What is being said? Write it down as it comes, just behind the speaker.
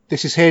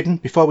this is Hayden.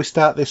 Before we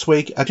start this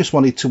week, I just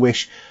wanted to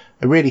wish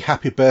a really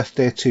happy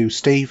birthday to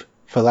Steve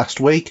for last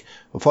week.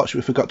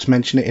 Unfortunately, we forgot to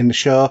mention it in the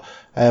show,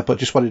 but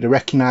just wanted to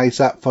recognise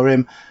that for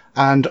him.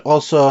 And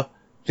also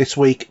this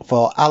week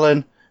for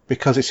Alan,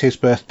 because it's his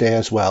birthday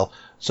as well.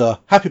 So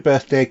happy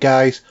birthday,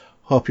 guys.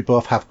 Hope you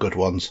both have good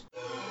ones.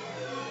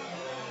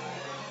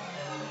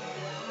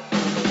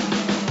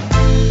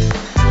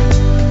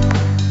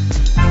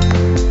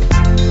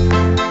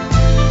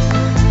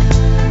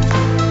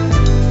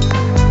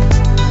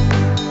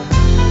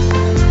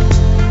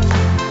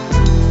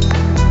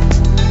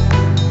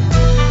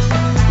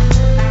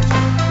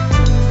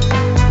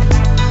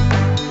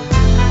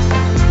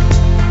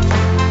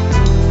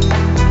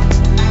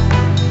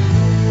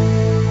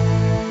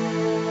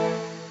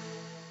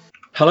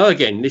 Hello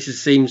again.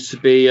 Seems to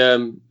be a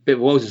bit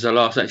of a while since I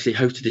last actually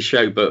hosted the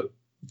show, but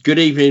good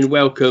evening,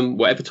 welcome,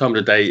 whatever time of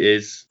the day it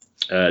is.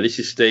 This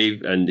is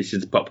Steve, and this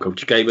is the Pop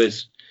Culture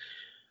Gamers.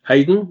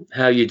 Hayden,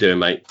 how are you doing,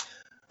 mate?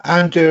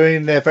 I'm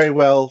doing very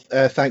well,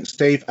 thanks,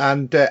 Steve,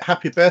 and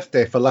happy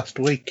birthday for last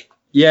week.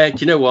 Yeah,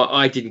 do you know what?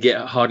 I didn't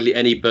get hardly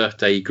any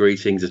birthday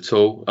greetings at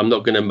all. I'm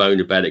not going to moan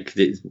about it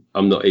because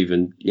I'm not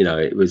even,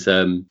 it was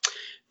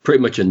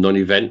pretty much a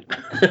non-event.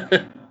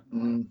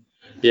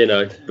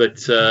 But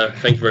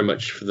thank you very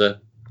much for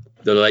the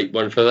late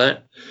one for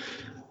that.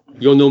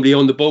 You're normally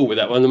on the ball with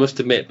that one, I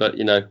must admit, but,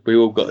 we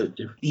all got it.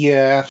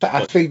 Yeah,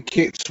 I think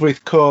it's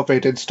with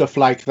COVID and stuff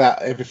like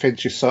that,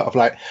 everything's just sort of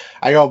like,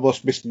 I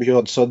almost missed my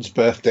own son's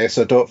birthday,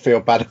 so don't feel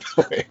bad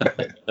about it.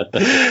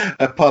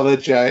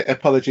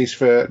 Apologies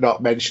for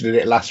not mentioning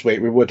it last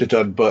week, we would have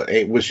done, but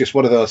it was just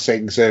one of those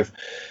things of,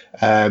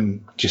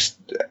 time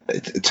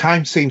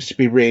seems to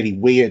be really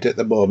weird at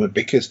the moment,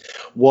 because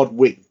 1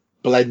 week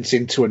blends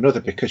into another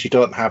because you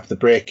don't have the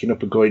breaking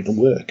up and going to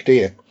work, do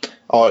you?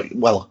 Or,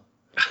 well,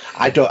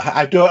 I don't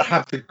have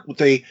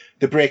the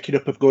breaking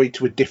up of going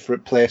to a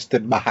different place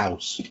than my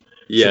house.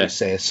 Yeah.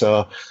 Say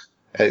so.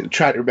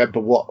 Trying to remember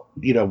what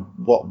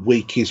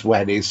week is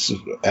when is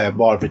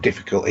more of a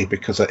difficulty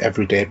because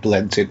every day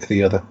blends into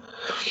the other.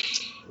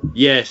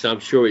 Yes, I'm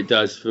sure it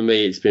does. For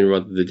me, it's been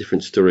rather the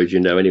different stories,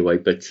 anyway.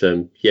 But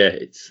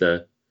it's.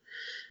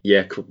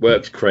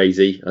 Work's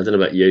crazy. I don't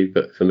know about you,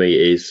 but for me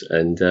it is.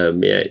 And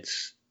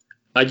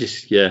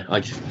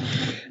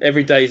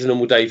every day is a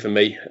normal day for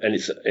me,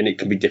 and it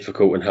can be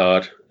difficult and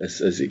hard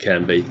as it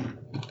can be.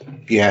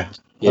 Yeah.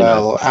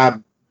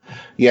 I'm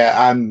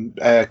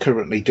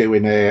currently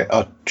doing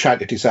trying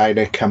to design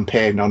a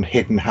campaign on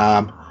hidden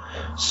harm.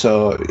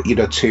 So,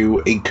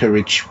 to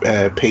encourage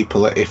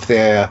people, if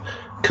they're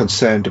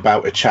concerned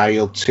about a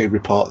child, to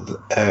report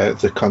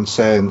the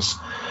concerns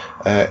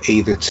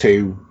either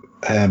to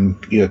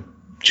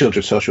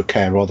children's social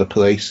care or the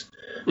police,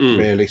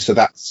 really. So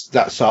that's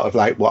sort of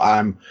like what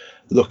I'm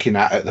looking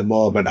at the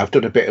moment. I've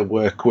done a bit of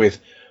work with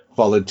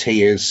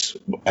volunteers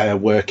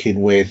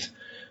working with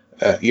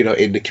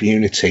in the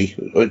community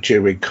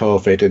during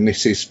COVID, and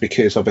this is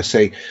because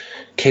obviously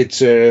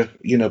kids are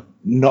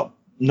not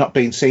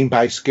being seen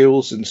by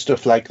schools and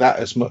stuff like that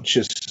as much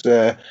as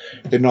they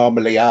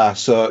normally are.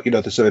 So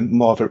there's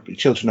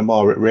children are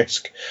more at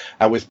risk,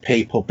 and with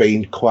people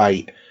being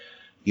quite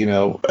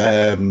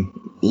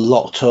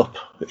locked up,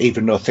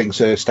 even though things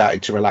are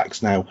starting to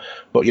relax now.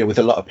 But with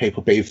a lot of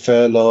people being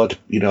furloughed,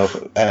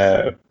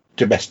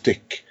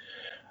 domestic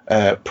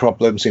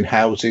problems in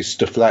houses,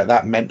 stuff like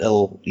that,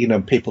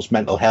 people's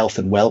mental health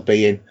and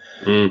well-being,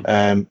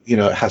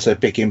 it has a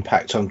big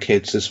impact on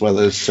kids as well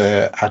as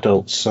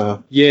adults.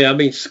 So yeah, I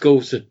mean,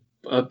 schools are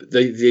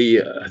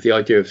the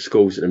idea of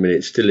schools at the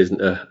minute still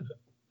isn't a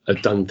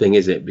done thing,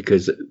 is it?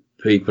 Because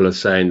people are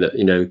saying that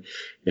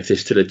if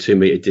there's still a 2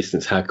 metre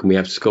distance, how can we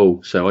have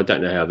school? So I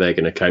don't know how they're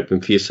going to cope.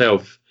 And for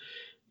yourself,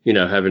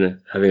 having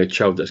a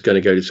child that's going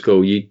to go to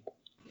school,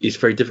 it's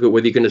very difficult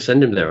whether you're going to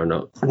send them there or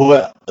not.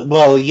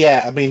 Well,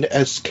 yeah. I mean,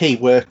 as key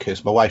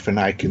workers, my wife and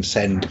I can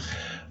send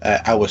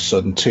our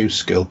son to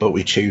school, but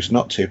we choose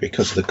not to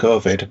because of the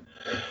COVID.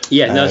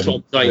 Yeah, that's what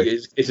I'm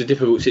saying. It's a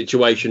difficult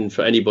situation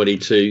for anybody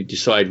to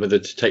decide whether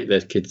to take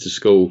their kids to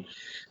school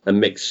and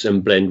mix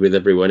and blend with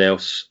everyone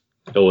else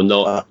or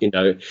not.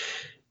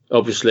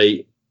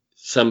 Obviously,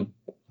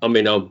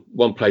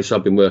 one place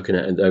I've been working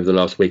at over the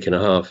last week and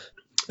a half,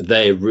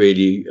 they've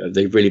really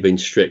been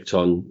strict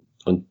on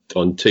 2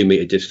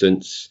 metre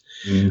distance,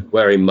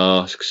 wearing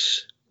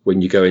masks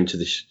when you go into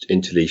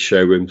these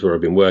showrooms where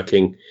I've been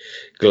working,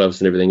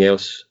 gloves and everything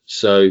else.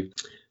 So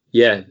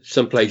yeah,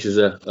 some places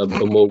are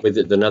more with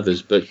it than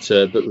others, but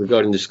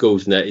regarding the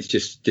schools and that, it's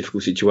just a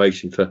difficult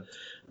situation for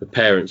the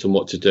parents on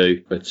what to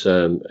do. But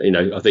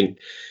I think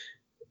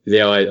they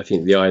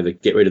either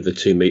get rid of the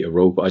 2 metre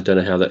rule, but I don't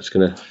know how that's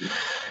going to,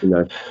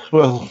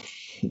 Well,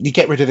 you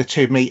get rid of the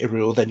 2 metre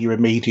rule, then you're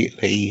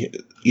immediately,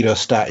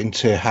 starting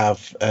to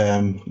have,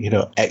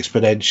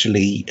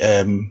 exponentially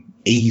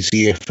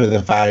easier for the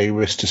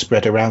virus to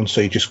spread around.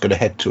 So you're just going to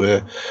head to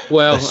a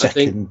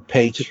second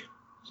page.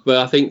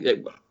 Well, I think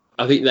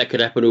that could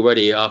happen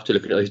already after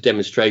looking at those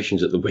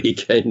demonstrations at the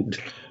weekend.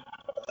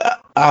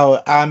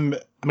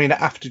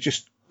 After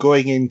just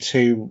going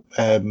into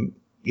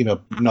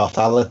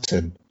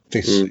Northallerton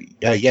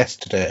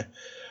yesterday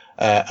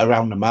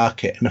around the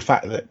market, and the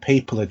fact that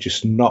people are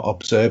just not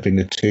observing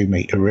the 2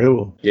 metre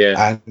rule.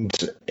 Yeah. And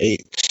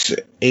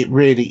it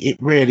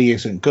really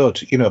isn't good,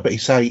 but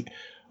he's like,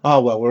 oh,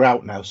 well, we're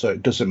out now, so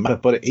it doesn't matter.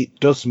 But it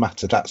does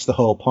matter. That's the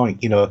whole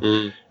point,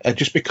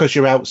 just because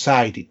you're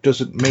outside, it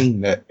doesn't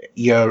mean that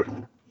you're,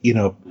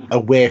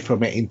 away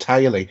from it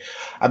entirely.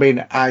 I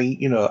mean,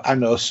 I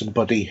know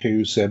somebody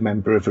who's a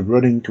member of a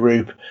running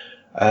group,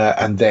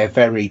 and they're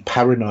very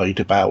paranoid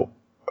about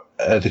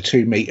the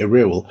 2 metre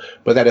rule,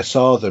 but then I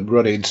saw them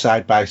running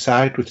side by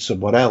side with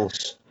someone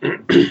else.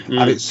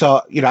 And it's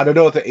so, I don't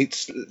know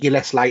that you're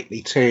less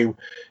likely to,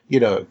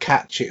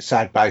 catch it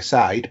side by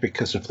side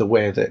because of the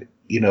way that,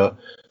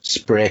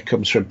 spray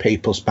comes from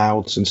people's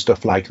mouths and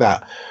stuff like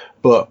that.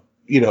 But,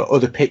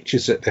 other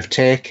pictures that they've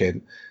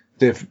taken,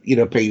 they've,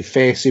 been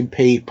facing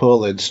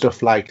people and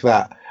stuff like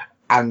that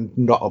and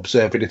not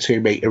observing the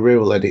 2 metre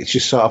rule. And it's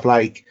just sort of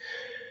like,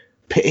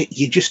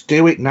 you just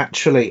do it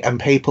naturally, and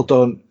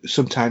people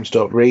sometimes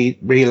don't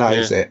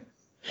realise it.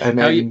 And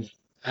then,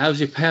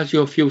 how's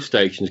your fuel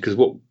stations? Because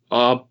what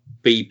our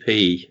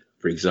BP,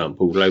 for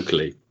example,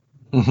 locally,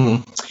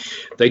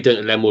 they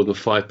don't allow more than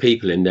 5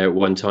 people in there at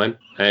one time,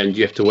 and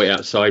you have to wait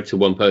outside till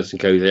one person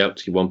goes out,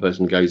 till one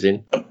person goes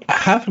in. I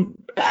haven't,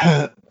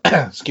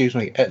 excuse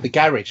me, at the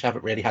garage, I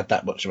haven't really had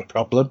that much of a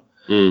problem.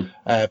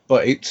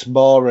 But it's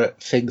more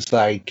at things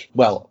like,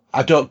 well,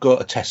 I don't go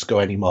to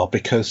Tesco anymore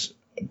because,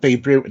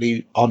 being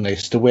brutally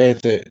honest, the way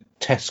that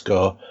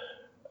Tesco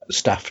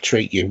staff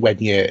treat you when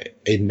you're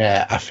in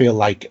there, I feel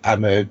like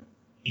I'm a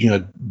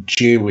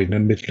Jew in the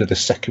middle of the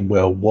Second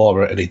World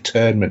War at an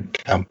internment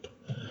camp.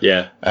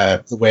 Yeah.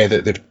 The way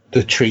that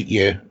they treat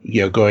you,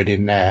 going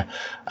in there.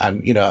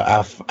 And,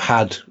 I've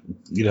had,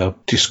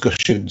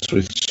 discussions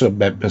with some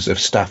members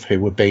of staff who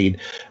were being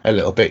a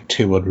little bit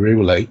too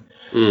unruly,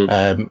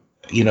 and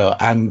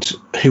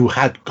who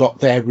had got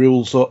their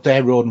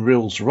own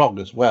rules wrong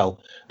as well.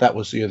 That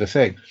was the other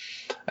thing.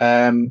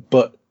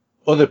 But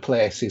other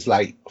places,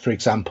 like, for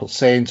example,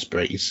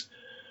 Sainsbury's,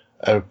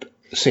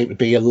 seem to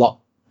be a lot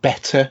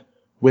better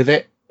with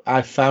it,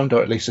 I've found,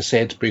 or at least the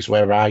Sainsbury's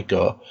where I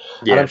go.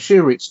 Yeah. And I'm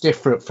sure it's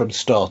different from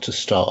store to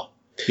store.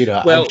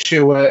 I'm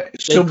sure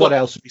someone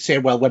else would be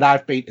saying, well, when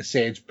I've been to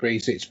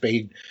Sainsbury's, it's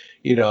been,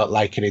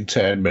 like an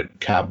internment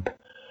camp.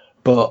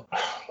 But,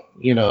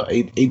 you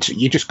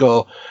just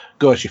go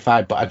as you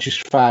find. But I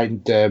just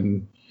find...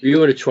 you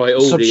want to try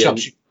all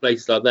the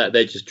places like that,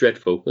 they're just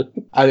dreadful.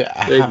 I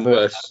haven't,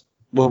 worse.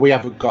 Well, we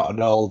haven't got an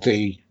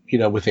Aldi,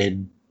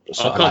 within...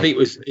 I can't think it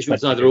was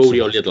either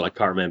Aldi or Lidl, I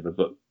can't remember,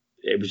 but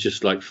it was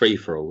just like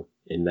free-for-all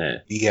in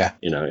there. Yeah.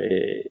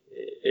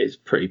 It's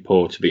pretty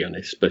poor, to be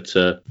honest. But,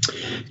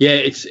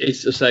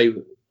 it's to say,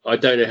 I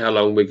don't know how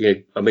long we're going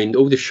to... I mean,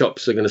 all the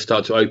shops are going to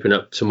start to open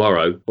up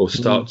tomorrow, or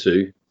start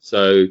to,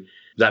 so...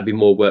 That'd be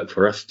more work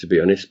for us, to be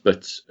honest,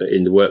 but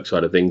in the work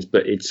side of things.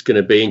 But it's going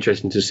to be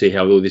interesting to see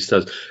how all this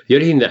does. The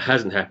only thing that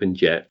hasn't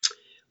happened yet,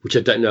 which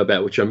I don't know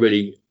about, which I'm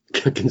really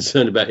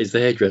concerned about, is the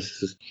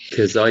hairdressers,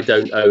 because I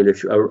don't own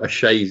a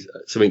shave,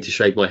 something to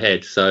shave my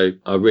head. So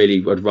I really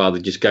would rather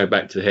just go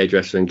back to the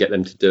hairdresser and get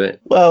them to do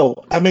it.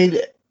 Well, I mean,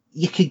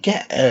 you could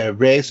get a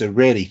razor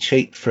really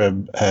cheap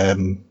from...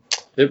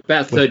 They're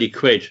about 30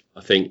 quid,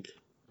 I think.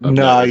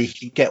 No,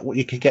 you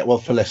can get one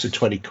for less than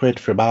 20 quid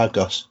from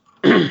Argos.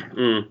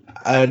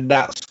 And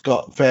that's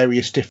got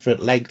various different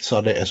lengths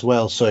on it as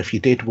well. So if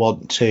you did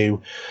want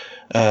to,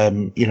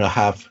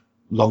 have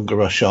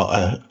longer or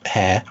shorter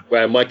hair.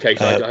 Well, in my case,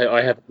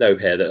 I have no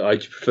hair. That I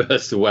prefer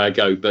that's the way I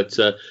go. But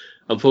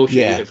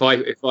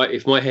unfortunately,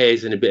 if my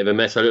hair's in a bit of a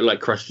mess, I look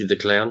like Krusty the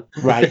Clown.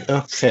 Right.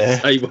 Okay.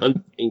 Say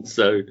one thing.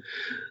 So,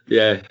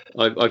 yeah,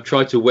 I've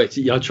tried to wet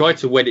it. I tried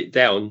to wet it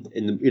down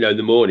in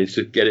the mornings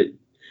to get it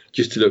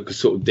just to look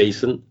sort of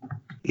decent.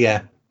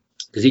 Yeah.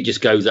 Because it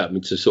just goes up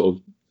into sort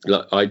of.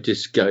 Like I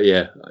just go,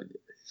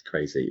 it's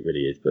crazy, it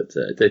really is. But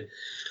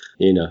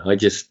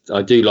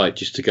I do like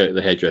just to go to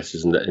the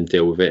hairdressers and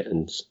deal with it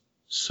and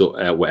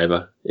sort out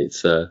whatever.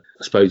 It's I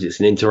suppose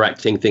it's an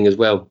interacting thing as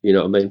well. You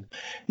know what I mean?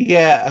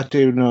 Yeah, I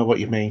do know what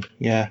you mean.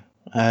 Yeah.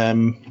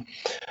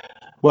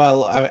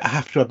 Well, I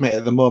have to admit,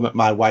 at the moment,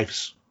 my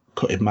wife's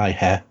cutting my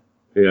hair.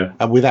 Yeah.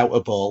 And without a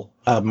ball,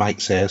 I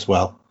might say as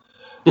well.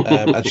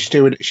 And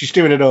she's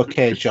doing an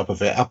okay job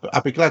of it.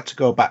 I'd be glad to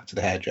go back to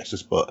the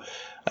hairdressers, but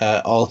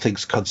all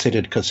things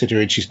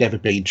considering she's never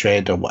been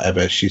trained or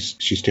whatever,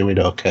 she's doing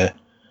okay.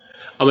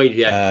 I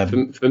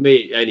mean, for me,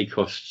 it only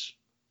costs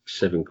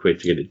 £7 to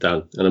get it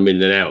done, and I'm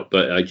in and out.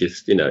 But I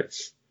just,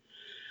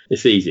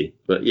 it's easy.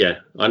 But yeah,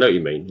 I know what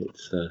you mean.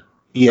 It's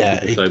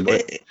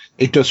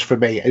it does for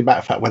me. As a matter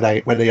of fact, when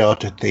I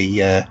ordered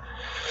the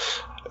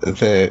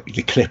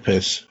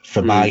clippers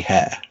for my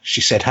hair,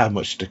 she said how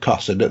much it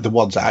cost, and the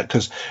ones I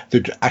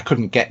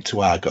couldn't get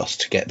to Argos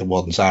to get the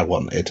ones I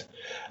wanted,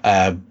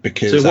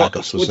 because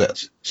Argos was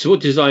it. So what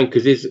design?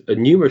 Because there's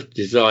numerous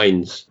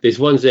designs. There's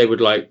ones there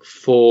with like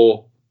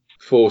four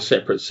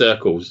separate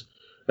circles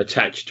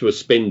attached to a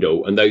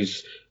spindle, and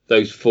those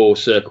those 4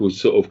 circles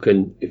sort of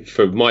can,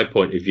 from my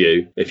point of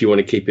view, if you want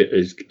to keep it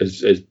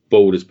as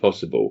bald as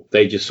possible,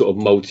 they just sort of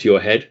mold to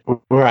your head.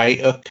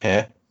 Right.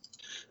 Okay.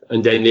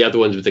 And then the other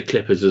ones with the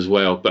clippers as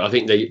well. But I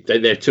think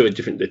they're 2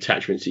 different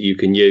attachments that you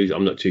can use.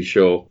 I'm not too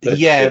sure.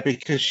 Yeah,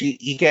 because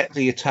you get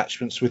the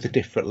attachments with the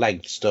different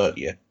lengths, don't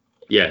you?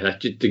 Yeah,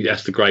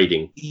 that's the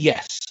grading.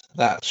 Yes,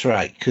 that's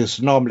right.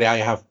 Because normally I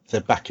have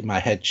the back of my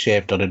head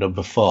shaved on a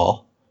number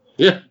 4.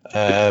 Yeah.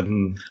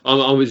 I'm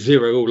a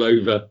 0 all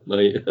over,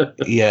 mate.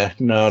 Yeah,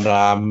 no,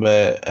 I'm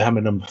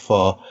a number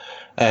 4.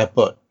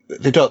 But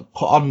they don't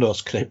put on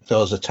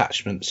those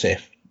attachments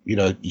if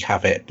you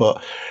have it.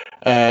 But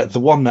the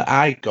one that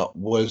I got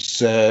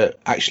was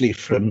actually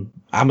from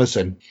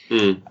Amazon.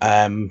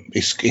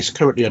 It's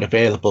currently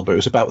unavailable, but it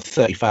was about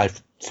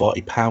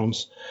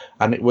 £35-40,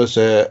 and it was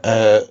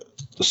a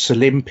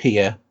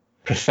Slimpia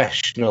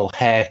professional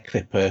hair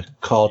clipper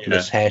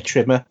cordless hair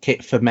trimmer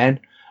kit for men,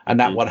 and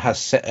that one has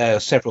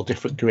several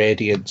different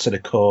gradients and a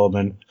comb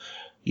and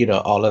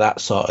all of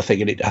that sort of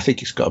thing. And I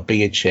think it's got a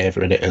beard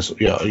shaver in it as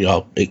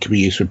it can be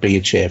used for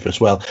beard shaver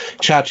as well.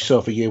 Charges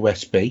over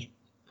USB.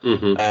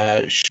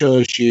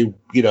 Shows you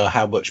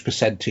how much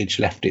percentage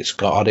left it's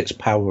got on its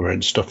power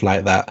and stuff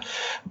like that.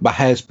 My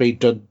hair's been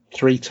done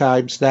 3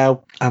 times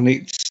now, and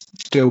it's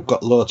still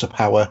got loads of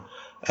power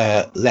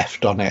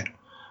left on it.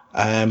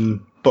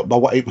 But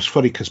it was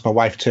funny because my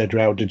wife turned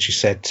around and she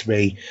said to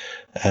me,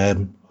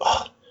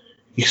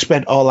 you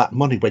spent all that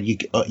money when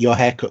your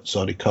haircut's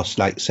only cost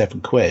like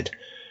 £7.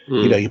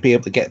 You'll be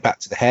able to get back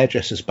to the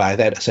hairdressers by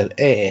then. I said,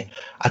 A,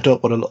 I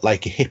don't want to look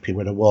like a hippie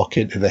when I walk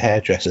into the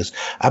hairdressers,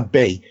 and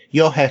B,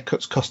 your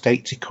haircuts cost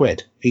 £80.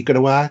 Are you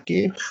going to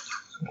argue?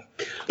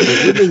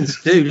 The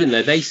women's do, don't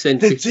they? They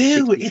send. They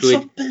do. It's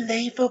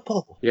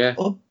unbelievable. Yeah,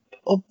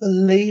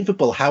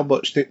 unbelievable how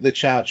much they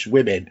charge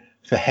women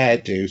for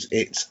hairdos.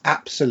 It's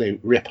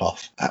absolute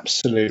rip-off.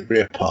 Absolute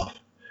rip-off.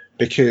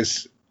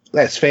 Because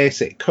let's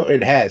face it,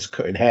 cutting hair is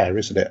cutting hair,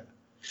 isn't it?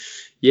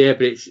 Yeah,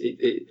 but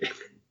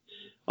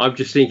I'm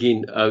just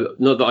thinking,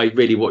 not that I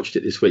really watched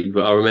it this week,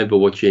 but I remember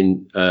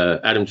watching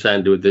Adam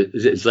Sandler with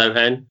is it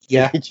Zohan?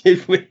 Yeah.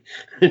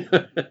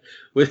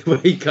 with where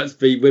he cuts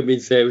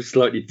women's hair was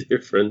slightly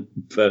different,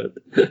 but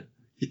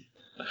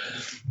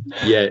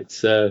yeah,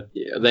 it's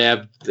they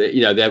have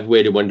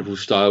weird and wonderful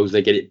styles.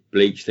 They get it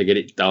bleached, they get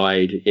it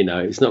dyed.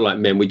 It's not like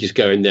men. We just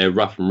go in there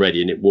rough and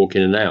ready and walk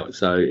in and out.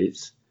 So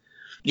it's.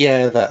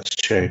 Yeah, that's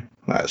true.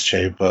 That's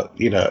true. But,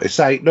 it's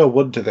like no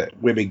wonder that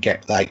women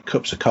get like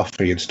cups of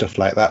coffee and stuff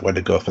like that when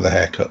they go for the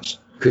haircuts.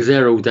 Because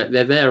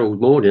they're there all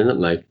morning,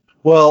 aren't they?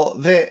 Well,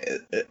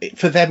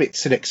 for them,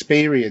 it's an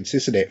experience,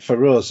 isn't it?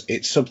 For us,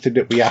 it's something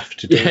that we have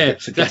to do. Yeah,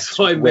 that's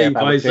what I mean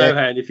by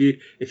Zohan. If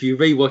you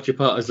rewatch a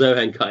part of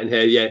Zohan cutting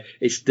hair, yeah,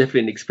 it's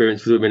definitely an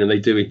experience for women and they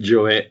do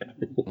enjoy it.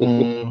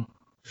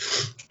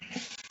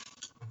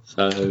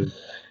 So.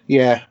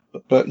 Yeah,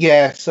 but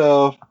yeah,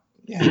 so...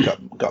 Yeah,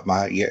 got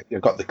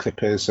the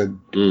clippers, and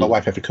my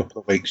wife every couple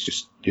of weeks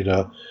just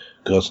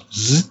goes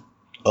zzz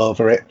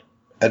over it,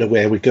 and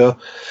away we go.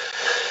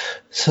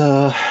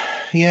 So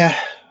yeah,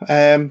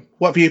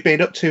 what have you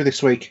been up to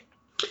this week?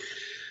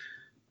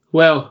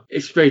 Well,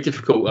 it's very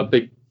difficult. I've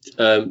been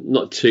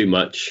not too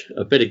much.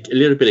 A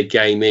little bit of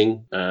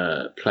gaming,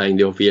 playing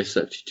the obvious.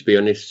 To be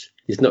honest,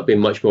 there's not been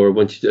much more I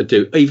wanted to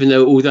do.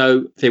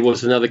 Although there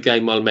was another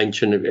game I'll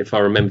mention if I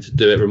remember to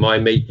do it.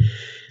 Remind me,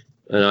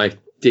 and I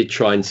did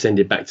try and send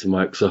it back to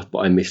Microsoft,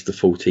 but I missed the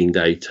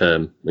 14-day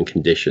term and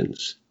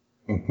conditions,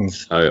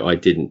 so I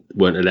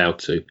weren't allowed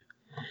to,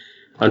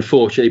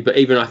 unfortunately. But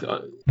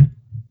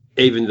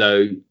even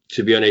though,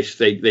 to be honest,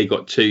 they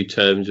got 2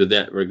 terms with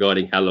that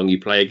regarding how long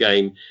you play a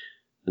game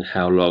and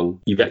how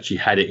long you've actually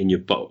had it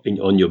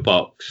on your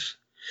box.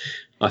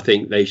 I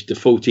think the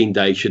 14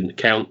 days shouldn't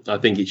count. I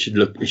think it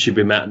should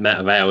be amount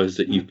of hours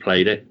that you've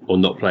played it or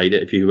not played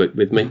it. If you were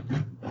with me.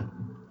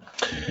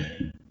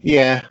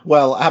 Yeah,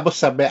 well, I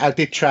must admit, I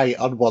did try it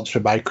on once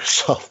for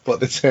Microsoft, but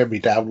they turned me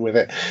down with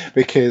it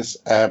because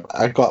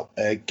I got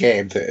a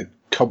game that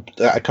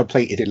I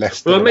completed in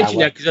less than an hour. Well, I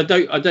mentioned that because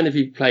I don't know if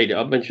you played it.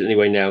 I'll mention it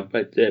anyway now,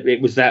 but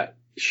it was that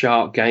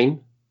shark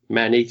game,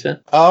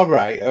 Maneater. Oh,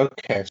 right,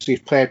 okay. So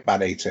you've played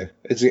Maneater.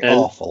 Is it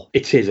awful?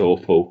 It is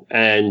awful,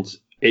 and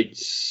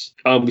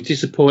I'm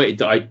disappointed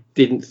that I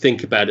didn't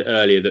think about it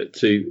earlier,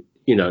 that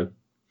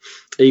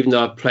even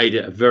though I played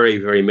it very,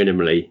 very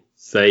minimally,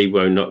 they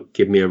will not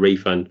give me a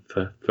refund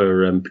for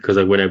because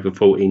I went over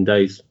 14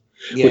 days,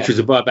 which was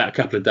about a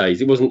couple of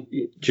days. It wasn't, do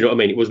you know what I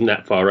mean? It wasn't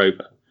that far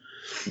over.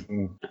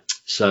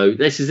 So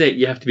this is it.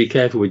 You have to be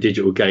careful with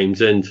digital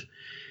games, and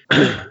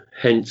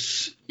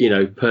hence,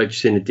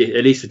 purchasing at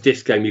least a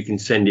disc game, you can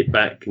send it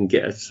back and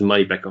get some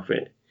money back off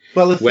it.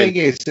 Well, the thing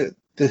is that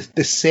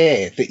they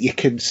say that you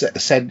can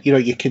send,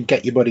 you can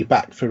get your money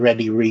back for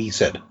any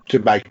reason to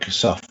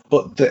Microsoft,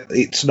 but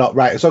it's not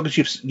right. As long as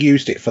you've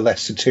used it for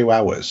less than 2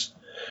 hours.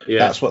 Yeah.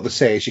 That's what they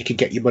say, is you can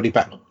get your money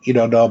back,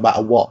 no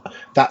matter what.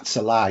 That's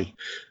a lie.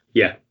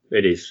 Yeah,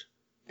 it is.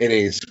 It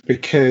is,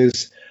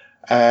 because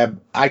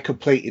I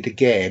completed a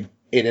game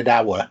in an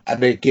hour,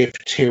 and they give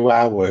 2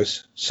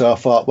 hours. So I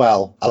thought,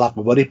 well, I'll have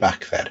my money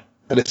back then.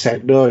 And it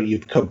said, no,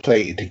 you've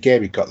completed the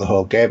game. You've got the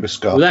whole gamer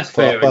score. Well, that's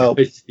fair. Well,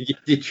 you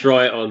did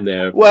try it on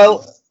there.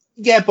 Well,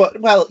 yeah,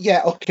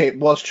 okay, it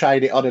was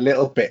trying it on a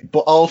little bit.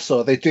 But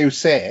also, they do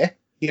say,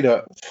 you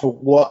know, for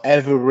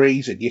whatever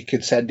reason, you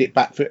can send it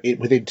back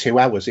within 2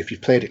 hours if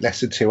you've played it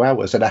less than 2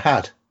 hours. And I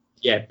had.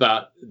 Yeah,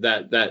 but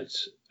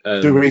that's...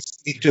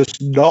 it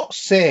does not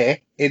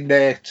say in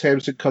their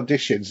terms and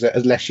conditions that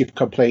unless you've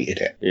completed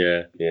it.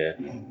 Yeah.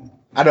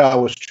 I know I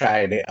was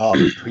trying it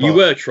on. You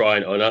were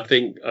trying it on. I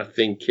think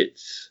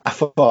it's... I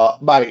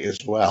thought, might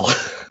as well.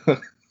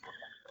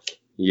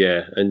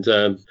 Yeah, and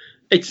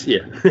it's...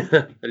 Yeah.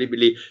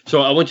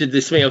 So I wanted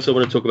this thing else I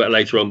want to talk about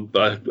later on,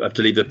 but I have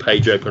to leave the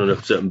page open on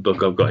a certain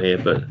book I've got here,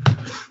 but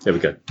there we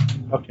go.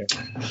 Okay.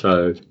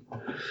 So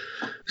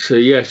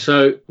yeah,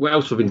 so what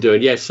else have I been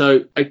doing? Yeah,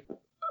 so I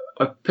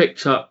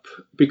picked up,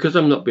 because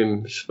I've not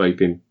been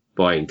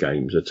buying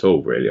games at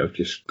all, really. I've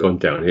just gone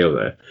downhill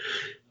there.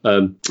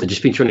 I've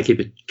just been trying to keep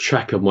a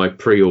track of my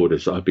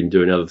pre-orders that I've been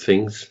doing other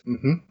things.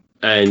 Mm-hmm.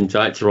 And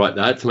I had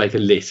to make a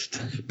list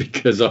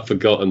because I've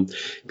forgotten.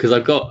 Because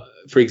I've got,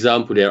 for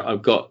example,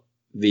 I've got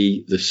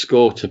the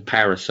Score to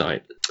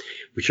Parasite,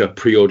 which I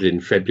pre-ordered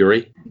in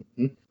February,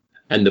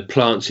 and the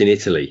Plants in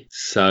Italy.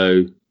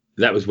 So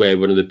that was where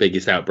one of the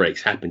biggest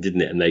outbreaks happened,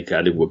 didn't it? And they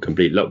kind of were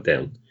complete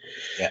lockdown.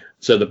 Yeah.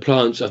 So the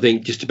plants, I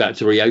think, just about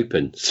to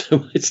reopen.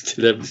 So it's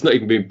not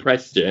even been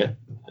pressed yet.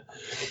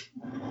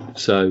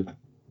 So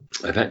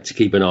I've had to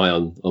keep an eye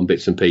on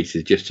bits and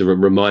pieces just to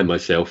remind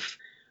myself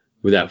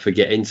without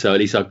forgetting. So at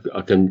least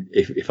I can,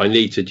 if I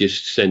need to,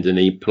 just send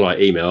a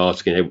polite email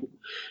asking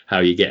how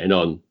you're getting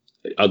on.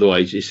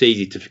 Otherwise, it's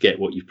easy to forget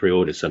what you've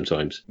pre-ordered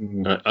sometimes.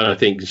 Mm-hmm. And I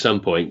think at some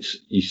points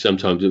you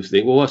sometimes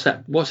think, well, what's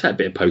that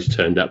bit of post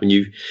turned up? And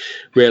you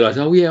realise,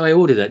 oh yeah, I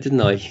ordered that,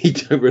 didn't I? You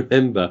don't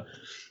remember.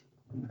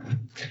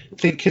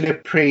 Thinking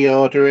of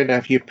pre-ordering,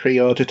 have you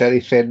pre-ordered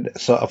anything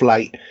sort of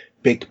like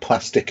big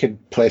plastic and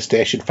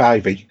PlayStation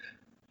 5-y?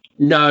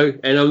 No,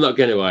 and I'm not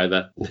going to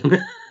either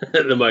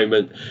at the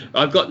moment.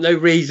 I've got no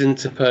reason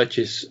to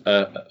purchase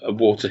a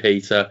water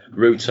heater,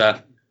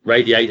 router,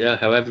 radiator,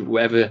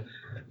 whatever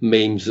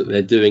memes that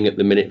they're doing at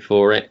the minute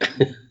for it.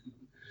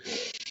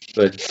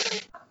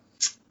 But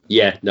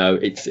yeah, no,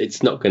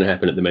 it's not going to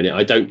happen at the minute.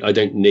 I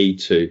don't need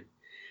to.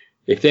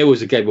 If there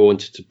was a game I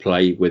wanted to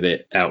play with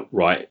it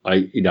outright,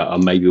 I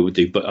maybe would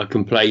do. But I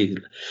can play,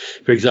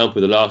 for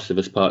example, The Last of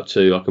Us Part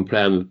 2. I can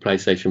play on the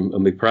PlayStation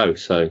and my Pro.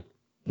 So,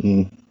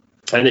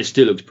 and it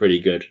still looks pretty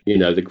good. You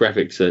know, the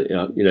graphics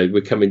are.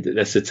 We're coming.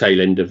 That's the tail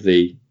end of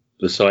the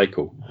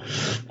cycle,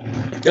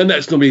 and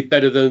that's normally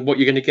better than what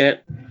you're going to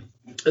get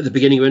at the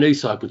beginning of a new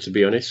cycle. To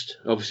be honest,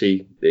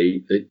 obviously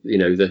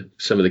the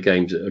some of the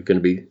games are going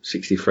to be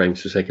 60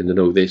 frames per second and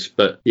all this.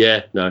 But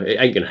yeah, no, it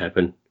ain't going to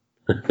happen.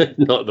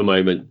 Not at the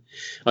moment.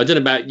 I don't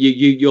know about you.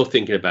 You're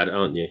thinking about it,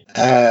 aren't you?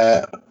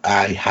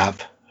 I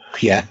have,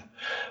 yeah.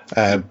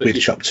 With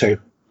Shop 2.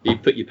 You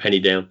put your penny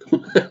down.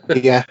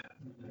 Yeah.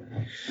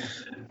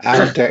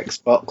 And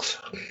Xbox.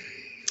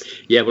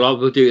 Yeah, well,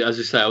 I'll do, as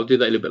I say, I'll do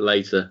that a little bit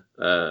later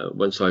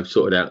once I've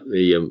sorted out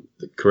the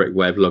correct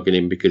way of logging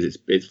in, because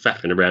it's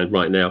faffing around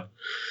right now,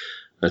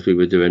 as we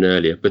were doing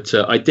earlier. But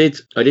I did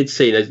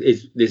see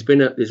there's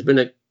been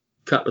a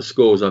couple of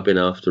scores I've been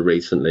after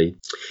recently.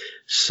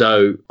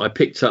 So I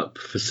picked up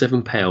for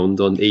 £7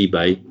 on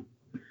eBay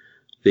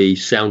the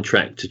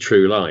soundtrack to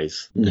True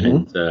Lies,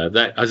 and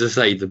that, as I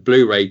say, the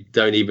Blu-ray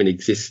don't even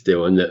exist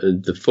still, and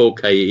the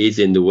 4K is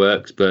in the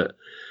works, but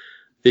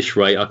this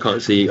rate I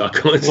can't see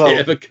it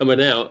ever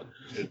coming out.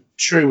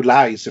 True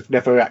Lies have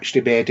never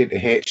actually made into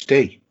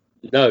HD.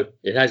 No,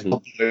 it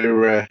hasn't.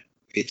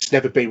 It's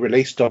never been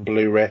released on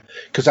Blu-ray,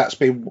 because that's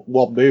been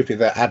one movie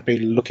that I'd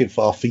been looking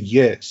for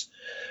years.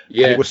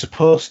 Yeah, and it was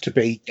supposed to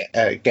be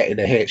getting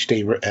a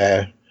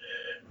HD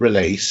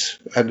release,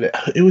 and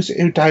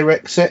who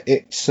directs it?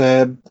 It's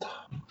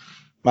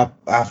my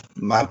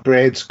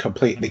brain's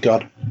completely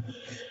gone.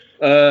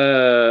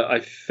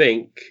 I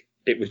think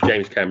it was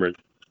James Cameron.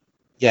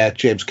 Yeah,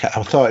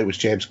 I thought it was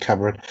James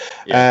Cameron.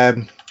 Yeah.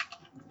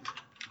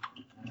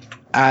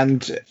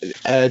 And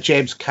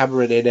James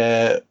Cameron in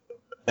a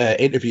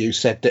interview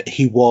said that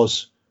he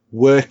was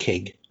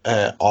working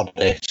on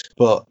it,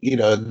 but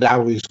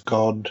now he's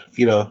gone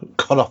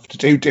off to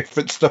do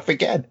different stuff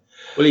again.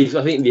 Well,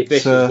 I think The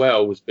Abyss as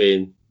well was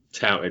being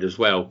touted as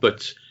well.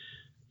 But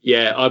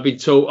yeah, I've been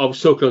told. I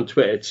was talking on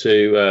Twitter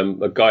to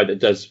a guy that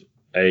does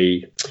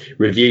a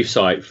review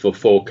site for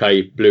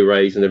 4K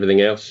Blu-rays and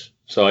everything else.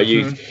 So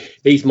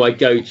he's my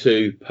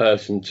go-to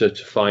person to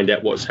find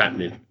out what's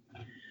happening.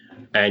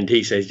 And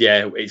he says,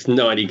 yeah, it's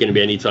not going to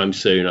be anytime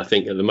soon. I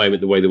think at the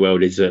moment, the way the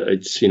world is,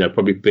 it's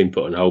probably been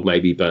put on hold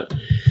maybe. But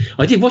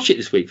I did watch it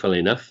this week, funnily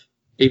enough,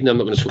 even though I'm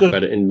not going to talk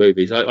about it in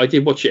movies. I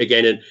did watch it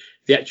again, and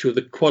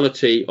the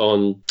quality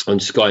on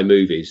Sky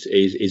Movies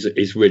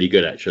is really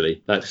good,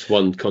 actually. That's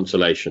one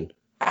consolation.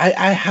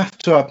 I have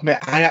to admit,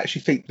 I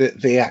actually think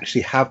that they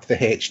actually have the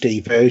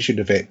HD version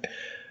of it,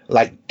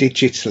 like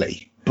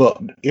digitally,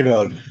 but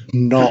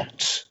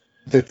not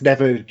They've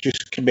never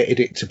just committed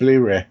it to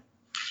Blu-ray.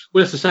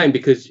 Well, it's the same,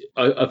 because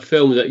a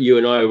film that you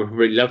and I would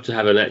really love to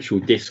have an actual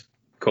disc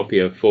copy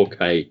of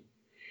 4K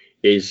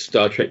is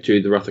Star Trek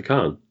II: The Wrath of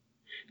Khan.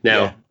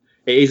 Now,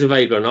 it is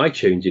available on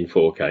iTunes in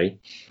 4K,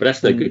 but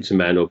that's no good to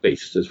man or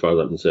beast as far as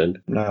I'm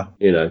concerned. No.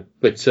 You know,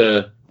 but it's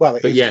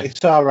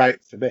all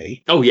right for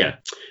me. Oh, yeah.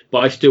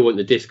 But I still want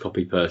the disc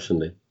copy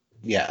personally.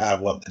 Yeah, I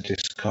want the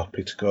disc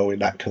copy to go in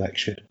that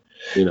collection.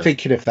 You know.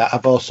 Thinking of that,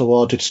 I've also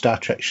ordered Star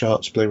Trek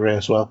Shorts Blu-ray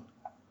as well.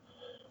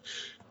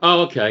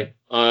 Oh, okay.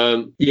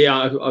 I've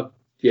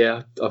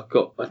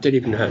got. I don't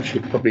even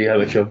actually probably how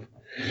much I've.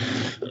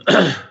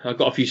 I've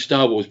got a few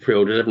Star Wars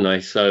pre-ordered, haven't I?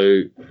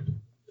 So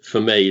for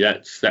me,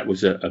 that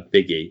was a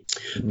biggie.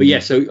 But yeah,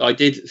 so I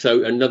did.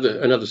 So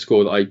another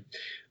score that I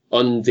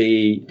on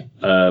the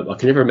I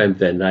can never remember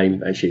their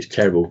name. Actually, it's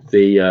terrible.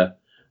 The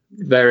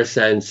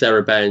Verisan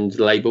Saraband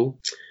label.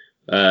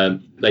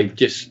 They've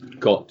just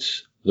got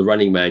the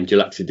Running Man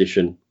Deluxe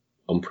Edition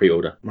on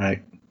pre-order.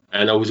 Right.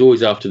 And I was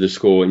always after the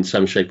score in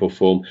some shape or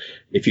form.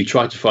 If you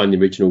try to find the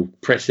original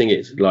pressing,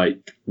 it's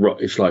like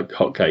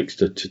hotcakes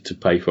to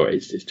pay for it.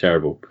 It's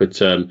terrible. But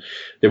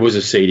there was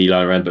a CD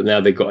lying around, but now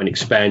they've got an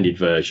expanded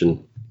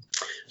version.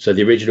 So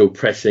the original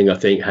pressing, I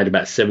think, had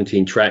about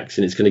 17 tracks,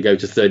 and it's going to go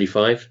to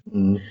 35.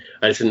 And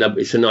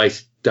it's a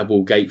nice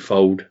double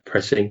gatefold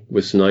pressing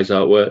with some nice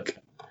artwork.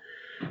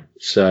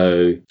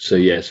 So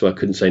I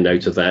couldn't say no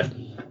to that.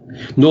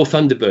 Nor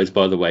Thunderbirds,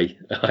 by the way.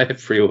 I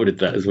have pre-ordered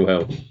that as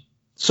well.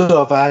 So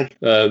have I.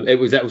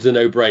 That was a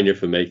no-brainer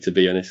for me, to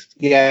be honest.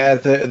 Yeah,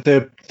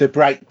 the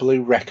bright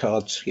blue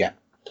records. Yeah.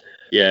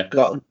 Yeah.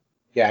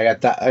 I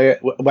had that.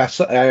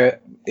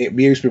 It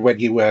amused me when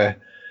you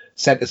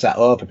sent us that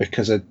over,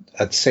 because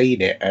I'd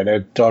seen it and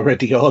I'd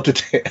already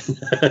ordered it.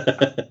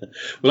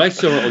 Well, I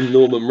saw it on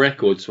Norman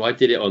Records, so I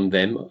did it on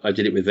them. I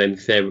did it with them.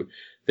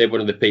 They're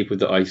one of the people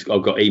that I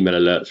got email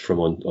alerts from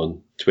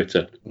on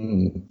Twitter.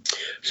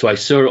 So I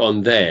saw it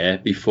on there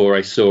before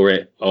I saw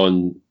it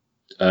on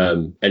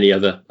any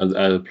other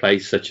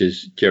place, such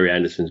as Jerry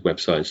Anderson's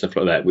website and stuff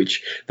like that,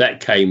 which that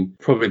came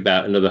probably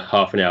about another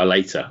half an hour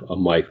later on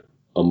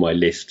my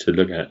list to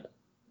look at.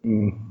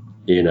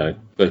 You know,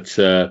 but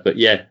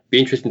yeah, be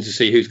interesting to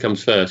see who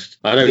comes first.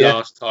 I know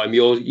last time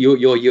your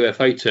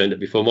UFO turned up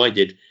before mine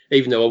did,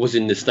 even though I was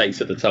in the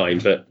States at the time,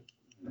 but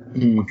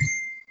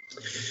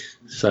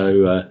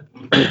so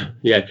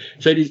yeah,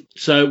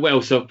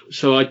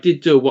 so I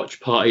did do a watch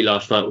party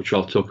last night, which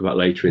I'll talk about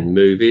later in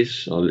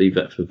movies. I'll leave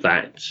that for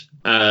that.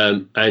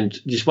 And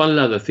just one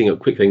other thing, a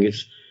quick thing,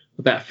 is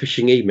about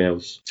phishing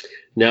emails.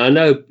 Now, I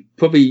know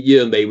probably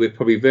you and me, we're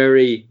probably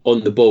very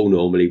on the ball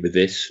normally with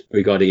this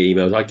regarding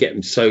emails. I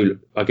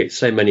get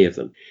so many of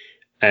them,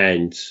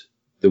 and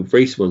the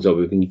recent ones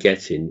I've been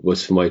getting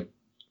was for my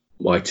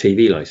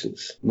TV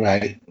license.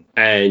 Right.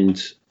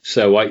 And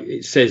so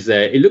it says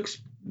there, it looks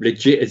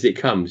legit as it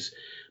comes,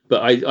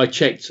 but I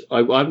checked. I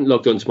haven't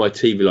logged onto my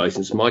TV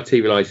license. My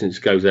TV license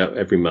goes out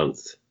every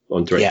month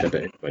on direct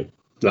debit anyway,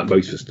 like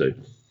most of us do.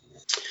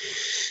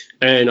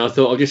 And I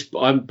thought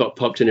I'm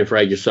popped in for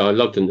ages, so I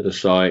logged into the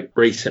site,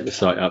 reset the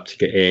site up to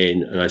get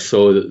in, and I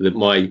saw that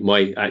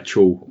my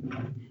actual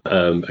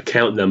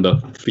account number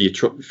for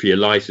your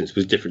license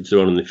was different to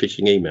the one on the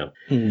phishing email.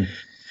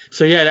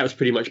 So yeah, that was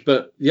pretty much.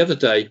 But the other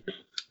day,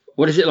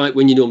 what is it like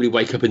when you normally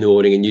wake up in the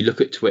morning and you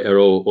look at Twitter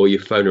or your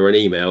phone or an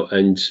email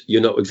and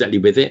you're not exactly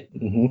with it?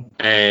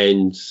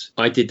 And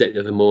I did that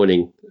the other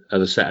morning,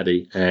 other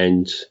Saturday,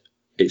 and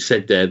it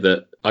said there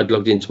that I'd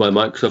logged into my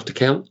Microsoft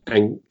account,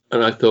 and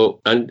I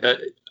thought, and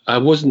I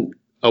wasn't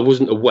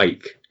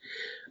awake.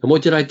 And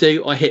what did I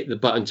do? I hit the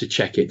button to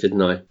check it,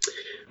 didn't I?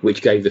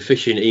 Which gave the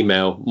phishing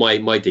email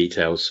my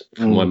details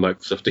from my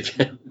Microsoft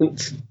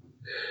account.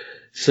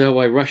 So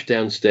I rushed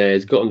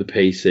downstairs, got on the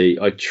PC.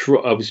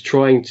 I was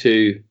trying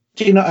to.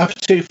 Do you not have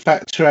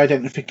two-factor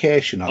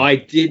identification on? I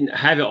didn't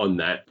have it on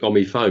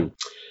my phone.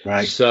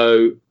 Right.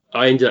 So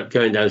I ended up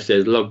going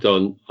downstairs, logged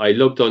on. I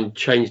logged on,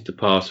 changed the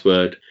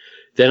password.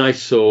 Then I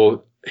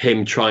saw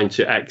him trying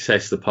to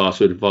access the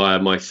password via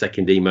my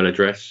second email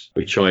address,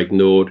 which I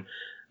ignored.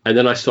 And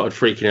then I started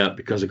freaking out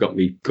because I got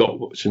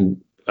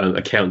some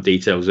account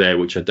details there,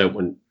 which I don't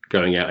want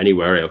going out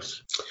anywhere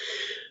else.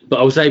 But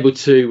I was able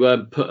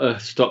to put a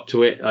stop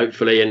to it,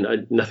 hopefully,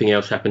 and nothing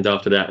else happened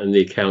after that. And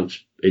the account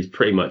is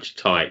pretty much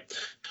tight.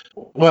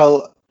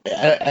 Well,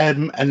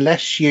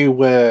 unless you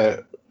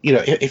were,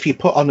 if you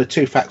put on a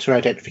two-factor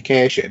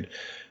identification,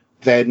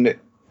 then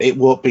it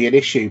won't be an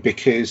issue,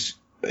 because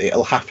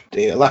it'll have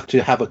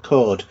to have a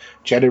code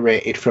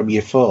generated from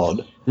your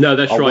phone. No,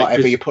 that's or right.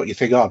 Whatever you put your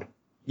thing on.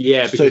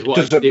 Yeah, so it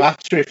doesn't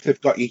matter if they've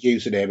got your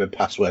username and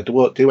password. They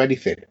won't do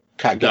anything.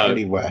 Can't get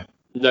anywhere.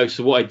 No,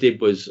 so what I did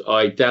was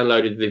I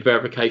downloaded the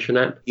verification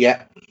app.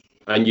 Yeah.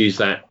 And used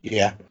that.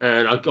 Yeah.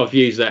 And I've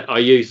used that. I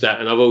used that,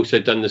 and I've also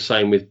done the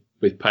same with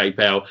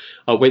PayPal.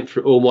 I went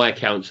through all my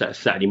accounts that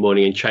Saturday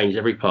morning and changed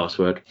every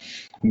password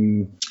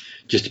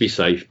just to be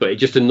safe. But it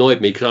just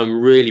annoyed me because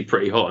I'm really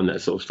pretty hot on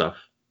that sort of stuff.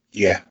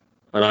 Yeah.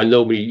 And I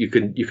normally you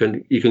can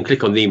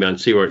click on the email and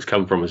see where it's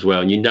come from as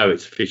well, and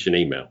it's a phishing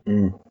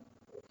email.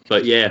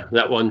 But yeah,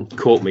 that one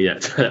caught me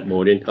that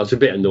morning. I was a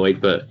bit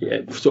annoyed, but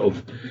yeah, sort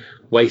of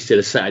wasted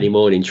a Saturday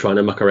morning trying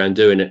to muck around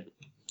doing it.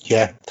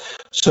 Yeah.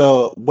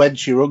 So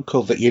when's your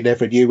uncle that you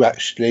never knew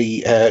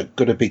actually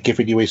going to be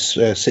giving you his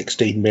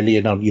 16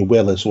 million on your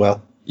will as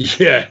well?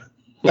 Yeah.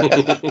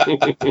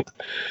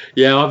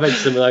 Yeah, I've had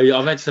some of those.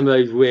 I've had some of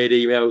those weird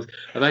emails.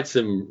 I've had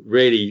some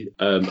really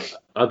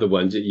other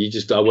ones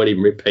that I won't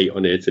even repeat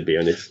on here, to be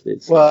honest.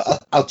 Well,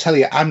 I'll tell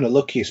you, I'm the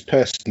luckiest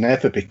person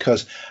ever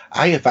because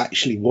I have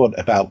actually won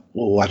about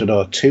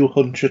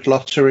 200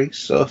 lotteries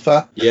so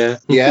far. Yeah.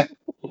 Yeah.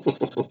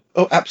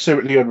 Oh,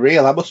 absolutely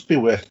unreal. I must be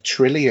worth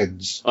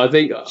trillions. I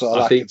think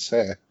can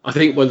say. I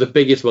think one of the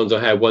biggest ones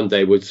I had one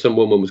day was some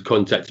woman was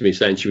contacting me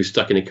saying she was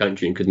stuck in a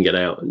country and couldn't get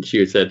out, and she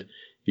had said,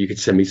 "You could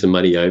send me some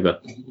money over."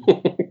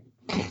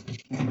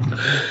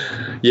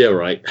 Yeah,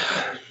 right.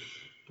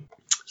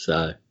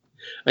 So,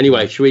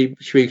 anyway, should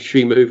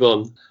we move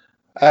on?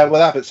 Well,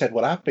 I haven't said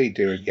what I've been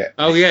doing yet.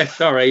 Oh yeah,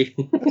 sorry.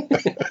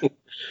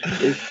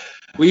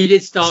 Well, you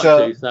did start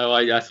to,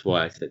 so that's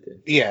why I said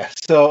it. Yeah.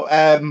 So,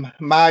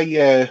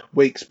 my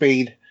week's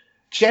been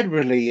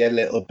generally a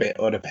little bit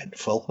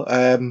uneventful.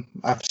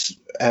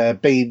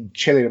 I've been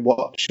chilling and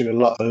watching a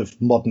lot of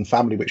Modern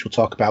Family, which we'll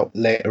talk about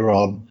later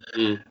on.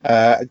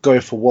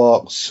 Going for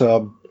walks,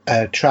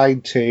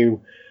 trying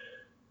to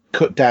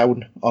cut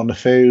down on the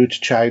food,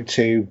 trying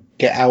to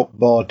get out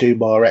more, do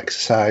more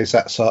exercise,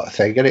 that sort of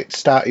thing. And it's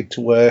started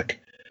to work.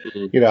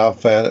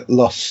 I've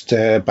lost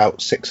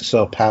about 6 or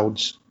so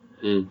pounds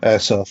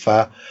so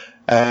far.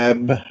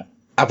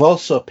 I've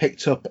also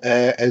picked up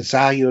a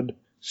Zion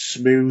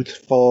Smooth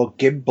 4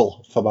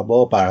 gimbal for my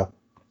mobile.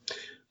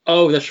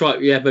 Oh, that's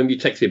right. Yeah, when you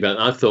texted me about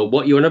it, I thought,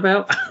 what are you on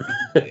about?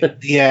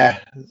 Yeah,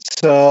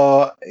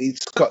 so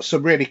it's got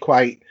some really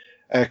quite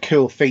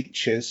cool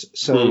features.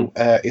 So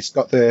it's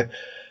got the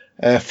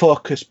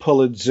focus,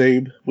 pull, and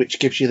zoom, which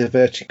gives you the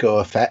vertigo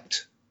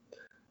effect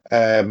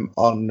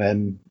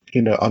on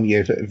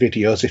your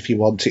videos if you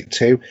want it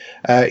to.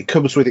 It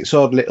comes with its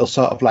own little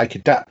sort of like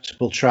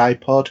adaptable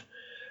tripod,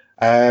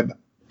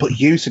 but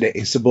using it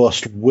is the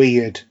most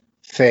weird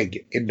thing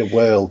in the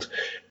world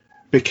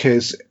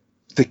because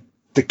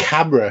the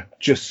camera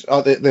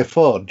the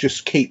phone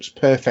just keeps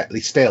perfectly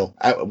still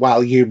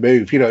while you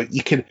move.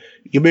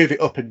 You move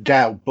it up and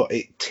down, but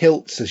it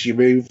tilts as you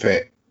move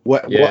it.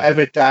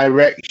 Whatever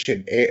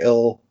direction,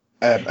 it'll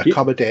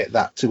accommodate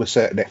that to a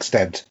certain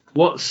extent.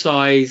 What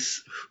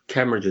size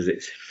camera does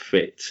it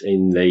fit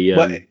in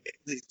the...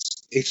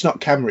 It's not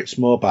camera, it's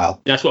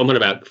mobile. That's what I'm on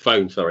about,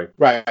 phone, sorry.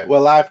 Right,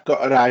 well, I've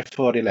got an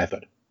iPhone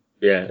 11.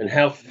 Yeah,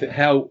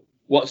 and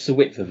what's the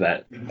width of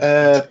that?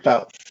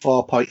 About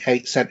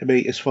 4.8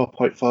 centimetres,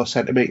 4.4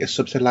 centimetres,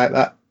 something like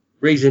that.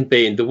 Reason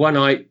being, the one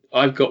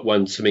I've got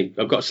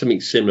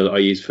something similar that I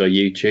use for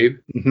YouTube.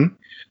 Mm-hmm.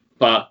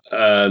 But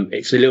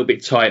it's a little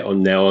bit tight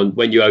on now. And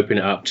when you open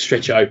it up,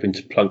 stretch it open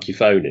to plunk your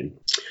phone in,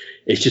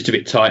 it's just a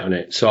bit tight on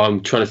it. So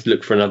I'm trying to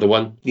look for another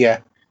one. Yeah.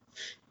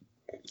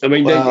 I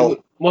mean, my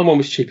one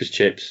was cheap as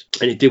chips,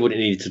 and it did what it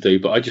needed to do.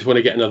 But I just want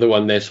to get another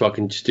one there so I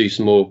can just do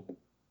some more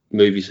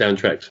movie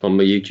soundtracks on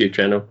my YouTube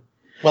channel.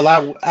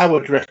 Well, I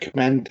would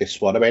recommend this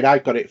one. I mean, I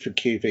got it from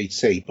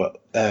QVC,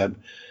 but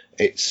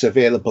it's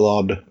available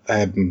on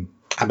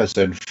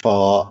Amazon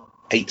for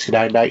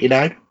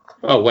 $89.99.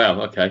 Oh,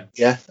 wow. Okay.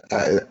 Yeah,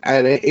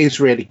 and it is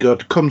really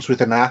good. Comes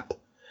with an app.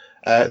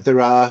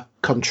 There are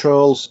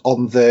controls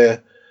on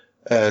the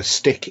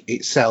stick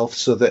itself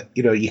so that,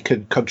 you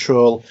can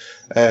control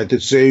the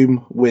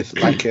zoom with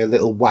like a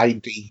little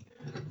windy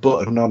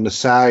button on the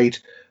side.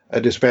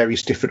 And there's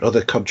various different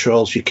other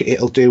controls.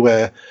 It'll do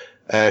a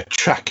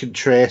track and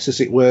trace, as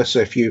it were. So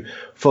if you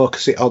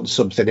focus it on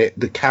something,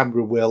 the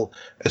camera will,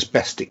 as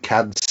best it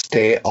can,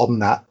 stay on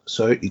that.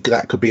 So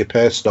that could be a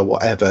person or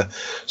whatever.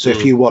 So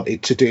if you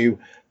wanted to do,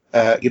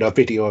 a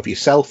video of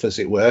yourself, as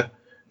it were,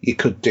 you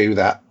could do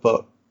that.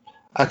 But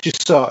I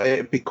just thought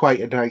it'd be quite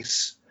a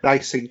nice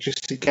thing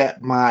just to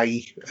get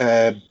my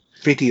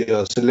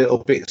videos a little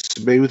bit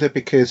smoother,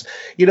 because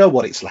you know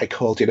what it's like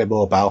holding a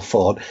mobile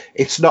phone.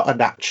 It's not a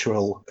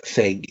natural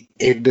thing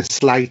in the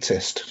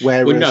slightest,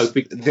 whereas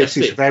this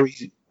is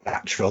very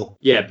natural.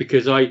 Yeah,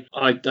 because I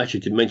actually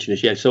didn't mention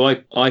this. Yeah, so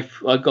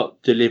I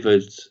got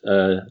delivered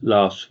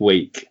last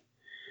week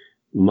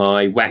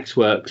my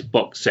Waxworks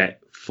box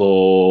set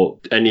for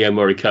Ennio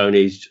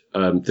Morricone's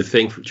The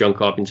Thing from John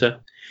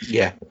Carpenter.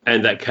 Yeah,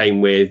 and that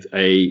came with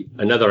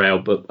another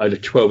album, a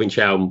 12-inch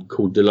album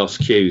called The Lost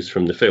Cues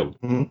from the film.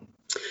 Mm-hmm.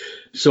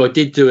 So I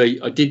did do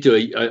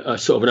a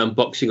sort of an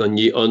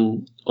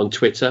unboxing on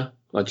Twitter.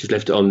 I just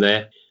left it on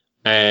there,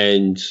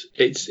 and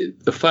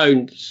the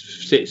phone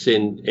sits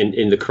in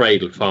the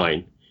cradle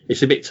fine.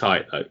 It's a bit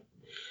tight though,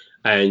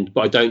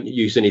 but I don't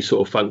use any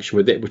sort of function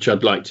with it, which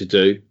I'd like to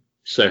do.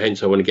 So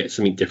hence I want to get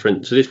something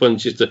different. So this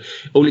one's just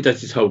all it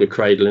does is hold a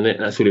cradle in it,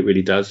 and that's all it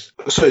really does.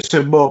 So it's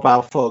a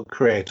mobile phone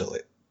cradle.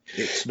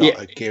 It's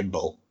not a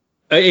gimbal.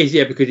 It is,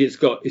 yeah, because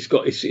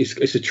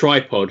it's a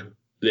tripod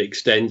that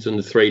extends on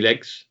the 3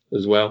 legs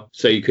as well.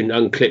 So you can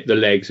unclip the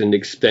legs and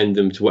extend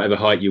them to whatever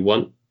height you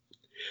want.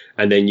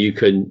 And then you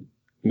can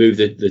move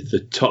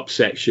the top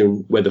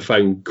section where the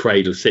phone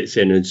cradle sits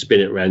in and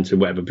spin it around to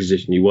whatever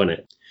position you want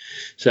it.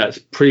 So that's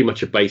pretty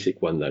much a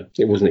basic one, though.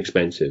 It wasn't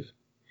expensive.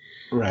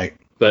 Right.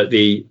 But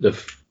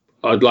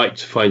I'd like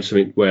to find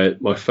something where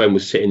my phone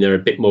was sitting there a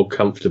bit more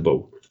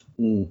comfortable.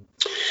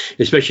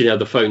 Especially now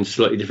the phone's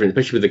slightly different,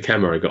 especially with the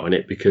camera I got on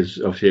it,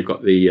 because obviously I've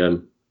got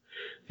the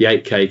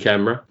 8K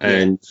camera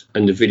and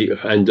the video,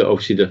 and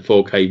obviously the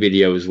 4K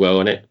video as well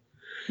on it.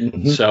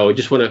 So I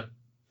just want to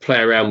play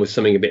around with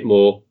something a bit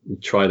more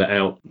and try that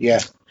out.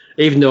 Yeah.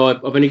 Even though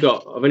I've only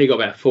got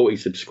about 40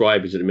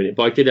 subscribers at the minute,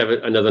 but I did have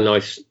another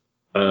nice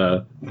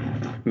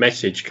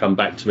message come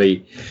back to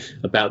me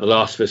about The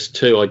Last of Us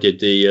 2. I did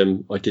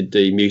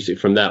the music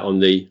from that on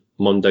the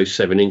Mondo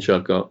 7-inch I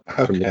got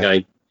from the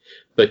game.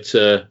 But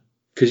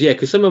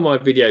because some of my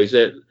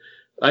videos,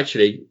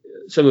 actually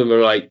some of them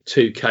are like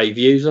 2K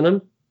views on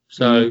them.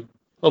 So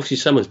obviously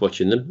someone's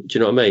watching them. Do you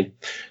know what I mean?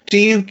 Do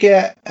you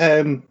get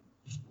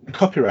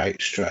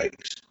copyright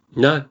strikes?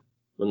 No, I've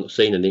not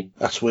seen any.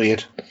 That's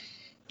weird.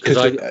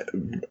 Because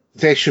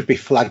they should be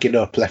flagging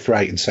up left,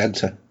 right, and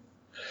centre.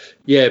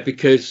 Yeah,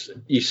 because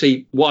you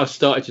see, what I've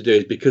started to do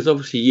is, because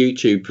obviously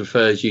YouTube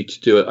prefers you to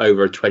do it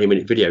over a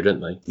 20-minute video,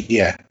 don't they?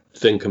 Yeah.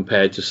 Than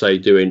compared to, say,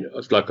 doing,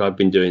 like I've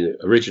been doing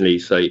originally,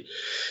 say,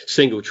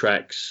 single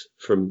tracks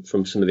from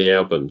some of the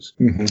albums.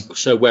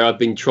 So where I've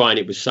been trying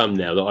it with some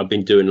now that I've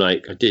been doing,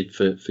 like I did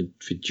for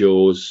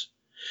Jaws.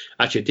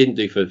 Actually, I didn't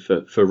do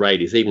for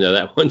Raiders, even though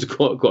that one's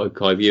got a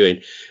high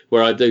viewing,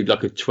 where I do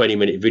like a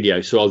 20-minute video.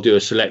 So I'll do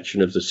a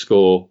selection of the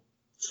score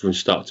from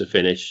start to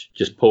finish,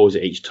 just pause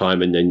it each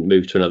time and then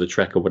move to another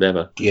track or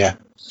whatever. Yeah.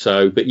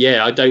 So, but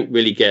yeah, I don't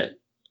really get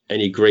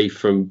any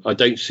grief I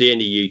don't see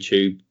any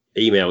YouTube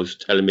emails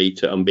telling me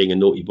I'm being a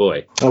naughty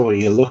boy. Oh, well,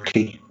 you're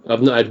lucky.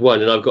 I've not had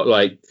one, and I've got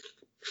like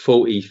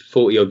 40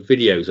 odd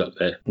videos up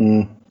there.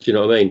 Do you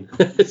know what I mean?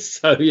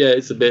 So yeah,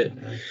 it's a bit,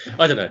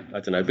 I don't know,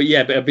 but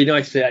yeah, but it'd be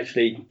nice to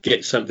actually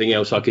get something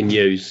else I can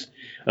use,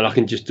 and I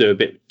can just do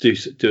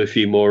a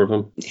few more of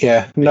them.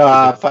 Yeah, no,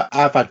 I've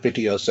had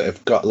videos that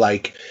have got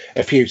like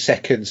a few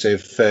seconds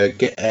of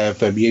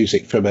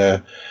music from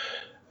a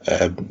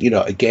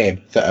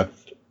game that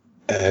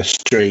I've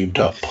streamed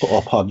up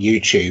on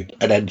YouTube,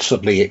 and then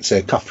suddenly it's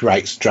a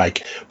copyright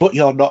strike. But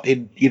you're not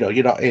in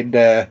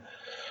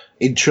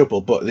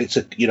trouble, but it's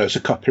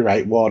a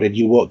copyright warning.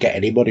 You won't get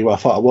any money. Well, I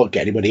thought I won't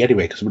get any money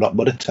anyway because I'm not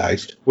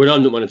monetized. Well,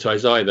 I'm not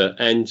monetized either.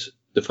 And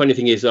the funny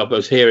thing is, I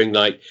was hearing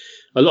like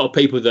a lot of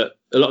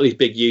these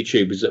big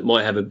YouTubers that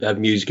might have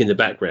music in the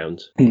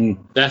background.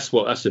 That's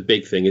the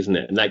big thing, isn't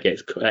it? And that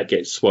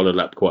gets swallowed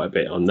up quite a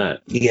bit on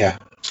that. Yeah.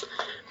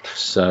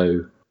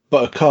 So.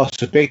 But of course,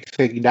 the big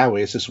thing now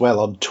is as well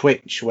on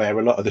Twitch, where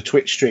a lot of the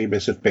Twitch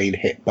streamers have been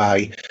hit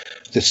by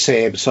the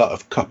same sort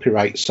of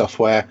copyright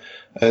software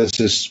as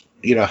has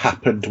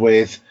happened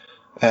with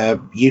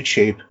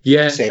YouTube.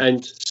 Yeah,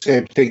 same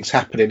things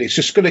happening. It's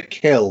just going to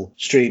kill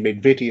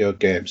streaming video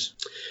games.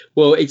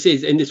 Well, it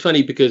is, and it's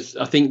funny because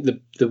I think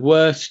the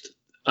worst.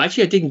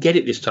 Actually, I didn't get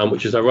it this time,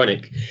 which is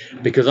ironic,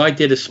 because I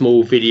did a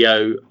small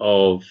video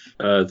of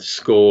the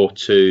score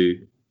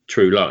to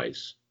True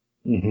Lies.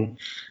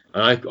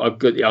 I've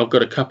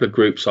got a couple of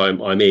groups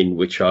I'm in,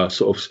 which are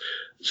sort of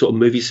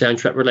movie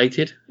soundtrack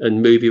related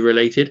and movie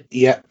related.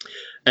 Yeah.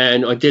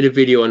 And I did a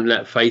video on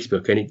that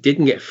Facebook, and it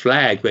didn't get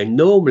flagged. Where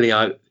normally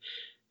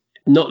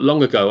not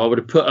long ago, I would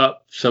have put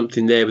up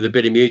something there with a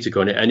bit of music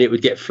on it, and it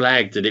would get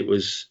flagged that it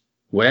was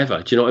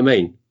whatever. Do you know what I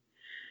mean?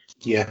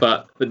 Yeah.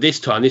 But this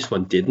time, this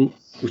one didn't,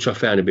 which I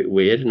found a bit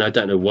weird, and I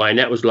don't know why. And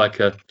that was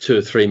like a 2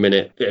 or 3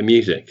 minute bit of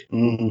music.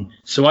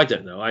 So I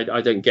don't know.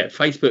 I don't get.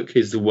 Facebook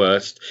is the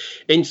worst.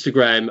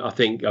 Instagram, I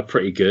think, are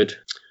pretty good.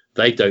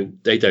 They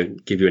don't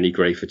give you any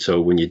grief at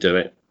all when you do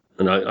it.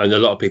 And a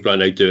lot of people I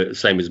know do it the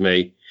same as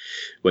me.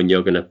 When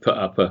you're going to put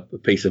up a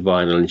piece of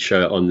vinyl and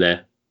show it on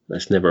there,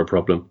 that's never a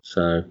problem.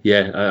 So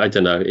yeah, I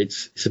don't know.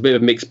 It's a bit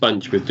of a mixed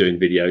bunch with doing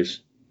videos.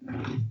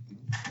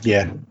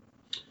 Yeah,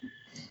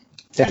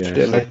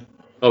 definitely. Yeah.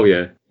 Oh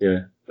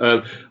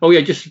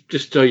yeah.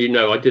 Just so you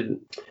know, I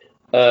didn't.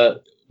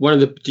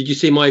 Did you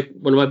see one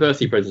of my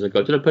birthday presents I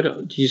got? Did I put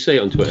it? Did you see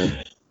it on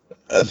Twitter?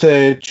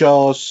 The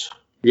Jaws.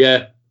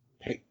 Yeah.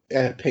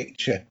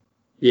 Picture.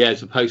 Yeah,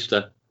 it's a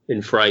poster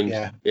in frame.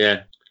 Yeah.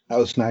 That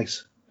was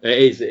nice. It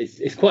is.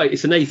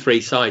 It's an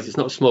A3 size. It's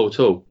not small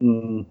at all.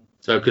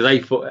 So because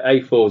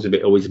A4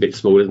 is always a bit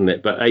small, isn't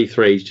it? But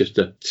A3 is just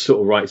a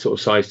right sort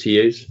of size to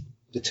use.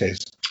 It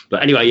is.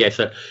 But anyway, yeah.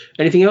 So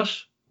anything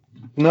else?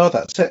 No,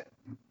 that's it.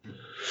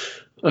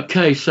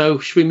 Okay, so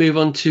should we move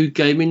on to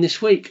gaming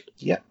this week?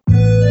 Yeah.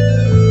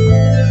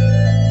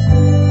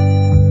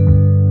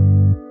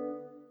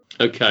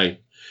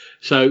 Okay,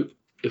 so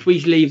if we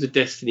leave the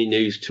Destiny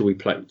news till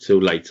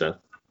later,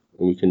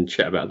 and we can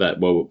chat about that.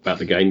 Well, about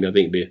the game, I think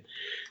it'd be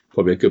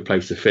probably a good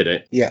place to fit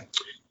it. Yeah.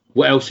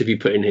 What else have you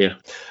put in here?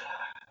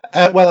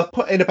 Well, I've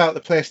put in about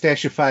the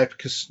PlayStation 5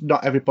 because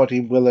not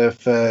everybody will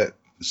have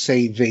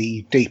seen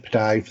the deep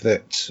dive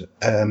that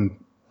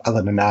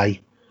Alan and I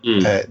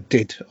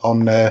did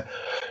on the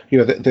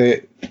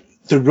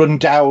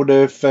rundown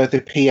of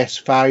the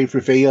PS5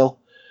 reveal,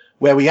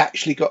 where we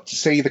actually got to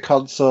see the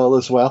console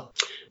as well.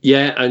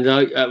 Yeah, and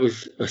three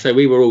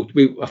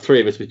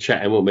of us were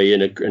chatting, weren't we,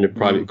 in a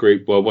private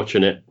group while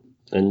watching it,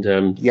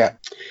 and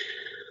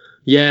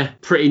yeah,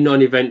 pretty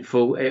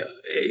non-eventful.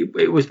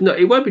 It was not.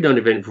 It won't be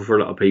non-eventful for a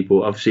lot of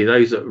people. Obviously,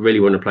 those that really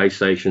want a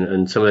PlayStation,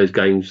 and some of those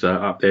games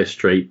are up their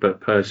street.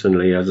 But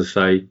personally, as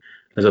I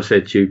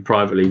said to you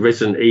privately,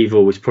 Resident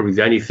Evil was probably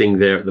the only thing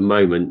there at the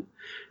moment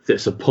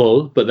that's a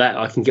pull, but that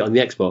I can get on the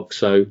Xbox.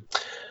 So.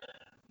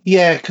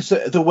 Yeah, because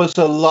there was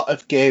a lot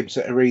of games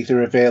that are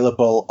either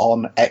available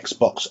on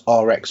Xbox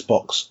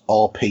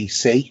or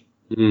PC,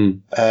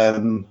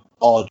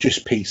 or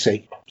just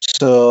PC.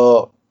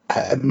 So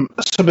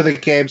some of the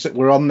games that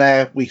were on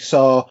there, we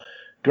saw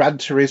Gran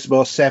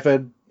Turismo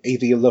 7.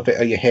 Either you love it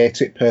or you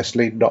hate it.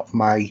 Personally, not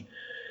my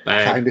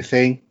kind of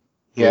thing.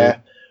 Yeah,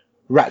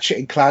 Ratchet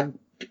and Clank,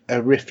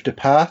 A Rift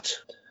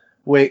Apart,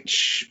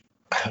 which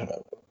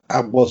I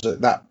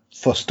wasn't that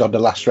fussed on the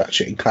last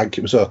Ratchet and Clank.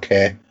 It was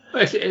okay.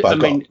 I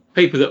mean,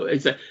 people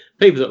that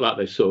like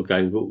those sort of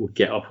games will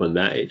get off on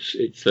that. It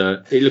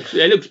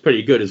looks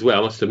pretty good as well,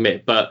 I must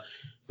admit. But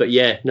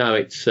yeah, no,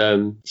 it's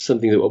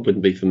something that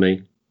wouldn't be for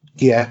me.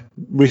 Yeah,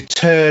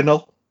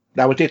 Returnal.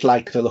 Now I did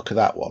like the look of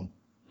that one.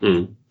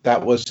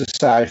 That was the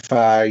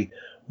sci-fi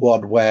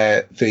one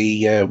where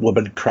the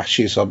woman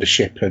crashes on the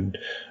ship and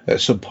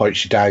at some point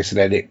she dies, and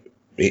then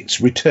it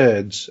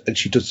returns and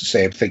she does the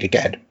same thing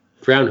again.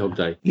 Groundhog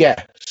Day.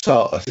 Yeah,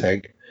 sort of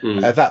thing.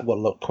 That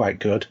one looked quite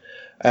good.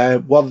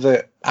 One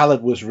that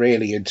Alan was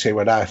really into,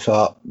 and I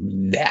thought,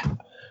 nah,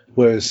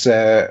 was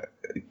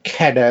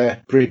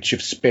Kenner Bridge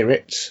of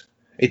Spirits.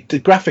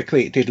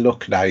 Graphically, it did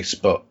look nice,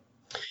 but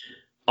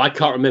I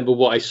can't remember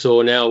what I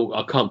saw now.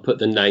 I can't put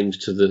the names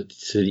to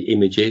the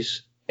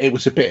images. It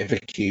was a bit of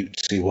a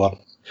cutesy one.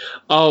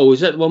 Oh,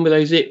 is that the one with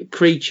those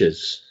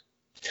creatures?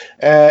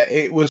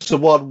 It was the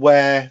one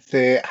where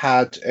they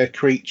had a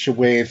creature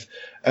with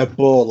a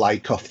bow,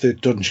 like off the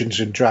Dungeons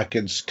and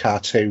Dragons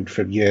cartoon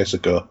from years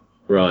ago.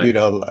 Right. You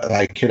know,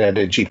 like an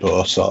energy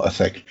bow sort of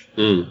thing,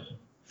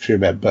 if you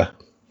remember.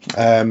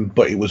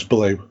 But it was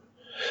blue,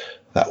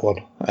 that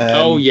one.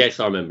 Oh, yes,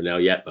 I remember now.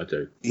 Yep, I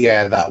do.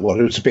 Yeah, that one.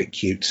 It was a bit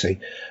cutesy.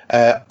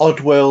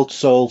 Oddworld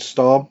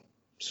Soulstorm.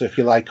 So if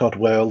you like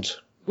Oddworld.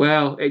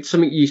 Well, it's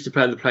something you used to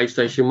play on the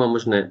PlayStation 1,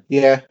 wasn't it?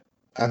 Yeah.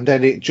 And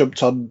then it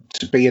jumped on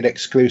to be an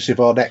exclusive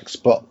on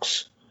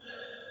Xbox.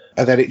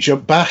 And then it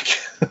jumped back.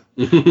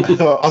 And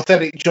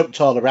then it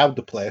jumped all around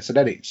the place. And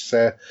then it's...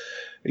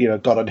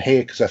 got on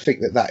here because I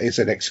think that is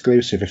an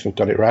exclusive, if I've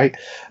got it right.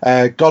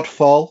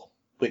 Godfall,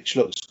 which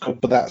looks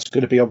good, but that's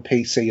going to be on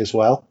PC as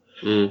well.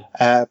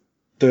 The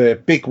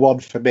big one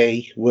for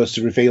me was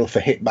the reveal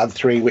for Hitman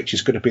 3, which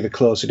is going to be the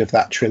closing of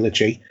that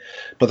trilogy,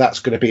 but that's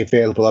going to be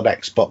available on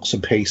Xbox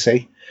and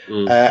PC.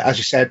 As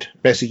you said,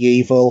 Resident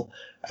Evil,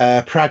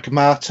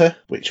 Pragmata,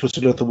 which was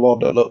another one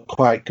that looked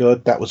quite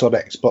good. That was on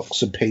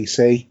Xbox and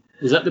PC.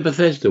 Is that the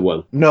Bethesda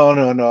one? No.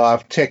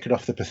 I've taken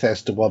off the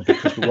Bethesda one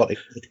because we wanted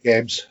good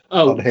games.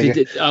 Oh, would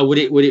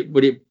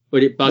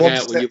it bug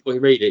out when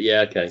you read it?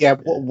 Yeah, okay. Yeah,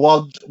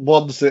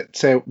 ones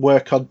that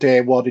work on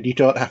day one, and you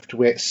don't have to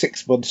wait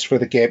 6 months for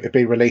the game to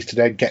be released and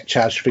then get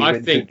charged for your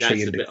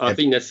inventory. I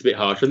think that's a bit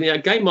harsh. I think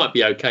that game might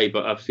be okay,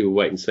 but obviously we'll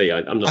wait and see.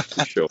 I'm not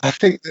too sure. I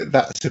think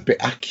that's a bit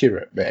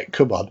accurate, mate.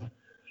 Come on,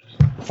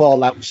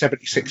 Fallout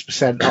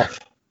 76% off.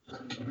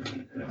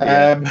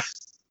 Yeah.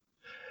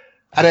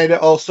 And then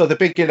also the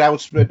big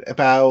announcement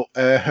about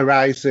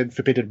Horizon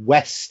Forbidden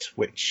West,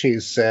 which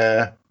is,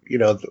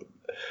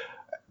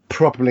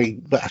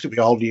 probably, I think we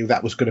all knew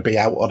that was going to be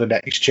out on the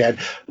next gen.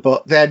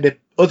 But then the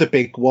other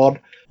big one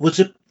was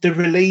the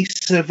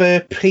release of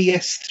a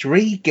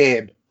PS3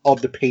 game on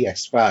the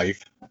PS5,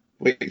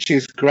 which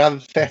is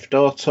Grand Theft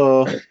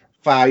Auto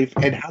 5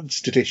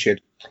 Enhanced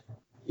Edition.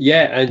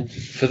 Yeah, and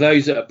for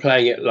those that are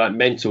playing it like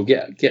mental,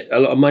 get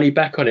a lot of money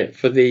back on it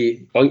for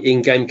the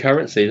in-game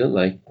currency, don't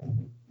they?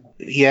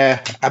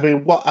 Yeah, I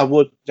mean, what I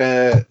would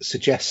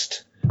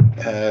suggest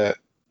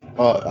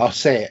or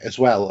say as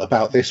well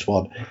about this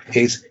one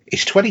is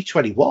it's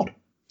 2021.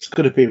 It's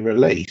going to be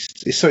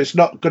released. So it's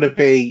not going to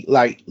be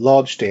like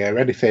launch day or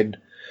anything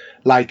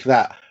like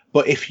that.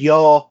 But if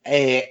you're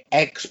a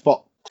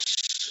Xbox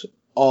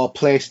or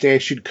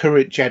PlayStation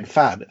current gen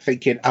fan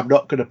thinking, I'm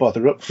not going to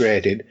bother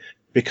upgrading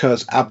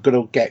because I'm going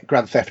to get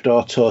Grand Theft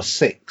Auto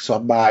 6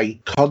 on my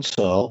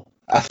console,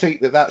 I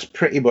think that's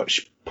pretty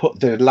much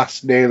put the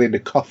last nail in the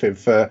coffin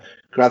for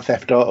Grand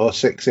Theft Auto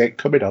 6 ain't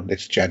coming on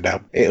this gen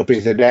now. It'll be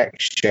the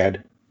next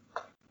gen,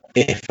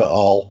 if at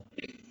all.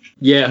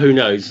 Yeah, who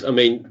knows? I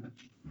mean,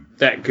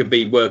 that could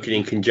be working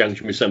in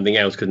conjunction with something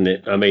else, couldn't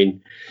it? I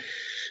mean,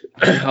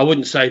 I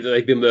wouldn't say that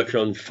they've been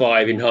working on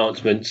 5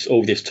 enhancements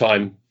all this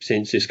time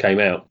since this came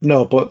out.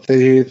 No, but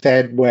they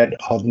then went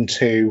on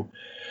to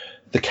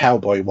the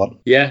Cowboy one.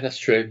 Yeah, that's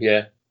true,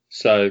 yeah.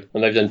 So,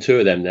 and they've done 2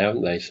 of them now,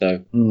 haven't they?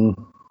 So...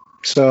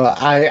 So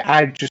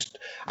I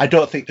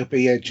don't think there'll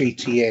be a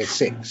GTA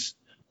 6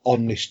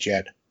 on this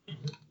gen.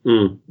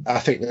 I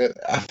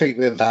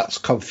think that's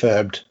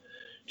confirmed.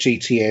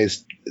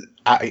 GTA's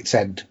at its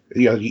end.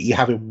 You're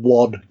having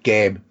one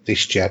game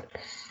this gen.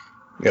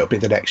 it'll be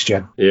the next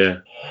gen. Yeah.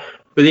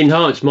 But the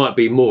enhanced might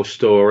be more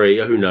story.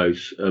 Who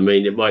knows? I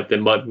mean, there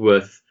might be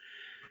worth.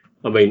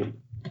 I mean,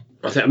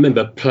 I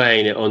remember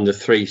playing it on the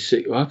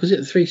 360. Was it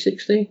the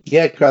 360?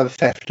 Yeah, Grand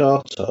Theft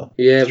Auto.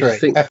 Yeah,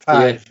 F5.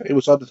 Yeah.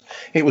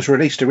 It was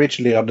released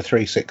originally on the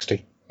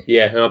 360.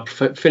 Yeah, and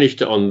I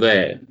finished it on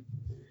there.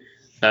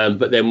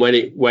 But then when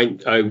it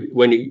went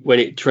when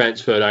it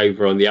transferred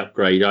over on the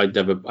upgrade, I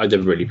never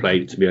really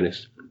played it, to be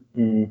honest.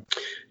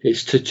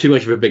 It's too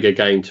much of a bigger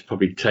game to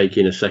probably take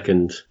in a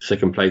second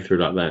playthrough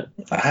like that.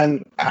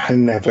 And I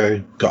never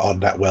got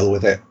on that well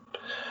with it.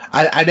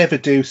 I never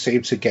do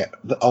seem to get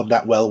on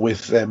that well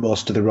with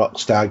most of the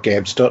Rockstar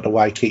games. Don't know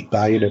why I keep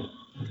buying them.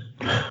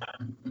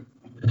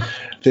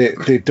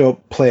 They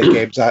don't play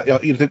games.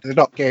 They're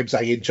not games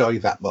I enjoy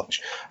that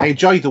much. I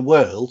enjoy the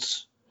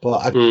worlds,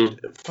 but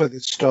for the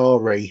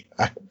story,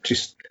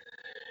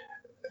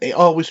 it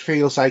always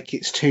feels like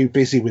it's too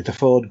busy with the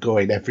phone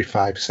going every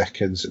 5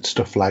 seconds and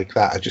stuff like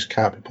that. I just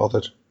can't be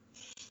bothered.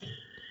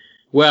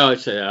 Well,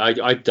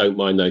 I don't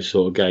mind those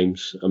sort of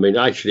games. I mean,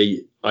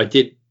 actually, I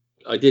did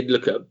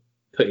look at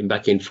putting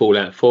back in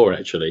Fallout 4,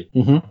 actually.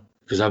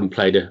 Because I haven't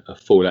played a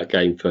Fallout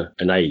game for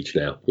an age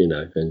now,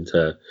 and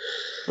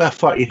I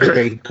thought you'd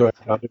been going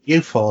on a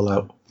new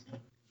Fallout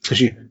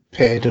because you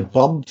paid a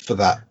bomb for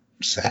that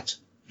set.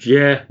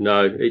 Yeah,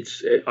 no,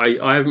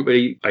 I haven't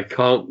really. I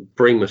can't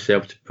bring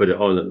myself to put it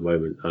on at the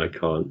moment. I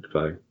can't.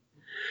 So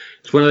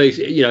it's one of these.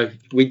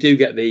 We do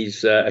get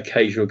these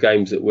occasional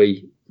games that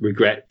we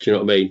regret. Do you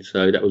know what I mean?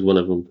 So that was one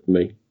of them for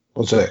me.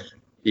 Was it?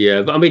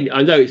 Yeah, but I mean,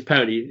 I know it's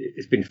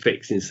been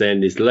fixed since then.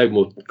 There's a load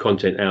more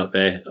content out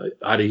there.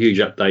 I had a huge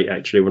update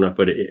actually when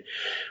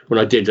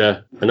I did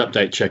an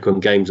update check on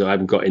games that I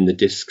haven't got in the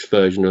discs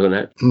version of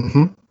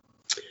that.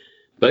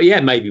 But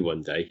yeah, maybe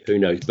one day. Who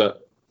knows?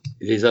 But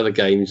there's other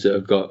games that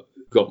have got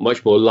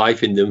much more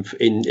life in them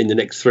in the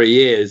next 3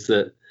 years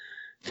that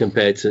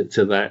compared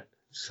to that.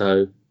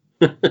 So.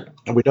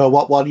 And we know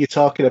what one you're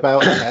talking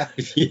about there.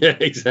 Yeah,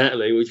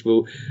 exactly. Which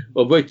we'll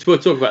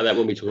talk about that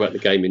when we talk about the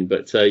gaming.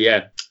 But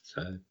yeah.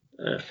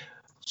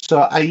 So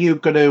are you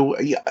going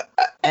to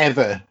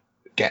ever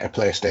get a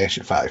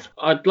PlayStation 5?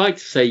 I'd like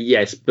to say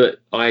yes, but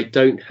I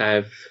don't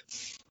have.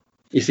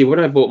 You see, when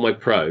I bought my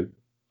Pro,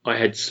 I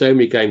had so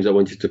many games I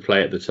wanted to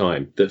play at the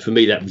time that for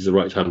me that was the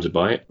right time to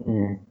buy it.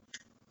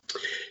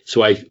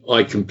 So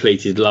I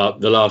completed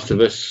The Last of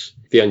Us,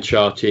 the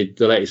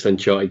latest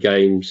Uncharted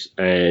games,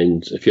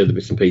 and a few other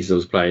bits and pieces I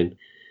was playing.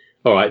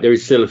 All right, there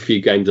is still a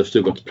few games I've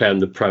still got to play on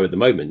the Pro at the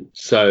moment.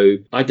 So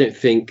I don't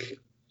think,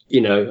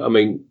 I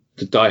mean,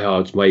 the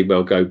diehards may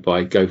well go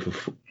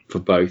for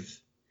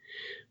both,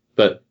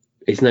 but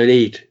it's no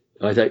need.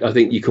 I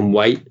think you can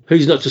wait.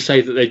 Who's not to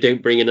say that they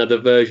don't bring another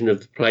version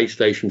of the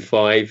PlayStation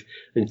 5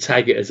 and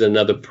tag it as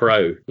another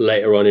Pro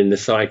later on in the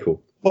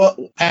cycle?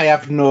 Well, I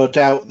have no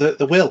doubt that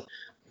they will.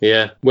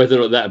 Yeah, whether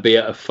or not that'd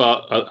be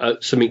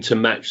something to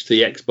match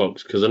the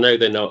Xbox, because I know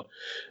they're not.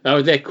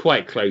 Oh, they're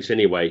quite close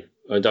anyway.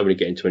 I don't want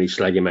to get into any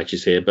slagging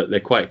matches here, but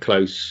they're quite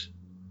close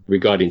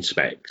regarding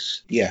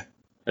specs. Yeah.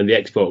 And the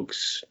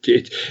Xbox,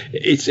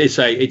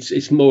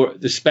 it's more,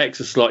 the specs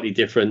are slightly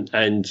different,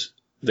 and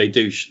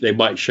they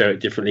might show it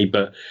differently,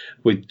 but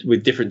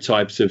with different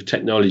types of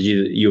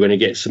technology, you're going to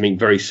get something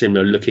very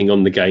similar looking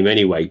on the game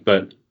anyway.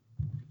 But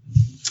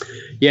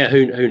yeah,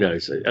 who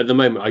knows? At the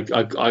moment,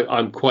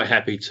 I'm quite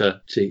happy to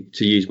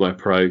use my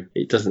Pro.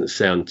 It doesn't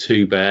sound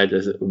too bad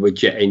with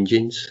jet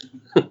engines.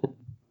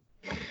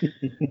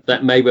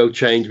 That may well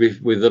change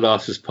with The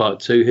Last of Us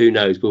Part 2. Who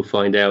knows? We'll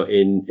find out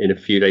in a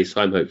few days'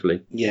 time,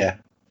 hopefully. Yeah.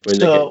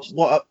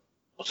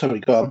 Sorry,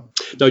 go on.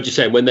 No, just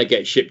saying, when they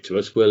get shipped to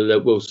us,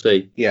 we'll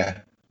see.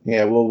 Yeah.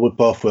 Well, we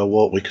both will,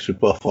 won't we? Because we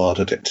both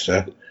ordered it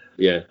today.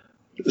 Yeah.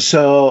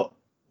 So,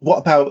 what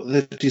about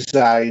the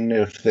design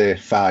of the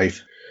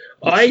 5?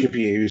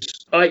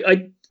 Reviews?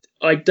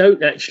 I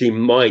don't actually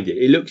mind it.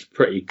 It looks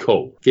pretty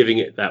cool, giving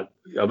it that.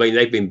 I mean,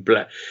 they've been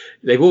black.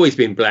 They've always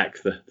been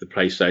black, the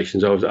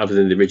PlayStations, other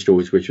than the original,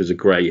 which was a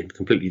grey and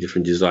completely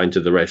different design to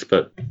the rest.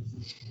 But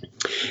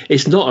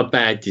it's not a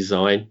bad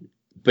design.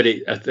 But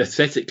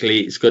aesthetically,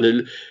 it's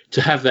going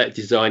to have that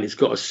design. It's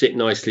got to sit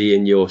nicely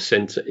in your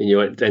center, in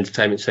your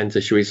entertainment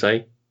center, shall we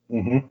say?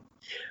 And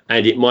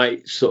it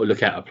might sort of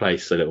look out of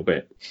place a little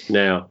bit.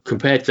 Now,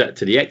 compared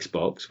to the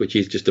Xbox, which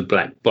is just a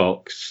black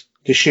box,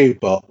 the shoe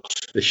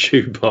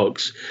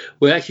box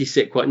will actually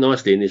sit quite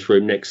nicely in this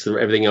room next to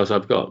everything else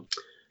I've got.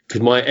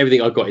 Because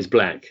everything I've got is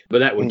black, but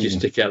that would just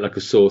stick out like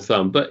a sore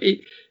thumb. But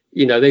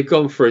they've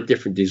gone for a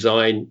different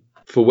design.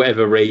 For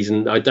whatever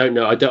reason, I don't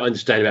know. I don't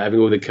understand about having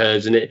all the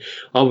curves in it.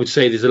 I would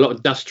say there's a lot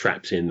of dust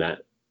traps in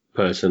that,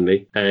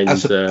 personally. And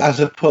as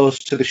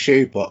opposed to the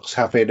shoebox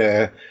having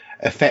a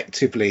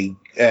effectively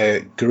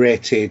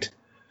grated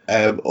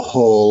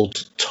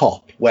holed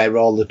top where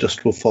all the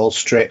dust will fall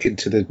straight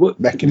into the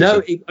mechanism.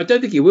 No, I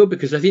don't think it will,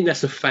 because I think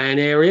that's a fan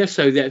area,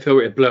 so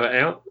therefore it'll blow it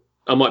out.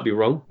 I might be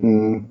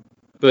wrong.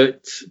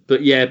 But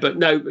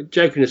no,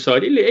 joking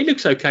aside, it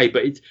looks okay,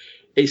 but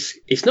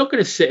it's not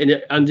going to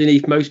sit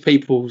underneath most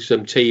people's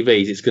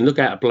TVs. It's going to look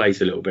out of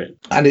place a little bit.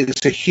 And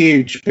it's a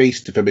huge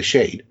beast of a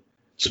machine.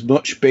 It's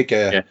much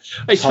bigger,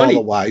 It's funny.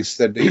 taller-wise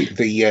than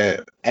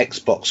the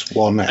Xbox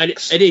One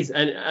X. And it is,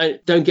 and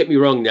don't get me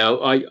wrong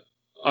now,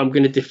 I'm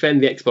going to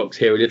defend the Xbox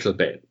here a little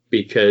bit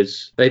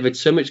because they've had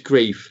so much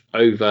grief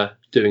over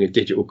doing a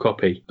digital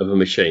copy of a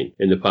machine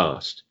in the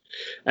past.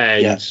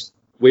 And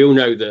we all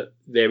know that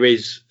there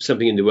is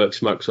something in the works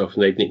for Microsoft,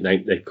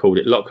 and they've called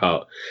it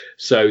Lockhart.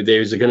 So there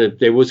was going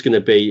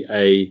to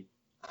be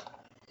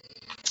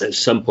at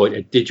some point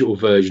a digital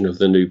version of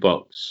the new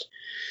box.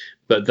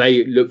 But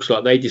looks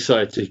like they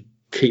decided to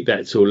keep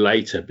that till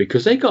later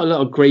because they got a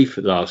lot of grief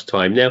the last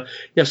time. Now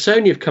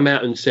Sony have come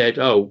out and said,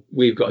 "Oh,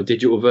 we've got a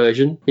digital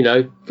version."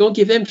 Go and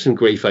give them some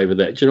grief over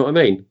that. Do you know what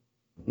I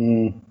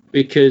mean?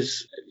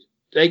 Because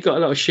they got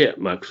a lot of shit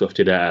Microsoft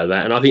did out of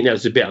that, and I think that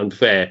was a bit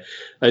unfair.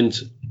 And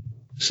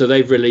so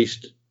they've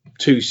released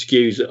 2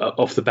 SKUs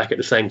off the back at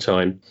the same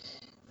time.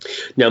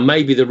 Now,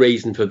 maybe the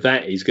reason for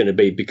that is going to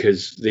be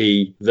because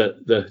the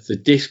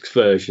disc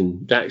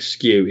version, that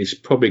SKU, is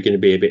probably going to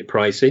be a bit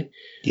pricey.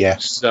 Yeah.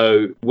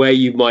 So where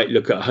you might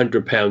look at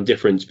 £100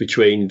 difference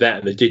between that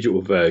and the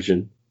digital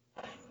version,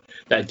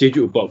 that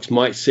digital box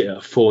might sit at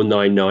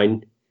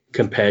 $499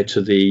 compared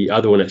to the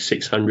other one at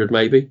 $600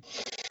 maybe.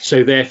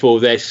 So therefore,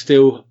 there's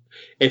still,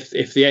 if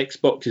the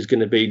Xbox is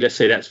going to be, let's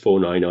say that's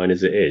 $499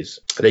 as it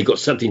is, they got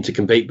something to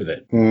compete with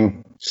it.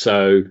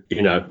 So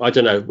I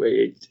don't know.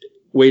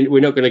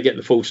 We're not going to get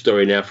the full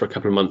story now for a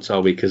couple of months,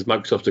 are we? Because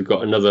Microsoft have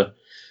got another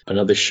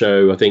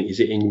show. I think, is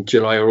it in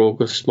July or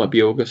August? Might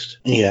be August.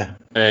 Yeah.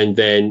 And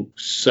then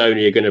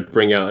Sony are going to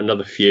bring out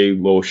another few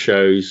more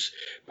shows,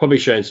 probably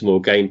showing some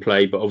more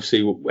gameplay. But obviously,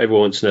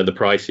 everyone wants to know the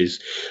prices.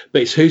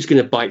 But it's who's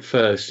going to bite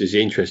first is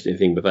the interesting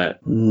thing with that.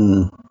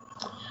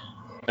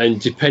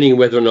 And depending on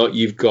whether or not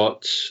you've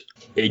got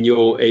in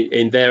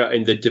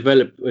the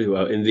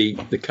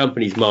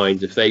company's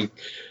mind, if they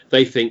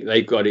think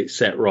they've got it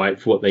set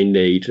right for what they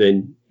need,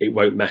 then it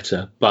won't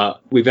matter. But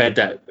we've had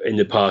that in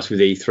the past with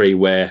E3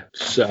 where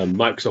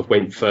Microsoft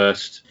went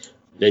first,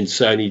 then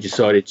Sony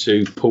decided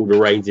to pull the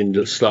reins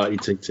in slightly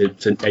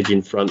to edge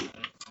in front.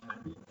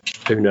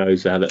 Who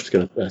knows how that's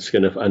going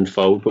to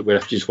unfold, but we'll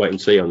have to just wait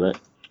and see on that.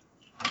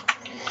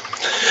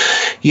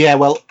 Yeah,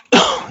 well,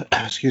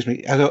 excuse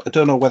me. I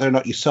don't know whether or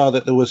not you saw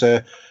that there was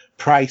a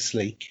price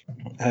leak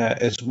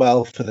as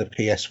well for the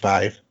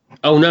PS5.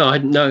 Oh, no,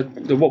 no.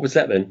 What was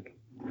that then?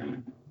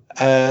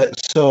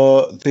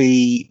 So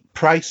the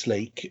price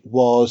leak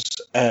was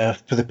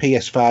for the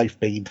PS5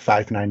 being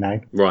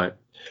 $599. Right.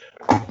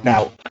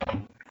 Now,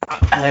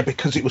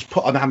 because it was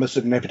put on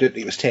Amazon and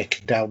evidently it was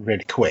taken down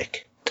really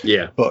quick.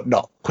 Yeah. But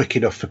not quick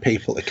enough for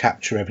people to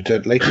capture,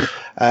 evidently.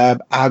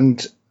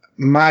 And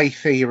my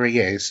theory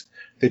is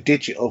the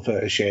digital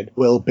version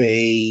will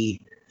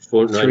be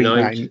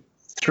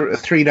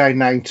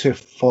 $399 to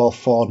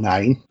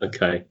 $449.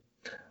 Okay.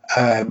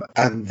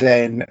 And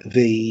then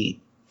the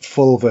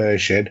full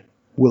version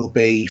will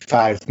be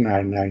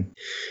 $599.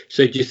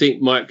 So do you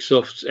think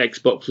Microsoft's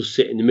Xbox will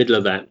sit in the middle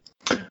of that?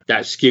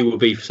 That SKU will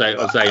be, I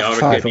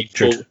reckon it'll be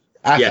full.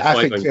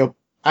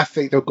 I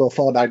think they'll go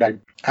 $499.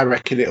 I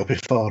reckon it'll be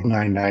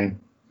 $499.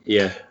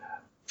 Yeah.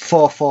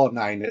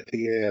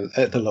 $449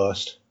 at the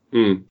lowest.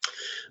 And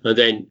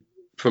then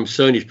from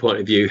Sony's point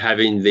of view,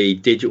 having the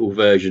digital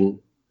version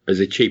as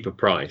a cheaper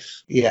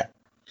price. Yeah.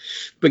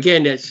 But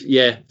again, it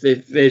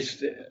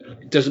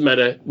doesn't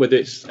matter whether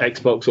it's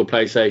Xbox or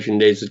PlayStation.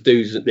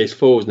 There's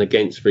fors and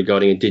against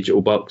regarding a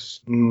digital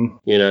box.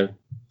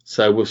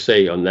 So we'll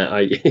see on that.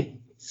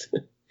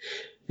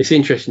 It's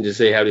interesting to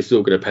see how this is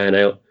all going to pan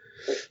out.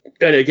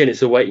 And again,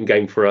 it's a waiting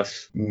game for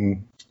us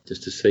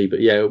just to see.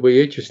 But yeah, it'll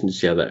be interesting to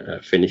see how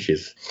that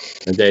finishes.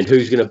 And then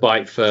who's going to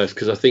bite first?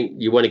 Because I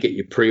think you want to get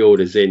your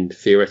pre-orders in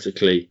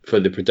theoretically for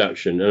the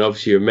production. And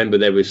obviously, remember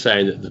they were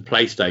saying that the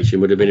PlayStation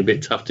would have been a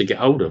bit tough to get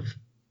hold of.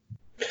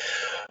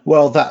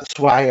 Well, that's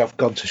why I've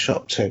gone to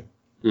Shop 2.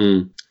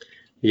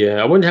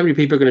 Yeah, I wonder how many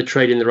people are going to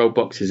trade in their old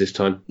boxes this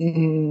time.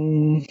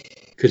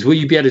 Because will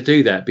you be able to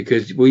do that?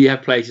 Because will you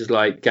have places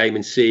like Game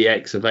and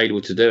CEX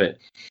available to do it?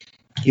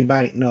 You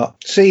might not.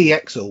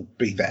 CEX will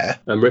be there.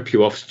 And rip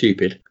you off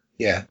stupid.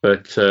 Yeah.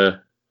 But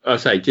I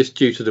say, just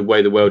due to the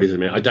way the world is,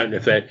 I don't know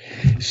if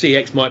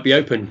CEX might be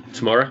open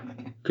tomorrow,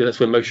 because that's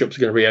when most shops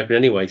are going to reopen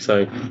anyway.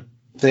 So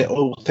the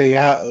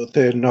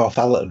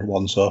Northallerton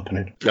one's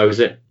opening. Oh, is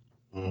it?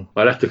 I'll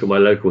have to look at my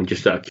local one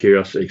just out of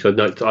curiosity, because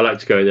I like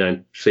to go in there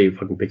and see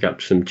if I can pick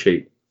up some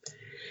cheap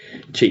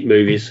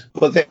movies.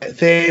 But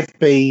they've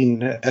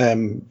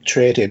been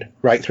traded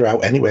right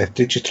throughout anyway,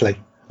 digitally.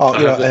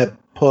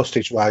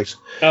 Postage wise.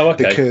 Oh,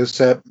 okay.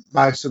 Because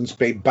my son's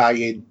been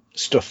buying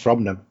stuff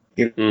from them,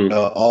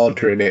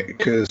 ordering it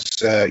because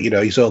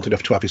he's old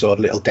enough to have his own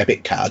little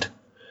debit card.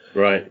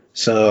 Right.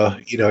 So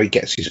he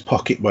gets his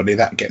pocket money,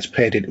 that gets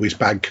paid into his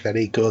bank, then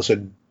he goes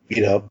and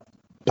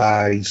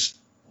buys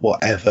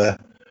whatever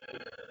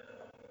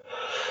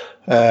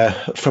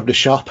from the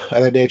shop,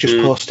 and then they just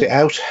post it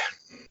out.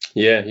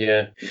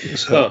 Yeah.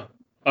 So,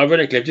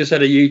 ironically, I've just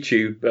had a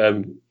YouTube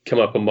come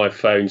up on my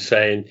phone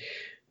saying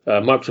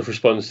Microsoft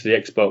responds to the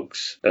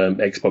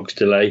Xbox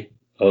delay.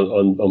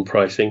 on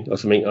pricing or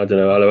something. I don't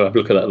know. I'll have a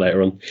look at that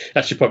later on.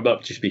 That should probably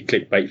not just be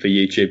clickbait for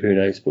YouTube. Who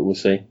knows? But we'll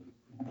see.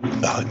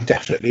 Oh, it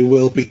definitely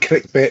will be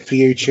clickbait for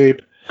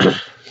YouTube.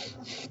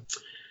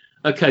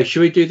 Okay,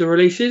 should we do the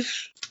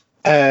releases?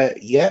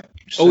 Yeah.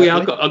 Oh yeah,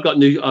 I've got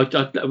new. I'll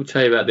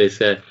tell you about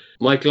this.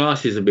 My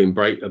glasses have been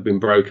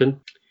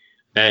broken,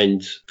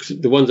 and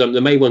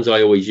the main ones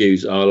I always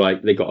use are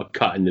like they got a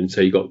cut in them,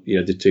 so you got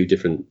the two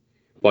different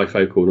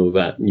bifocal and all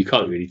that, and you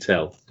can't really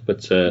tell.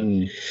 But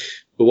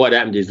what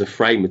happened is the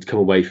frame would come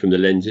away from the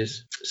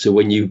lenses, so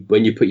when you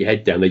put your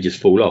head down, they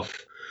just fall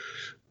off.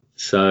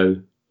 So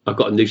I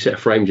got a new set of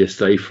frames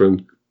yesterday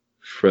from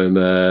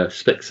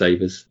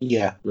Specsavers.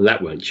 Yeah, and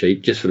that weren't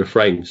cheap, just for the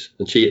frames.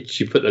 And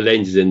she put the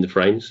lenses in the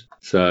frames.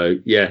 So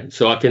yeah,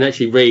 so I can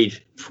actually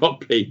read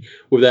properly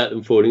without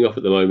them falling off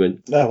at the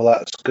moment. Oh, well,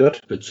 that's good.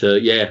 But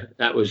yeah,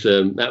 that was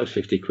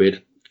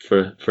 £50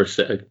 for a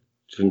set of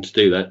them to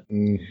do that.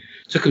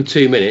 Took them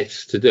 2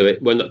 minutes to do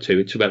it. Well, not 2.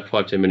 It took about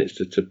 5-10 minutes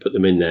to put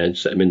them in there and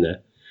set them in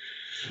there.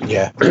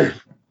 Yeah, but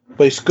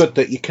it's good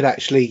that you can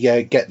actually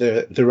get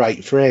the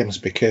right frames,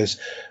 because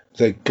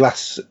the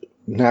glass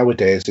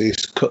nowadays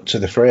is cut to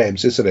the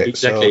frames, isn't it?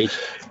 Exactly.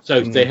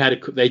 So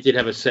they did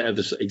have a set of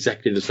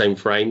exactly the same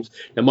frames.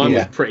 Now mine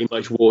was pretty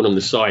much worn on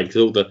the side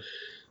because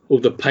all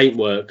the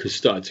paintwork has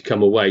started to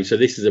come away. So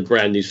this is a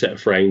brand new set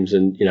of frames,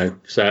 and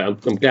so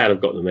I'm glad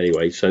I've got them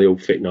anyway. So they all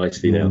fit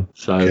nicely now.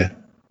 So,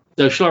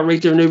 so shall I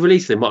read the new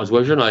release? They might as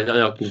well, shouldn't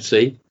I? I can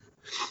see.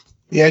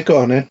 Yeah, go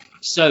on then.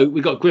 So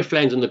we got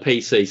Griftlands on the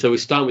PC. So we're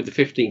starting with the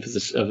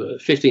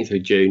 15th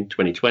of June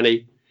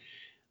 2020.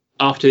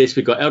 After this,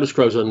 we've got Elder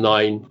Scrolls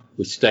Online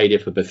with Stadia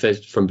from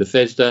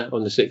Bethesda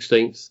on the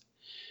 16th.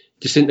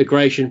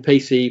 Disintegration,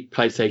 PC,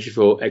 PlayStation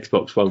 4,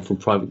 Xbox One from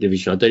Private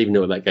Division. I don't even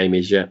know what that game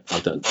is yet. I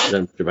don't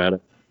know much about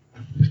it.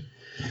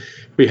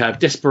 We have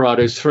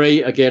Desperados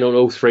 3, again on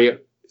all three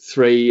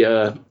Xbox,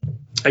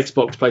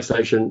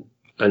 PlayStation,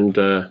 and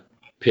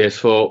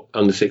PS4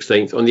 on the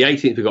 16th. On the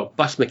 18th, we've got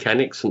Bus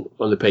Mechanics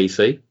on the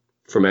PC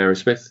from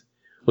Aerosmith.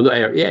 Well, not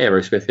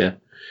Aerosmith, yeah.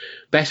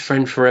 Best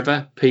Friend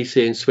Forever,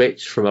 PC and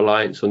Switch from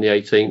Alliance on the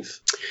 18th.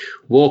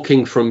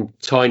 Walking from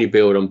Tiny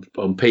Build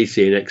on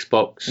PC and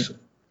Xbox.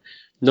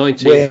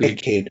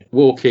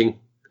 19th.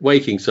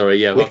 Waking, sorry,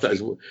 yeah. That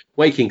was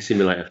Waking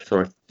Simulator,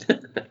 sorry.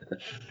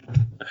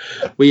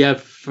 We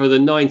have, for the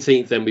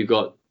 19th, then we've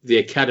got The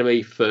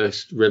Academy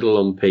First Riddle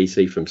on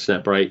PC from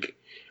Snapbreak.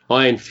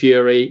 Ion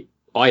Fury,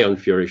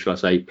 shall I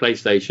say,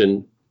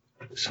 PlayStation,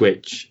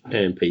 Switch,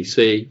 and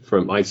PC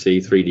from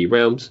IC 3D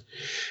Realms.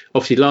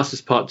 Obviously, Last of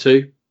Us Part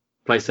 2,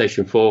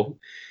 PlayStation 4.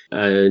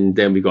 And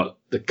then we've got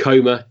The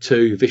Coma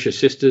 2 Vicious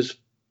Sisters,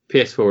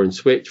 PS4 and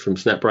Switch from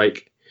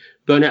Snapbreak.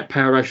 Burnout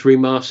Power Rush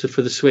Remastered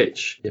for the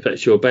Switch, if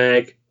that's your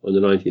bag, on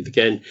the 19th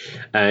again.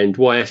 And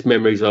YS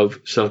Memories of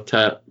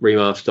Salta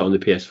Remaster on the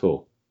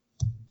PS4.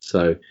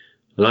 So,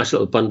 a nice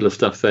little bundle of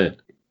stuff there.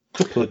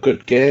 Couple of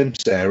good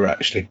games there,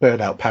 actually.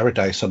 Burnout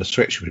Paradise on the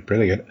Switch would be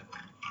brilliant.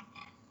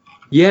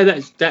 Yeah,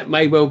 that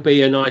may well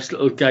be a nice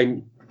little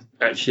game,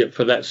 actually,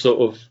 for that sort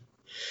of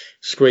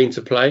screen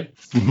to play.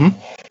 Mm-hmm.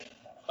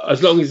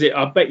 As long as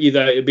I bet you,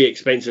 though, it'd be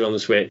expensive on the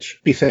Switch.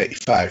 Be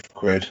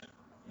 £35.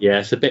 Yeah,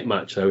 it's a bit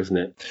much, though, isn't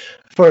it?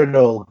 For an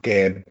old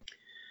game.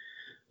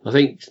 I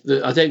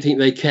don't think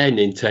they care,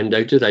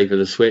 Nintendo, do they, for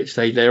the Switch?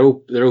 They're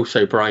all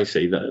so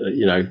pricey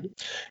that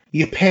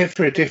You pay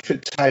for a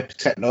different type of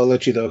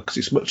technology though, because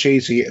it's much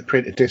easier to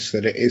print a disc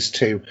than it is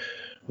to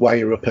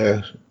wire up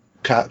a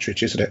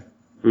cartridge, isn't it?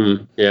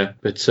 Yeah,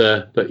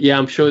 but yeah,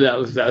 I'm sure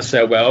that'll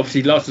sell well.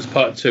 Obviously, Last of Us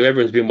Part 2,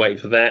 everyone's been waiting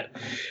for that.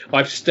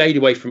 I've stayed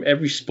away from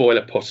every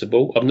spoiler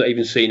possible. I've not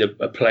even seen a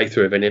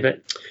playthrough of any of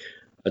it.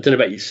 I don't know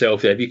about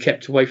yourself. Have you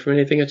kept away from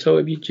anything at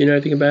all? Do you know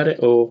anything about it?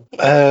 Or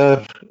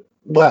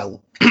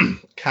well,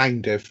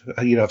 kind of.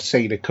 I've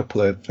seen a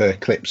couple of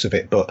clips of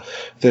it, but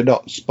they're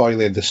not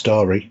spoiling the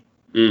story.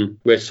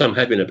 Where some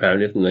have been,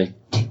 apparently, haven't they?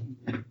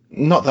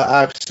 Not that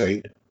I've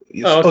seen.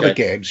 Okay. Other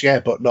games, yeah,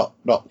 but not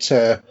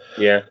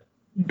yeah.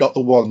 Not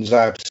the ones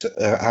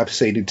I've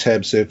seen in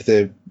terms of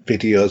the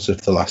videos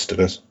of The Last of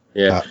Us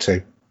Part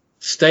 2.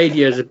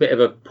 Stadia is a bit of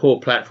a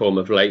poor platform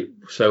of late,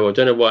 so I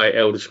don't know why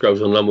Elder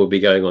Scrolls Online will be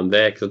going on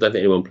there, because I don't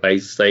think anyone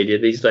plays Stadia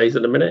these days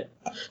at the minute.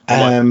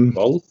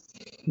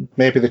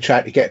 Maybe they're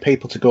trying to get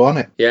people to go on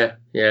it. Yeah,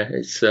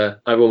 it's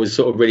everyone was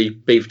sort of really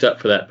beefed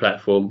up for that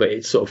platform, but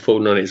it's sort of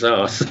fallen on its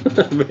arse,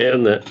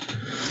 hasn't it?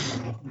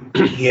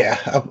 Yeah,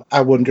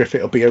 I wonder if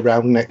it'll be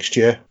around next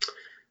year.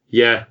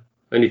 Yeah,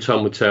 only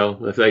time will tell.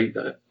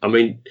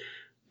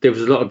 There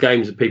was a lot of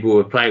games that people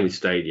were playing with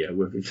Stadia,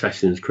 with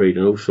Assassin's Creed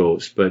and all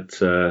sorts, but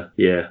I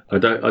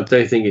don't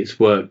think it's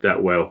worked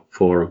that well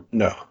for them.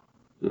 No.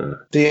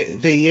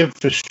 The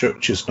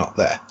infrastructure's not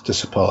there to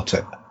support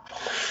it.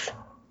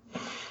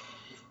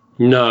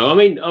 No,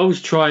 I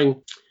was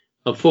trying.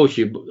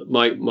 Unfortunately,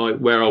 I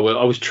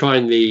was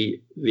trying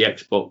the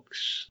Xbox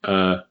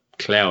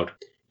Cloud.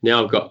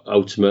 Now I've got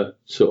Ultimate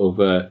sort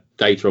of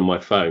data on my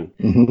phone.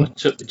 Mm-hmm.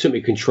 It took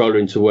me controller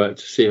into work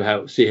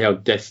to see how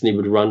Destiny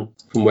would run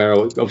from where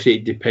obviously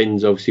it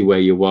depends where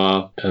you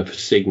are for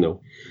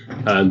signal.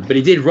 But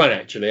it did run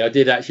actually. I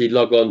did actually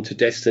log on to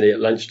Destiny at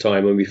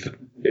lunchtime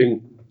and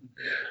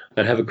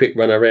have a quick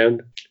run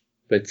around.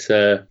 But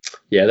that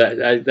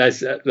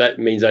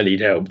means I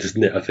need help,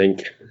 doesn't it? I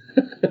think.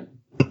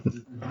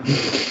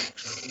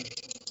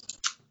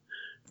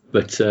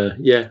 But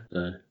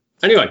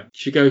anyway,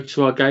 should we go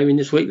to our gaming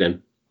this week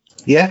then?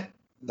 Yeah,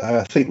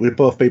 I think we've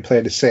both been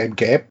playing the same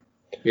game.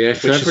 Yeah,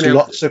 so which is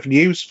lots of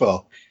news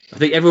for. I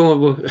think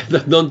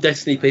the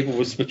non-Destiny people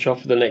will switch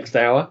off for the next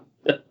hour.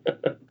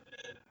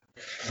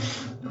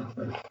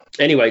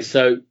 Anyway,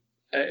 so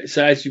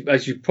as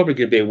you're probably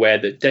going to be aware,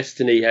 that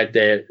Destiny had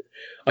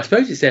I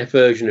suppose it's their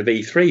version of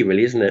E3,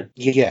 really, isn't it?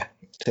 Yeah,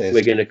 it is.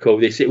 We're going to call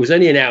this. It was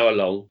only an hour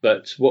long,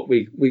 but what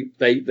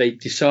they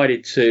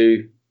decided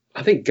to,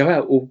 I think, go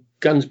out all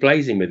guns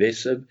blazing with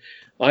this.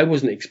 I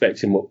wasn't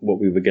expecting what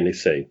we were going to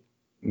see.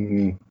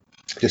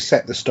 Just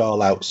set the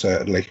stall out,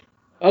 certainly.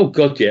 Oh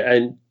God, yeah.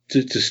 And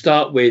to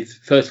start with,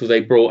 first of all,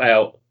 they brought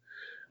out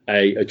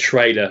a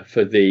trailer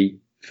for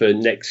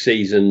next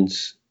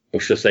season's, or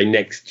should I say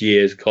next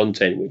year's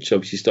content, which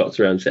obviously starts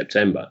around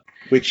September.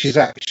 Which is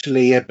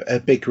actually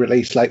a big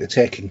release like the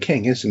Taken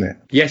King, isn't it?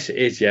 Yes, it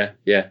is, yeah.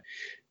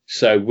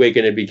 So we're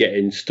going to be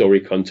getting story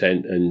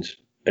content and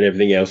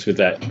everything else with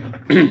that.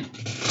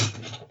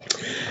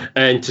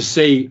 And to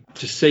see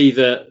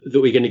that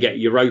we're going to get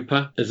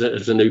Europa as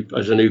a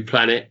new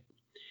planet,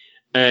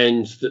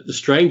 and that the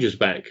Stranger's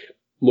back,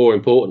 more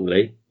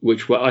importantly,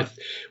 which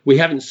we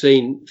haven't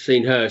seen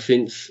her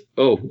since,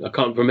 I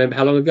can't remember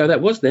how long ago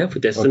that was now for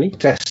Destiny.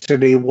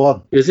 Destiny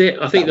 1. Is it?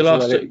 I think the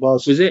last it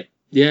was it?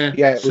 Yeah.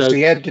 Yeah, it was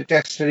the end of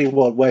Destiny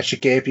 1 where she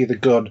gave you the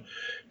gun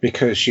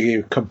because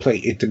you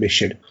completed the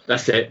mission.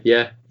 That's it,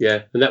 yeah.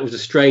 And that was the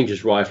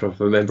Stranger's rifle,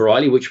 if I remember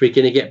rightly, which we're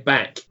going to get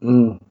back,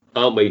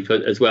 aren't we,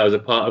 as well as a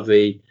part of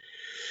the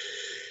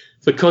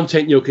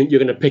content you're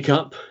going to pick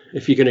up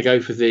if you're going to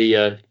go for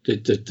the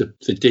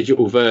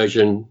digital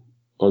version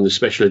on the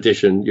special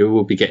edition. You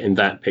will be getting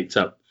that picked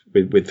up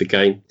with the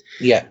game.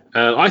 Yeah.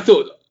 I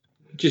thought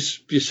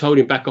just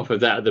holding back off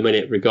of that at the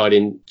minute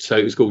regarding, so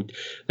it was called,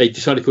 they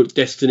decided to call it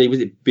Destiny, was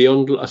it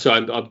Beyond?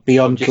 Sorry,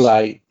 Beyond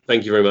Light.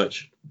 Thank you very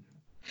much.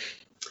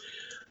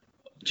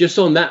 Just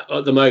on that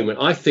at the moment,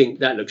 I think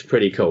that looks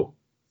pretty cool.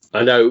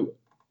 I know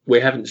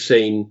we haven't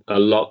seen a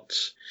lot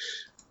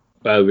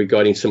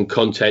regarding some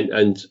content,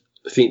 and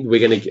I think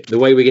the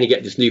way we're going to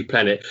get this new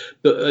planet,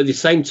 but at the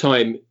same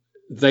time,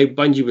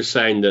 Bungie was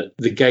saying that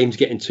the game's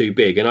getting too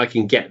big, and I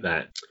can get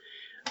that.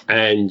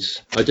 And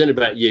I don't know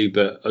about you,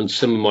 but on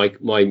some of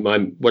my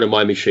one of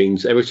my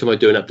machines, every time I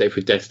do an update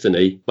for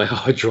Destiny, my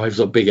hard drive's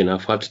not big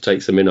enough. I have to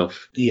take something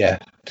off. Yeah,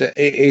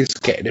 it is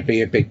getting to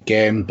be a big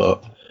game,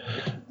 but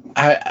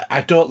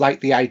I don't like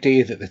the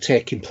idea that they're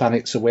taking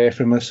planets away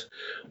from us.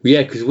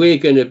 Yeah, because we're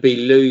going to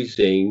be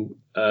losing.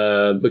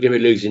 We're going to be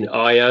losing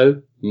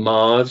Io,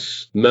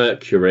 Mars,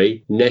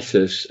 Mercury,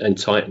 Nessus, and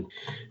Titan.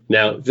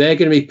 Now they're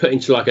going to be put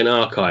into like an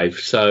archive.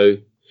 So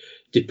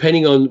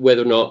depending on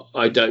whether or not,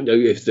 I don't know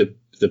if the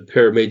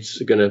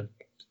pyramids are going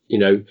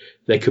to,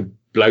 they could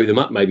blow them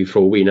up maybe for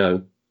all we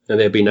know, and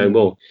there'll be no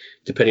more,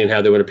 depending on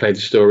how they want to play the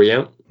story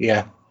out.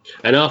 Yeah.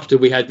 And after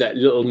we had that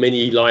little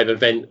mini live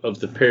event of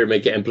the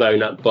pyramid getting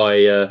blown up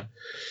by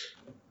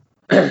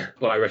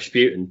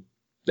Rasputin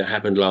that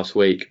happened last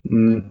week,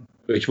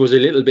 which was a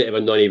little bit of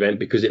a non-event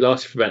because it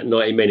lasted for about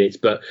 90 minutes,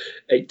 but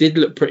it did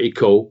look pretty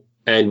cool.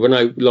 And when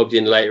I logged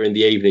in later in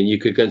the evening, you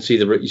could go and see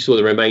you saw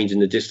the remains in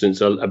the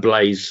distance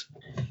ablaze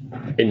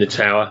in the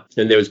tower,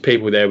 and there was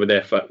people there with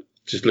their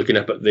just looking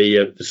up at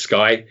the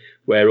sky,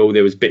 where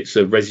there was bits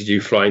of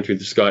residue flying through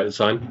the sky at the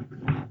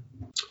time.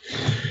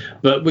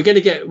 But we're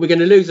going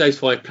to lose those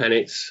 5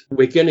 planets.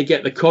 We're going to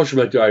get the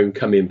Cosmodrome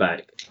coming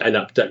back and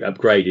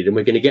upgraded, and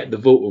we're going to get the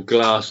Vault of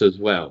Glass as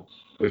well,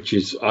 which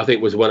I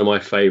think was one of my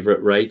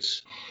favourite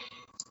raids.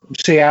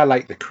 See, I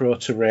like the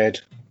Crota raid.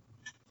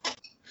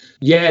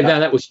 Yeah,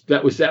 that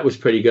was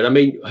pretty good. I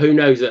mean, who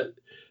knows that.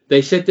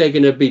 They said they're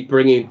going to be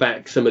bringing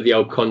back some of the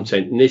old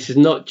content, and this is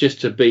not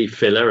just to be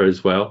filler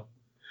as well,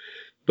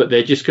 but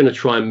they're just going to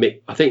try and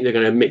I think they're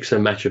going to mix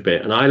and match a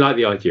bit, and I like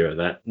the idea of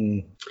that.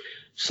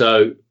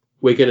 So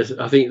we're going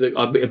to. I think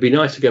that it'd be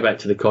nice to go back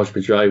to the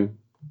Cosmodrome,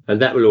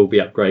 and that will all be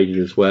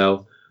upgraded as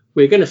well.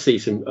 We're going to see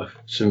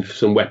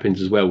some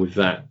weapons as well with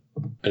that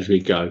as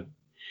we go.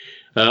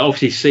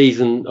 Obviously,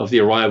 Season of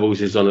the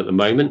Arrivals is on at the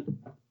moment,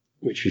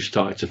 which we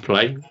started to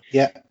play.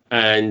 Yeah,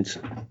 and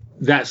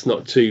that's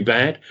not too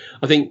bad.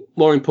 I think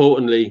more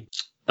importantly,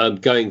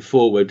 going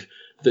forward,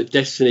 that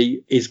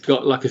Destiny is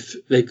got like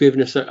they've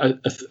given us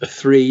a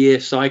 3-year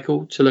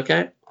cycle to look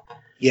at.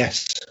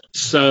 Yes.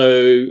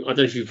 So I don't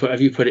know if have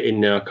you put it in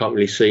there. I can't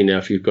really see now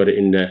if you've got it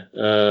in there.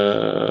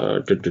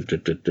 Not the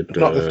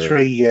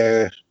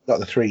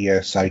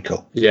 3-year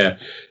cycle. Yeah.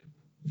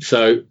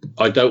 So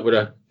I don't want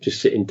to just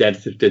sit in dead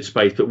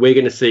space, but we're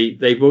going to see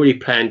they've already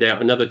planned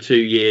out another 2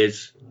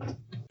 years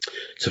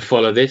to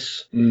follow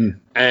this,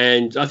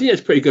 and I think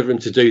it's pretty good of them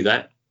to do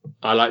that.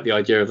 I like the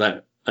idea of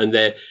that, and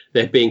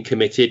they're being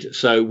committed.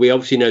 So we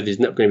obviously know there's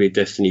not going to be a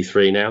Destiny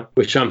 3 now,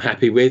 which I'm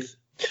happy with.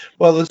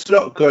 Well, there's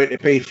not going to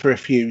be for a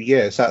few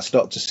years. That's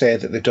not to say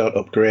that they don't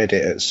upgrade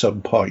it at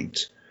some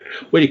point.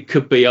 Well, it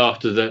could be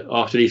after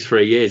these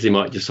 3 years, they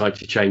might decide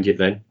to change it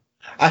then.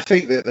 I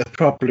think that they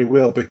probably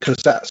will, because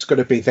that's going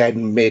to be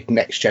then mid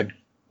next gen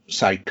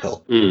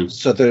cycle.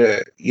 So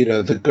they're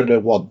going to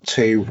want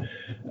to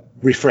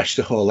refresh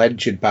the whole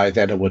engine by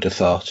then, I would have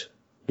thought.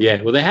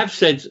 Yeah, well, they have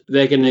said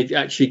they're going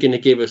to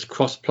give us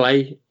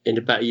cross-play in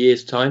about a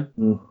year's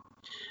time.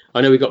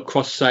 I know we got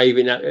cross-save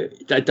in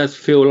that does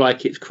feel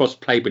like it's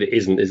cross-play, but it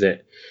isn't, is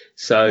it?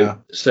 So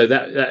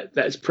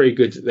that's pretty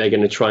good that they're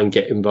going to try and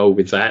get involved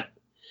with that.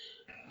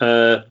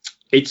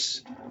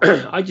 It's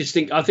I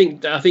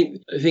think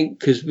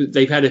because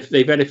they've had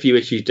a few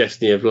issues,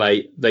 Destiny, of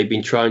late. They've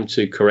been trying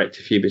to correct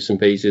a few bits and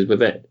pieces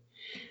with it,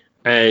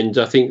 and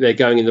I think they're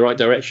going in the right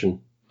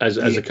direction as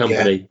a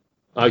company.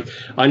 Yeah.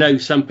 I know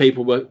some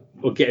people were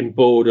getting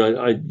bored.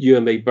 You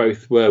and me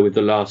both were with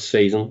the last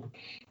season.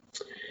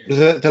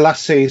 The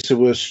last season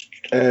was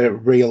a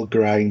real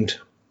grind.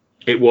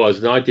 It was,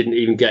 and I didn't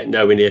even get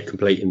nowhere near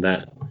completing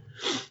that.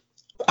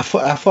 I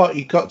thought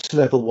you got to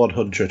level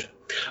 100.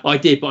 I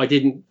did, but I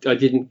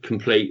didn't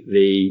complete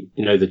the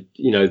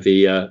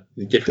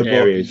different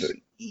areas.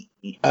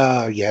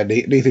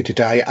 Neither did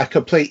I. I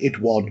completed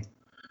one,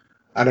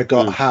 and I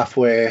got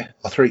halfway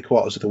or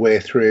 3/4 of the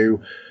way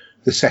through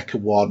the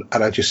second one,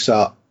 and I just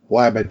thought,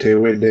 why am I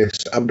doing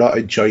this? I'm not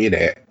enjoying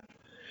it.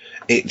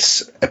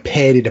 It's a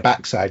pain in the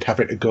backside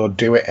having to go and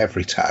do it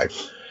every time.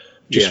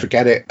 Just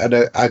forget it,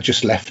 and I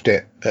just left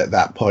it at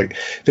that point.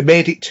 They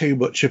made it too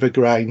much of a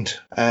grind.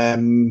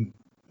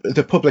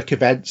 The public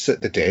events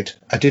that they did,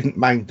 I didn't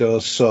mind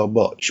those so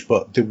much,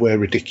 but they were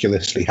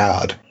ridiculously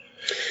hard.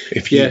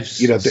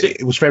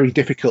 It was very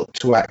difficult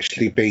to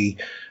actually be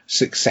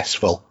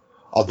successful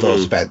on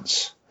those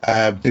events.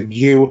 The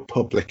newer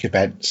public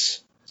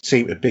events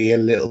seem to be a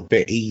little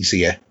bit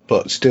easier,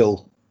 but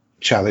still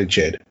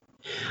challenging.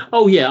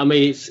 Oh yeah, I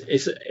mean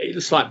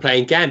it's like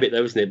playing Gambit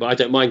though, isn't it? But I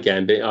don't mind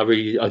Gambit.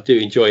 I do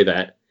enjoy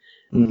that,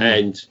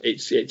 and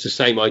it's the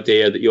same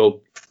idea that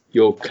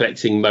you're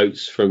collecting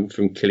motes from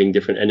killing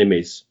different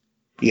enemies.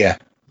 Yeah.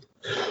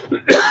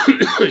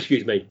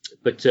 Excuse me.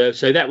 But so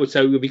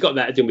we got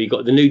that, didn't we?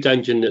 Got the new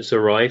dungeon that's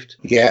arrived.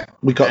 Yeah,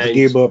 we got the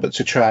new Moments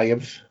of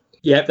Triumph.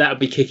 Yeah, that'll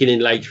be kicking in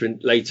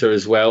later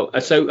as well.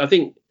 So I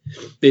think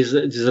there's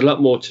a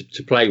lot more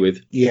to play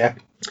with. Yeah.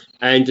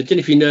 And I don't know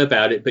if you know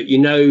about it, but you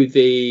know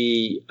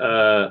the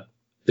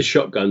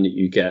shotgun that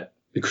you get.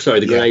 Sorry,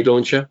 the grenade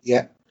launcher.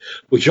 Yeah.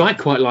 Which I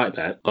quite like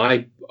that.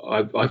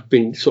 I've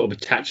been sort of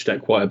attached to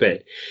that quite a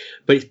bit,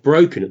 but it's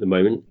broken at the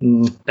moment,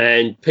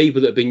 and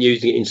people that have been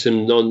using it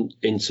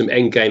in some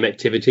end game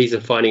activities are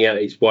finding out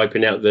it's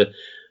wiping out the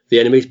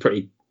enemies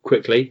pretty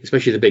quickly,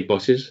 especially the big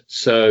bosses.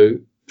 So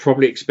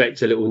probably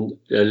expect a little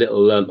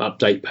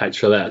update patch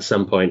for that at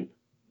some point.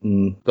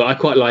 But I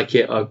quite like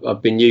it.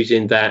 I've been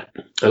using that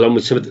along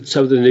with some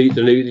of the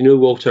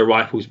new auto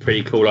rifles.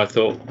 Pretty cool, I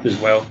thought, as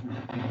well.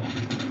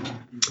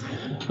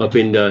 I've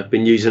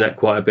been using that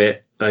quite a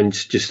bit and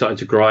just starting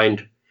to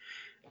grind.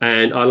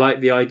 And I like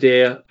the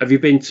idea. Have you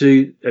been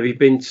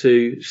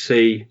to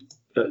see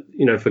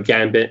for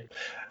Gambit?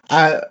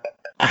 I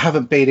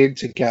haven't been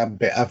into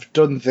Gambit. I've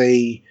done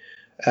the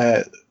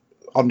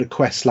on the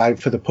quest line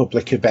for the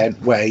public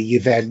event where you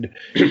then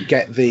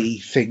get the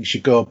things.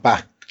 You go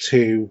back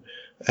to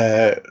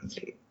I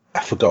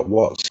forgot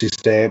what's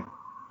his name,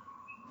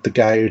 the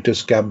guy who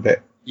does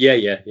Gambit. Yeah.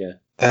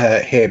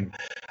 Him,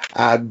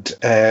 and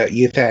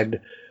you then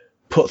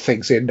put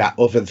things in that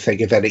other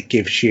thing, and then it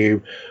gives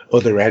you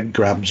other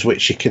engrams,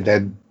 which you can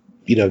then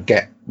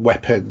get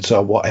weapons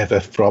or whatever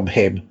from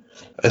him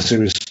as a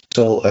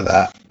result of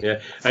that. Yeah,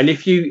 and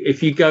if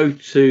you go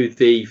to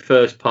the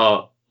first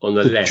part on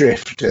the left,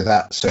 Drifter,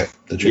 that's it,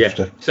 the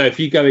Drifter. Yeah. So if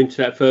you go into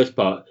that first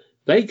part,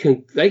 they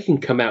can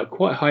come out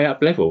quite high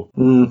up level.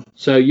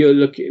 So you're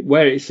looking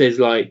where it says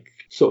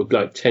sort of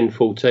like 10,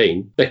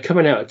 14, they're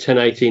coming out at 10,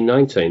 18,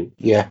 19.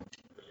 Yeah.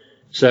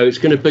 So it's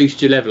going to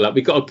boost your level up.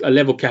 We've got a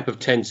level cap of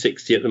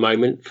 1060 at the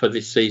moment for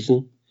this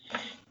season.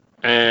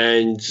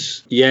 And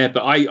yeah,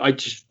 but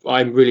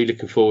I'm really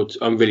looking forward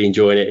I'm really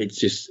enjoying it. It's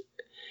just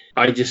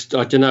I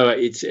don't know,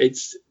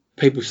 it's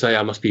people say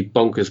I must be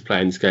bonkers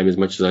playing this game as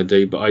much as I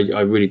do, but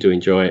I really do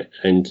enjoy it,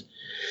 and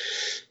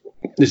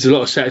there's a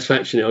lot of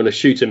satisfaction on a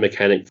shooter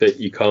mechanic that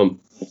you can't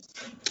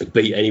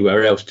beat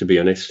anywhere else, to be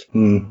honest.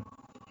 And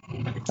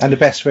the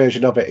best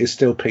version of it is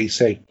still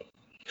PC.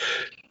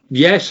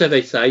 Yeah, so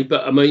they say,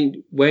 but I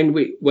mean, when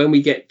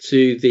we get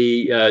to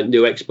the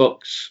new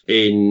Xbox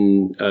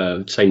in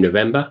say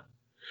November,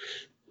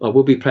 I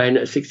will be playing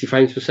at 60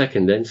 frames per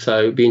second then, so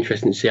it'll be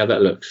interesting to see how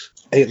that looks.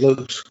 It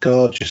looks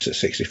gorgeous at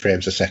 60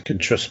 frames a second,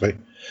 trust me.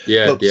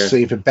 Yeah, looks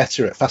even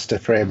better at faster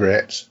frame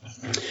rates.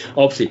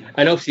 Obviously,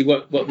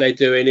 what they're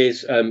doing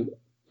is,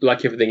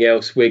 like everything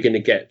else, we're going to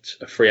get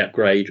a free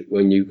upgrade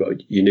when you've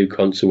got your new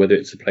console, whether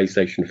it's the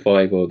PlayStation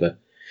 5 or the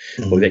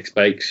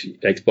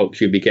Xbox.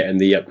 You'll be getting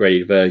the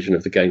upgraded version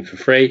of the game for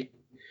free.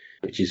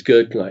 which is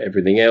good, like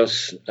everything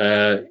else.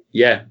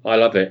 Yeah, I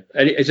love it.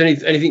 Is there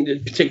anything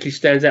that particularly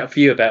stands out for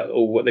you about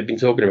all what they've been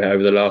talking about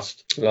over the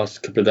last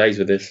couple of days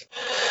with this?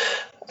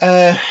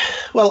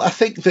 Well, I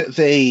think that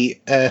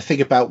the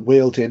thing about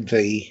wielding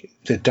the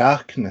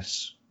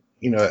darkness,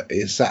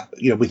 is that,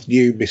 with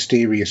new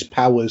mysterious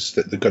powers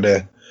that they're going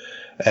to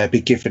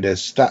be giving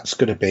us, that's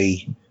going to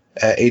be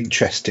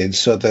interesting.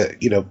 So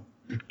that,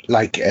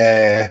 like,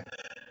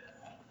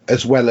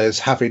 as well as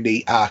having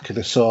the Arc of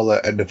the Solar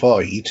and the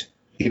Void,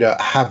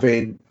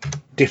 having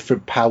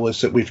different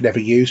powers that we've never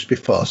used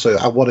before. So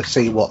I want to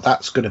see what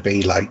that's going to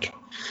be like.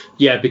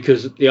 Yeah,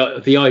 because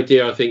the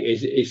idea, I think,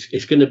 is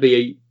it's going to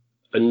be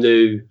a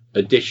new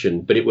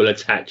addition, but it will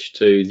attach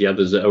to the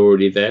others that are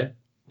already there.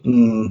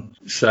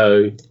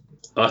 So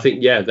I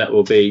think, that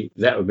would be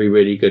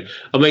really good.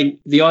 I mean,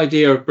 the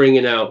idea of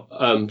bringing out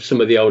some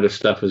of the older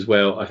stuff as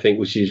well, I think,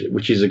 which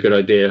is a good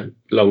idea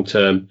long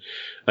term,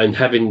 and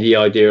having the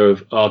idea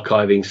of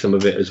archiving some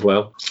of it as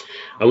well.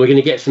 And we're going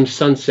to get some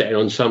sunsetting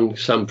on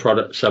some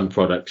products,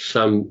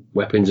 some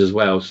weapons as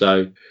well.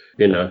 So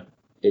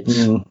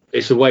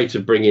it's a way to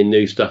bring in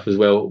new stuff as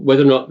well.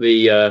 Whether or not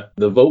the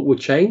vault would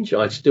change,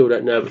 I still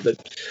don't know.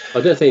 But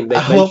I don't think I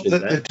hope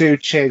that they do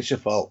change the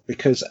vault,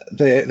 because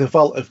the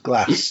Vault of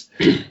Glass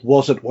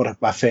wasn't one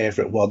of my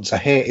favourite ones. I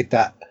hated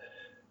that.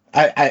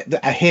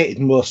 I hated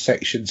most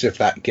sections of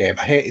that game.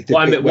 I hated the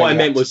bit where you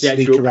had to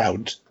sneak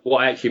around.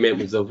 What I actually meant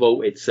was the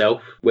vault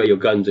itself, where your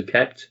guns are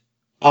kept.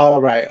 Oh,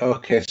 right,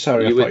 okay.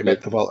 Sorry, I thought you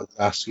meant the Vault of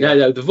Glass. Yeah.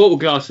 No, the Vault of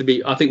Glass would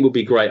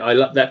be great. I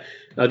love that.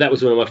 That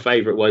was one of my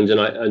favourite ones, and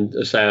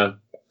I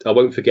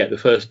won't forget the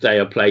first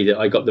day I played it.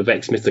 I got the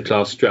Vexmister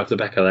class straight off the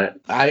back of that.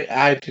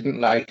 I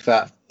didn't like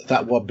that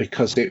one,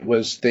 because it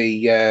was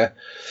that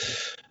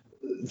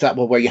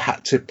one where you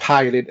had to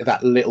pile into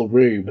that little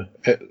room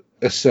at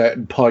a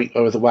certain point,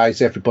 or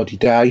otherwise everybody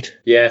died.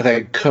 Yeah. And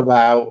then come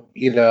out.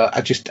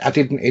 I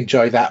didn't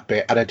enjoy that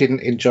bit, and I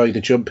didn't enjoy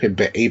the jumping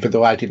bit, even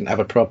though I didn't have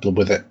a problem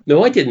with it.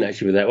 No, I didn't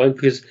actually with that one,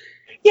 because.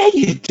 Yeah,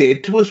 you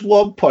did. There was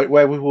one point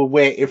where we were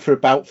waiting for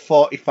about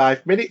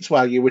 45 minutes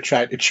while you were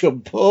trying to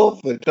jump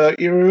over. Don't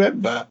you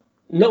remember?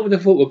 Not with the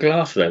Vault of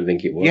Glass, I don't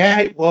think it was. Yeah,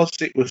 it was.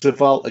 It was the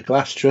Vault of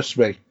Glass, trust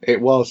me. It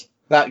was.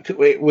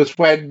 It was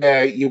when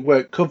you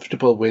weren't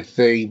comfortable with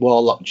the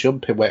Warlock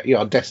jumping, where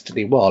on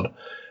Destiny 1.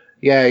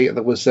 Yeah,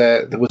 there was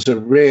a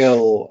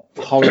real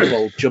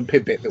horrible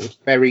jumping bit that was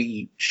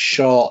very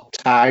short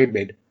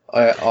timing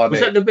on Was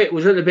that the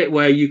bit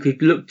where you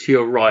could look to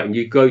your right and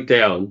you go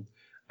down,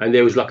 and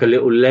there was like a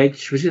little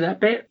ledge? Was it that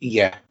bit?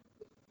 Yeah.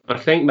 I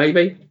think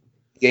maybe.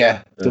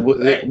 Yeah,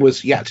 it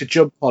was. You had to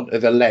jump onto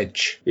the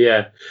ledge.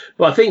 Yeah,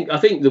 but I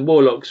think the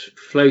Warlock's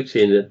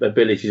floating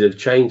abilities have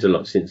changed a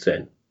lot since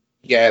then.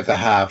 Yeah, they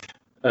have.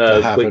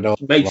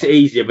 Which makes it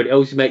easier, but it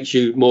also makes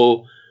you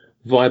more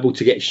viable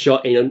to get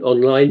shot in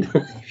online.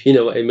 If you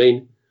know what I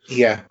mean.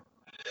 Yeah.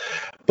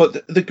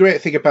 But the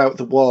great thing about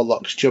the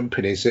Warlock's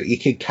jumping is that you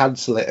can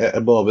cancel it at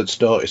a moment's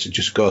notice and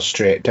just go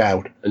straight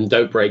down. And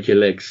don't break your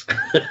legs.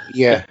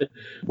 Yeah.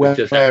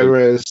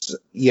 Whereas,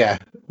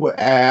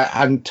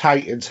 and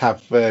Titans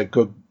have a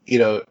good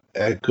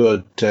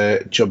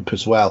jump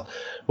as well.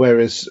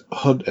 Whereas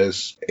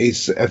Hunters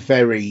is a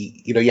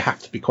very, you have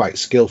to be quite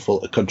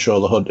skillful to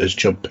control a Hunter's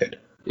jumping.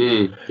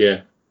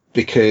 Yeah.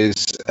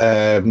 Because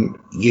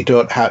you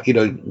don't have,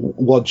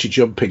 once you're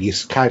jumping, you're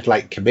kind of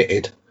like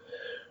committed.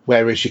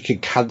 Whereas you can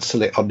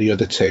cancel it on the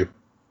other two.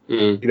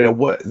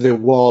 The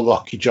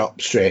Warlock, you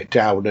drop straight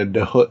down, and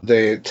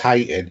the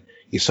Titan,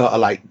 you sort of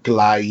like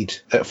glide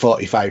at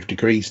 45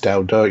 degrees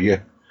down, don't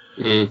you?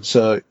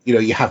 So,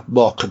 you have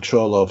more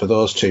control over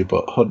those two,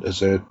 but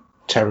Hunters are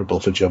terrible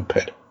for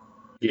jumping.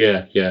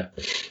 Yeah,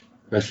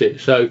 that's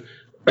it. So,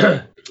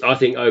 I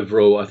think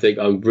overall,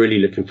 I'm really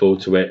looking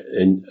forward to it,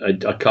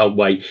 and I can't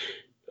wait.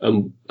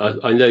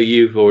 I know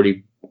you've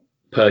already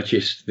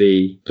purchased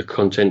the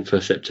content for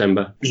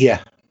September.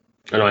 Yeah.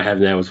 And I have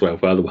now as well,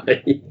 by the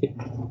way.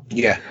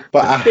 Yeah,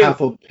 but I have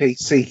on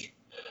PC.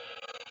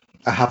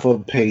 I have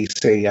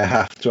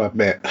to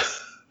admit.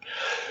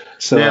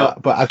 So, now,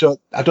 but I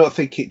don't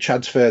think it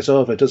transfers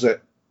over, does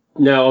it?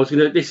 No,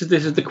 this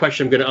is the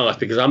question I'm going to ask,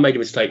 because I made a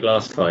mistake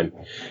last time.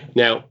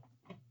 Now,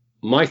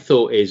 my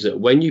thought is that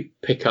when you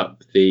pick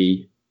up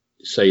the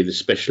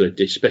special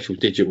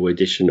digital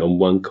edition on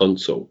one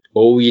console,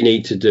 all you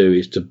need to do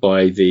is to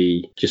buy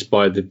the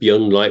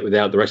Beyond Light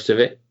without the rest of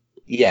it.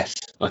 Yes.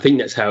 I think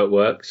that's how it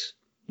works.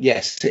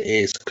 Yes, it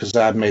is, because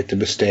I made the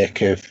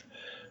mistake of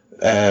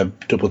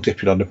double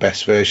dipping on the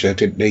best version. I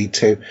didn't need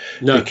to.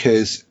 No.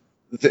 Because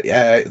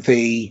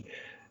the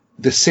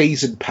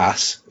season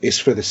pass is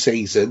for the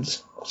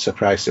seasons.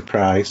 Surprise,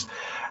 surprise.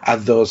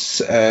 And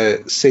those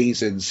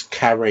seasons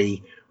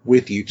carry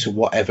with you to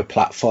whatever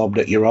platform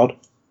that you're on.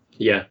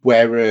 Yeah.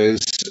 Whereas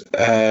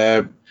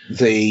the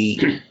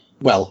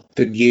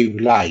new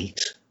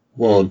Light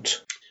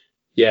won't.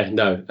 Yeah,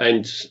 no.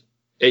 And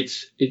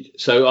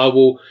so I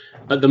will,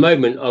 at the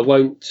moment, I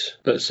won't,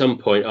 but at some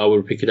point I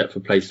will pick it up for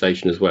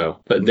PlayStation as well.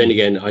 But then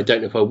again, I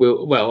don't know if I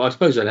will. Well, I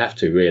suppose I'll have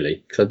to,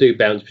 really, because I do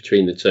bounce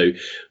between the two.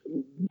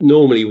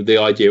 normally the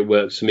idea it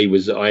works for me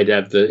was that I'd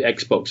have the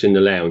Xbox in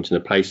the lounge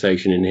and the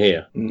PlayStation in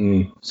here.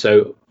 So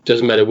it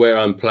doesn't matter where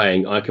I'm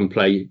playing, I can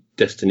play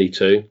Destiny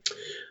 2.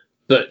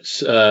 But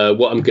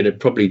what I'm going to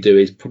probably do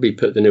is probably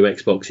put the new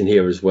Xbox in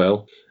here as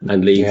well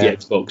and leave the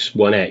Xbox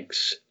One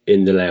X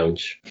in the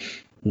lounge.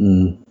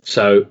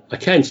 So I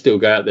can still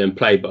go out there and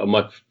play, but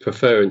my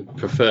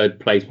preferred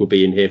place will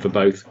be in here for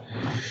both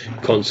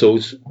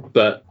consoles.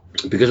 But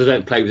because I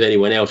don't play with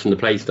anyone else on the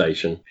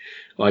PlayStation,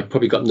 I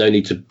probably got no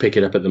need to pick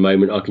it up at the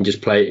moment. I can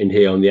just play it in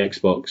here on the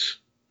Xbox.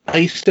 Are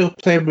you still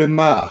playing with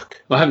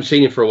Mark? I haven't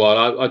seen him for a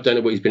while. I don't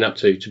know what he's been up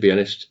to be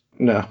honest.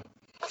 No.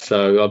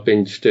 So I've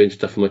been just doing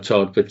stuff on my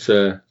Todd, but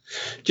I'm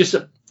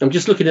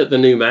just looking at the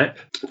new map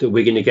that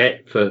we're going to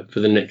get for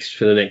the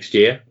next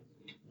year,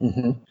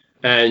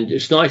 and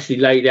it's nicely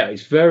laid out.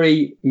 It's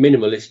very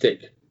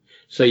minimalistic.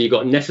 So you've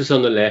got Nessus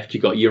on the left,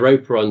 you've got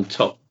Europa on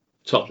top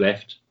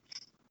left.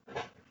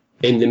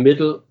 In the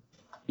middle,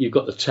 you've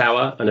got the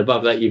tower, and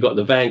above that, you've got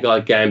the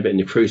Vanguard, Gambit, and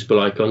the Crucible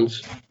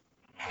icons.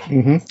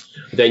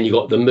 Then you've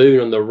got the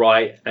moon on the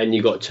right, and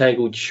you've got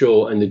Tangled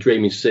Shore and the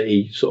Dreaming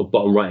City, sort of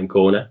bottom right-hand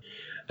corner.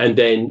 And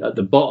then at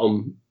the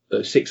bottom,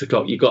 at 6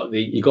 o'clock, you got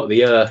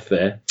the Earth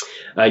there,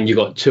 and you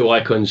got two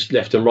icons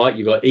left and right.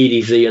 You got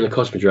EDZ and the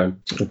Cosmodrome.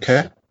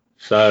 Okay.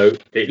 So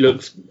it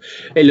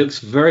looks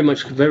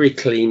very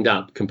cleaned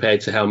up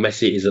compared to how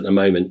messy it is at the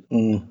moment.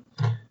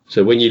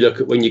 So if you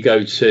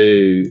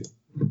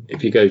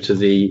go to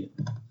the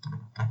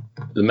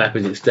map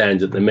as it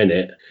stands at the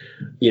minute,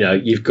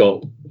 you've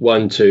got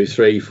 1, 2,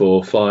 3,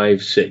 4,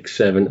 5, 6,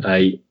 7,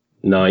 8.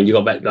 9. You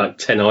got about like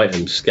 10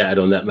 items scattered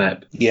on that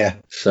map. Yeah.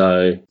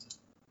 So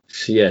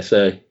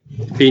it'd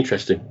be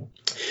interesting.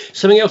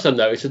 Something else I've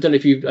noticed. I don't know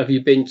if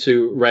you've been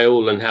to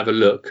Raoul and have a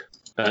look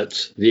at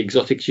the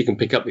exotics you can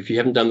pick up if you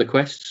haven't done the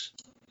quests.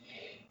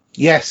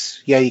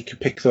 Yes. Yeah, you can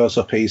pick those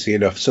up easy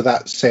enough. So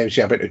that saves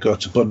you having to go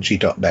to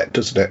Bungie.net,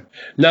 doesn't it?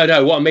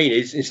 No. What I mean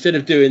is, instead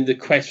of doing the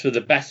quest for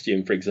the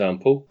Bastion, for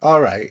example,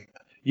 all right,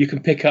 you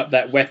can pick up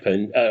that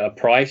weapon at a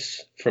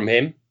price from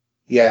him.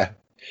 Yeah.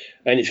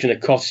 And it's going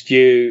to cost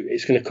you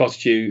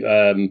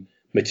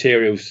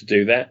materials to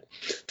do that.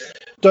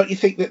 Don't you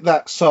think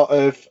that sort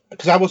of,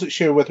 because I wasn't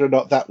sure whether or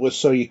not that was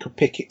so you could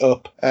pick it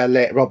up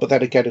later on, but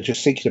then again,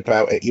 just thinking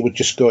about it, you would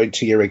just go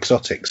into your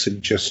exotics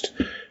and just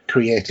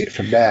create it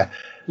from there.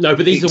 No,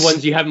 but these are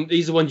ones you haven't.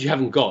 These are ones you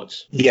haven't got.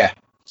 Yeah.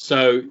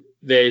 So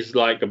there's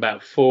like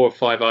about 4 or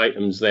 5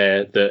 items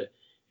there that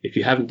if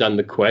you haven't done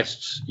the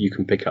quests, you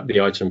can pick up the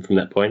item from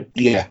that point.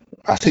 Yeah,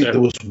 I think there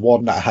was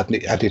one that I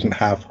didn't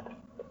have.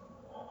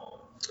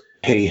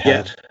 He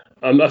had.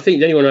 I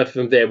think the only one I had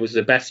from there was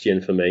the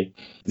Bastion for me.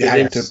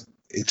 Yeah,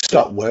 it's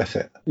not worth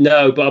it.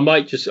 No, but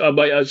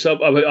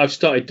I've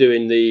started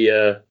doing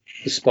the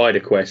spider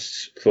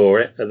quests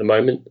for it at the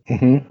moment.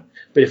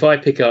 But if I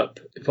pick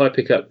up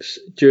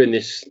during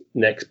this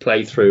next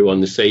playthrough on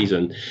the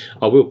season,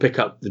 I will pick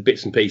up the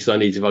bits and pieces I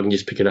need if I can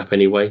just pick it up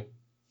anyway.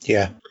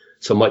 Yeah.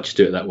 So I might just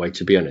do it that way,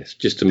 to be honest,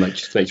 just to make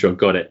sure I've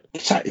got it.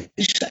 It's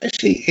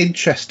actually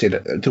interesting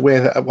the way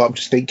that what I'm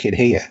just thinking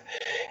here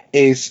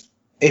is,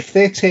 if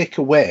they take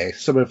away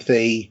some of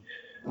the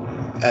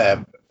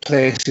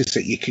places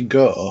that you can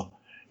go,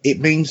 it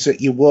means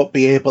that you won't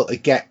be able to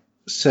get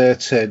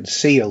certain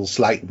seals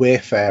like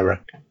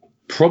Wayfarer.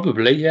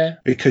 Probably, yeah.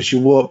 Because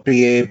you won't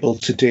be able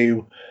to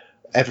do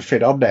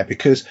everything on there.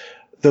 Because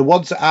the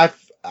ones that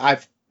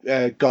I've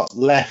got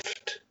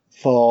left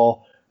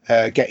for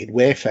getting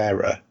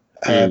Wayfarer,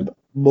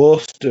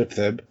 most of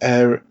them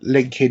are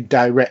linking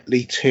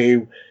directly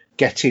to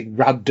getting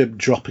random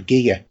drop of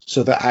gear,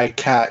 so that I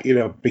can't,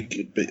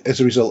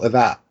 as a result of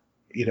that,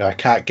 I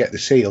can't get the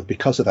seal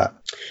because of that.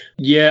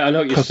 Yeah, I know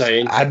what you're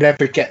saying. I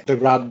never get the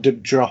random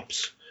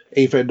drops,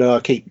 even though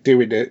I keep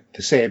doing the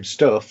same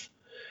stuff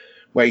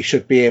where you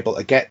should be able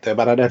to get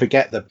them, and I never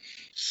get them.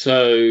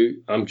 So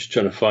I'm just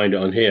trying to find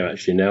it on here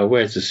actually now.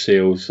 Where's the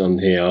seals on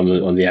here?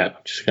 On the app.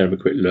 I'm just going to have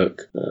a quick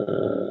look.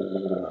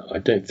 I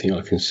don't think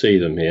I can see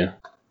them here.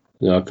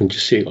 No, I can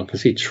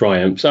see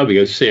triumphs. There we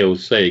go,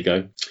 seals. There you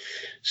go.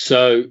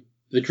 So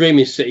the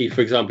Dreaming City,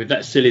 for example, if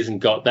that still isn't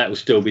got, that will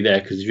still be there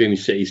because the Dreaming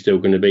City is still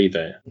going to be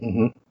there.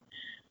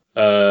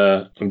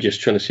 I'm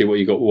just trying to see what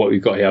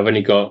we've got here. I've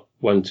only got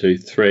 1, 2,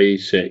 3,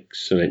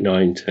 6, 7, 8,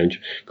 9, 10.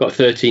 Got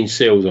 13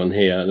 seals on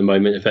here at the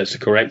moment. If that's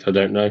correct, I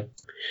don't know.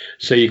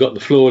 So you got the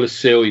Flawless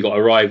Seal, you got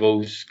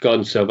Arrivals,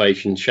 Garden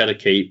Salvation,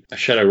 Shadowkeep,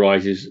 Shadow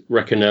Rises,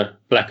 Reckoner,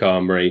 Black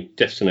Armory,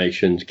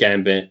 Destinations,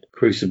 Gambit,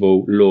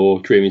 Crucible, Lore,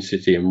 Dreaming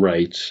City, and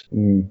Raids.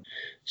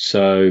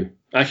 So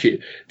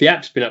actually, the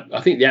app's been up.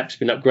 I think the app's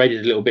been upgraded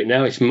a little bit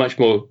now. It's much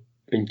more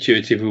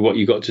intuitive with what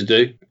you got to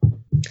do.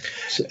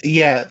 So,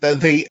 yeah,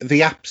 the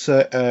apps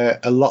are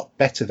a lot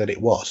better than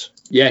it was.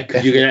 Yeah,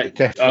 because you're gonna.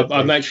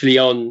 I've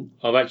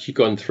actually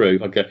gone through.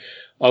 Okay,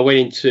 I went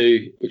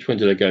into, which one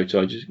did I go to?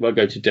 I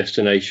go to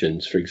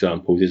Destinations, for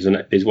example.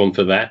 There's one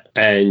for that,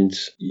 and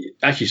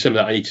actually some of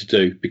that I need to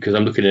do because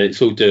I'm looking at it.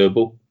 It's all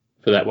doable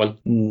for that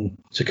one.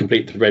 To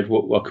complete the Red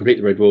Wall. Well, complete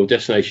the Red Wall.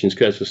 Destinations,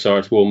 Curse of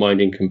Osiris, Wall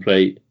Minding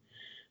complete.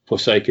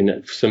 Forsaken.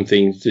 There's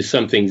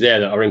some things there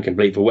that are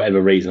incomplete for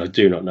whatever reason. I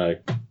do not know.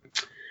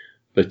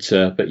 But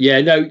yeah,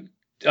 no.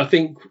 I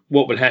think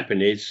what will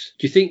happen is,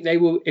 do you think they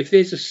will, if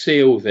there's a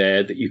seal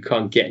there that you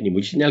can't get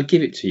anymore, do you think they'll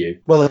give it to you?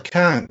 Well, they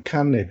can't,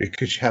 can they?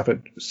 Because you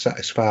haven't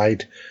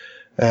satisfied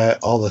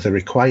all of the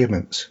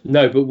requirements.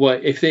 No, but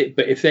what if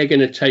they're going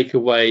to take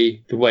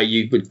away the way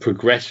you would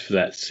progress for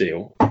that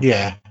seal?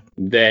 Yeah.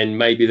 Then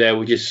maybe they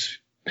will just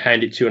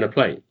hand it to you on a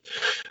plate.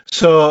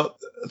 So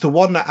the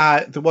one that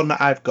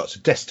I've got's a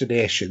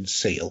destination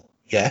seal.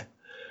 Yeah.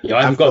 Yeah,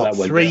 I've got that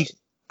one.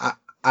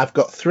 I've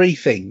got 3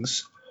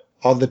 things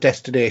on the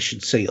destination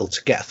seal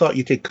to get. I thought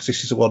you did, because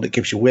this is the one that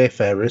gives you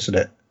Wayfarer, isn't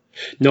it?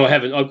 No, I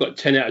haven't. I've got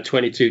 10 out of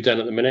 22 done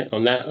at the minute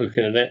on that,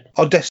 looking at it.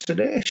 On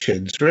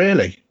destinations,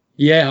 really?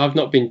 Yeah, I've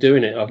not been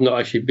doing it. I've not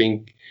actually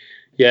been,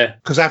 yeah.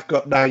 Because I've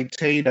got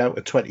 19 out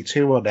of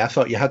 22 on there. I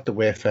thought you had the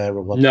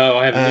Wayfarer one. No,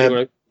 I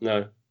haven't.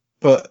 No.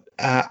 But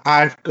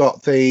I've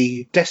got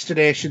the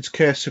Destinations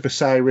Curse of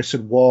Osiris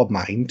and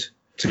Warmind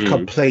to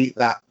complete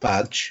that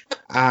badge,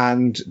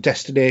 and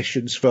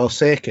Destinations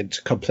Forsaken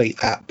to complete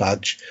that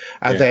badge,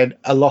 and then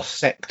a Lost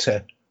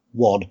Sector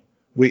one,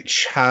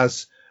 which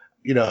has,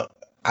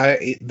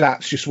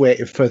 that's just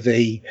waiting for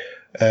the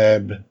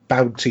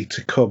bounty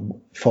to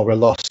come for a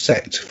Lost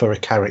Sector for a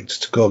character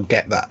to go and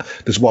get that.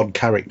 There's one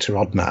character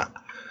on that.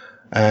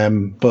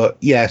 But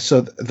yeah, so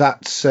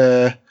that's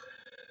going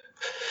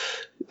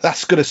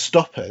to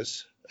stop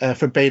us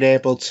from being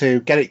able to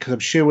get it, because I'm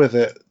sure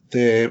that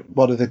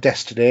one of the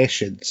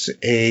destinations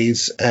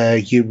is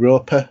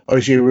Europa, or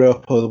is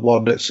Europa the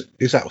one is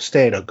that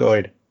staying or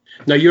going?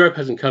 No, Europe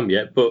hasn't come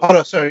yet. But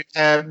no, sorry,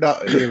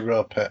 not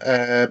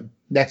Europa.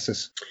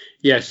 Nessus.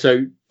 Yeah,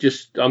 so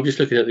I'm just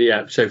looking at the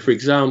app. So for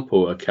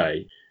example,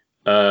 okay,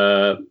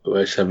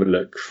 let's have a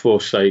look.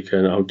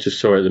 Forsaken. I just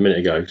saw it a minute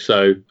ago.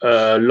 So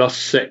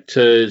Lost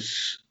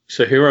Sectors.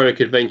 So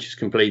Heroic Adventures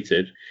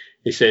completed.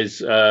 It says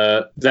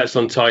that's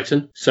on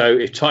Titan. So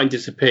if Titan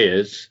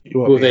disappears,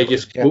 will they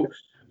just?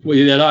 Well,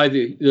 they'll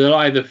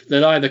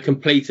either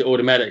complete it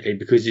automatically,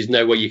 because there's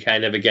no way you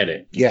can ever get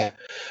it. Yeah.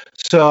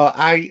 So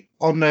I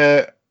on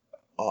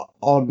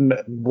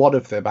one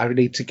of them, I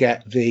need to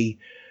get the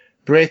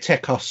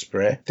Braytech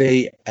Osprey,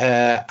 the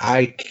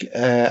Ikelos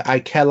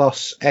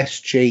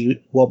SG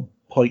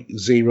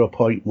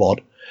 1.0.1,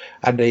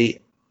 and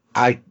the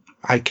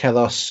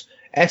Ikelos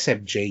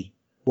SMG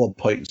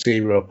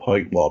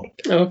 1.0.1.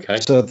 Okay.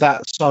 So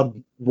that's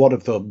on one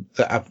of them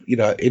that I've,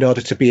 in order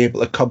to be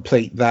able to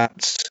complete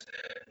that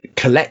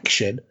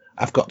collection,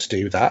 I've got to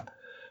do that.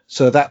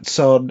 So that's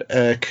on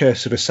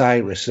Curse of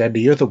Osiris, and then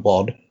the other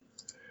one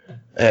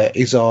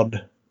is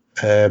on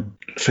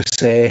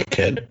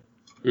Forsaken.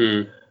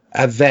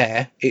 And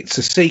there, it's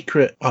a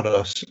secret. Oh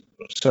no,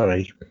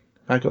 sorry,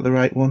 I got the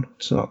right one.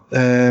 It's not.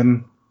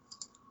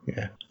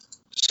 Yeah.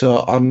 So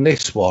on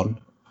this one,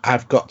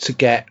 I've got to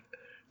get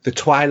the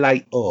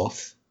Twilight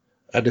Oath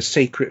and the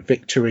Secret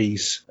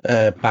Victories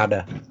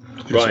banner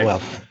as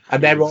well.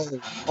 And they're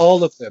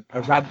all of them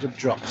are random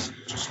drops,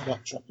 just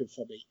not dropping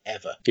for me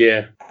ever.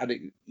 Yeah.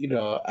 And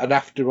and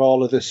after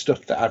all of the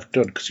stuff that I've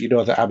done, because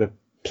that I'm a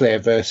player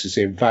versus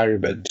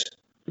environment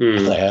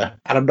player,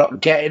 and I'm not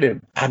getting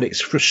them, and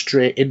it's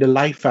frustrating the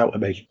life out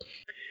of me.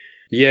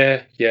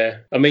 Yeah.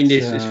 I mean,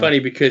 it's funny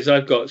because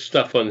I've got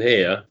stuff on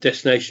here,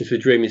 Destinations for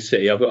Dreaming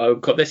City.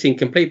 I've got this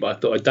incomplete, but I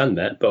thought I'd done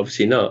that, but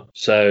obviously not.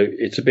 So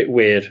it's a bit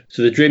weird.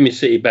 So the Dreaming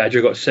City badge,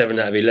 I've got 7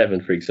 out of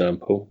 11, for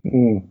example.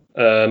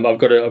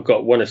 I've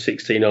got 1 of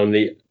 16 on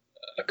the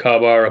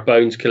Karbara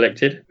Bones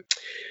collected,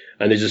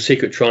 and there's a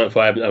Secret Triumph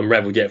I haven't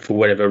unravelled yet for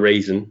whatever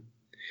reason.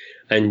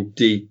 And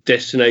the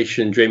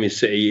Destination Dreaming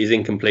City is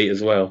incomplete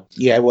as well.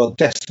 Yeah, well,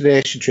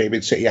 Destination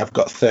Dreaming City, I've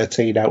got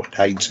 13 out of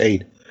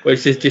 19. Well, it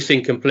says just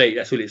incomplete.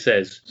 That's what it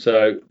says.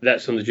 So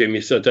that's on the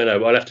Dreaming City. I don't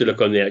know. I'll have to look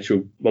on the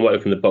actual. I might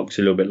look in the box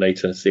a little bit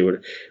later and see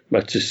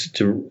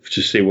to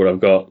see what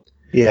I've got.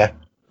 Yeah.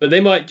 But they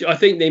might. I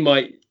think they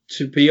might.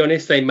 To be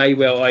honest, they may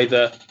well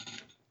either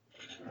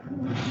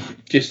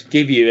just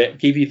give you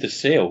the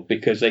seal,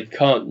 because they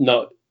can't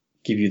not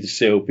give you the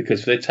seal, because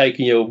if they're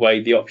taking you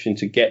away the option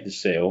to get the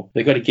seal,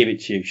 they've got to give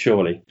it to you,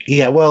 surely.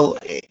 Yeah. Well.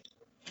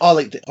 All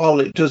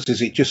it does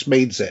is it just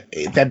means that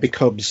it then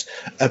becomes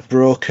a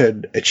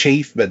broken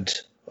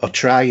achievement or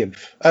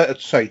triumph.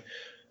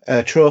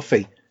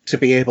 Trophy to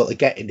be able to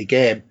get in the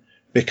game,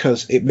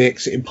 because it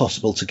makes it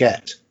impossible to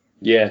get.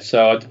 Yeah,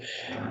 so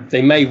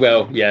they may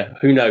well. Yeah,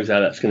 who knows how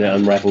that's going to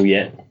unravel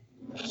yet.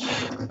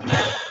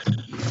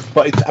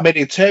 But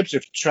in terms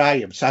of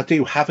triumphs, I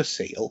do have a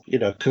seal,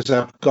 because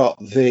I've got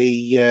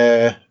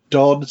the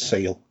Dawn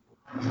seal.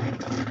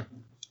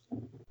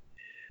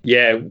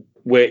 Yeah.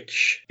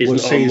 Which isn't one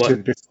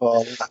season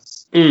before that.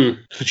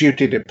 Because you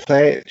didn't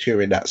play it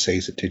during that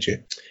season, did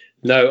you?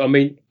 No, I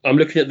mean, I'm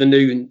looking at the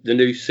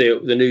new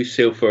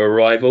seal for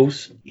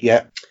Arrivals.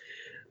 Yeah.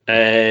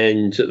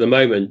 And at the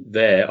moment,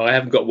 I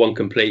haven't got one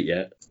complete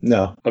yet.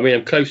 No. I mean,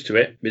 I'm close to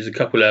it. There's a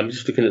couple. I'm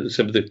just looking at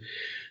some of the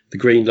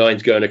green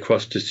lines going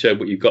across to show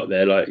what you've got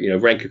there. Like,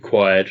 rank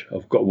acquired.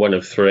 I've got 1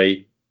 of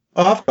 3.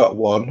 I've got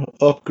 1.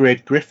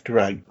 Upgrade Grift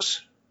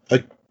ranks.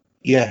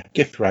 Yeah,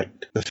 Gift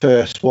Rank, the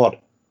first one.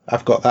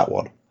 I've got that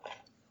one.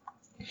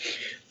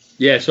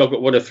 Yeah, so I've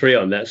got 1 of 3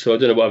 on that. So I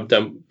don't know what I've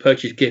done.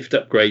 Purchase gift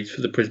upgrades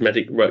for the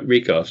Prismatic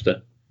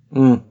Recaster.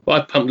 But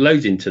I pumped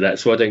loads into that,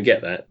 so I don't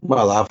get that.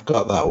 Well, I've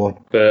got that one.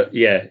 But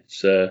yeah,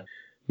 it's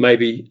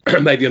maybe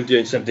I'm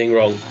doing something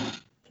wrong.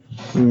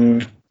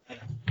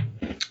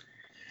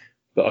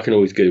 But I can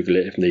always Google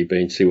it if need be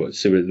and see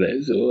what's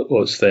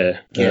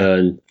there.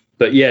 Yeah.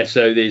 But yeah,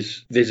 so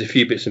there's a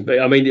few bits and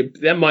bits. I mean,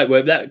 that might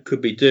work. That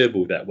could be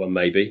doable. That one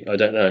maybe. I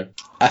don't know.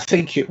 I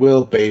think it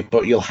will be,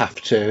 but you'll have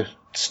to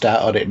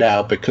start on it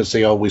now because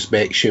they always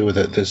make sure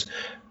that there's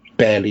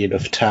barely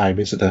enough time,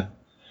 isn't there?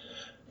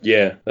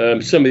 Yeah.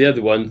 Some of the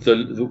other ones,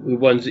 the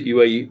ones that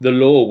the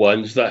law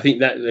ones, I think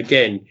that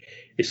again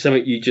is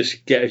something you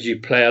just get as you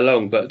play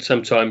along. But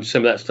sometimes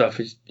some of that stuff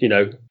is, I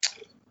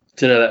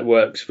don't know how that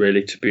works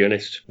really, to be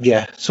honest.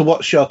 Yeah. So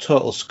what's your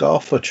total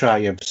score for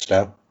Triumphs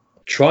now?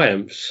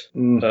 Triumphs?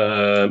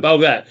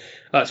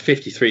 That's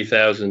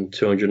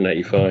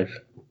 53,285.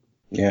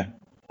 Yeah.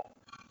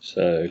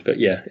 So, but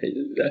yeah,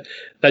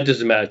 that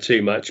doesn't matter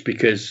too much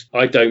because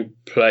I don't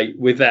play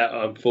with that.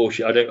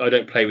 Unfortunately, I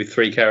don't play with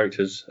 3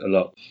 characters a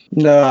lot.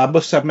 No, I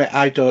must admit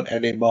I don't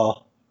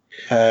anymore.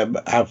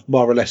 I've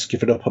more or less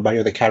given up on my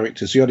other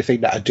characters. The only thing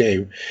that I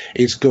do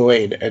is go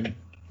in and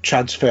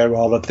transfer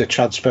all of the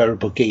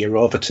transferable gear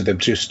over to them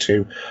just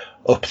to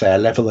up their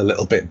level a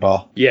little bit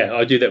more. Yeah,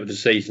 I do that with the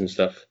season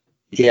stuff.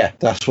 Yeah,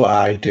 that's what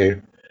I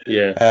do.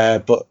 Yeah.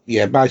 But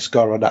yeah, my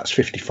score on that's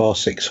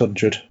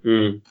 54,600.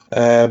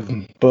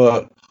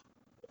 But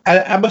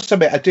I must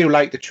admit, I do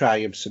like the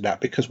Triumphs and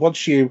that because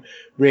once you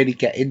really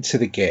get into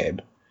the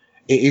game,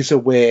 it is a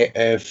way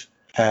of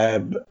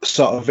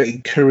sort of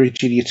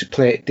encouraging you to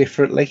play it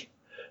differently.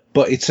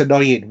 But it's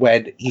annoying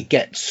when you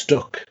get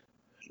stuck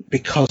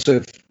because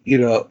of,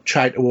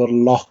 trying to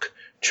unlock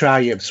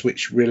Triumphs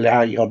which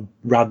rely on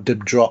random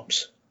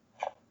drops.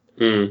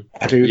 I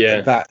do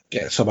think that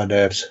gets on my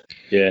nerves.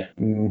 Yeah.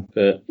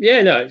 But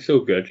yeah, no, it's all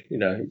good.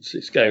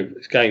 It's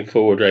going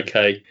forward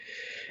okay.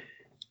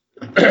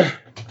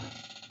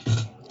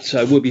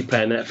 So we'll be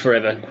playing that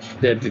forever.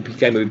 The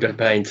game will be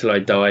playing until I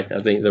die.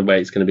 I think the way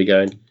it's going to be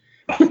going.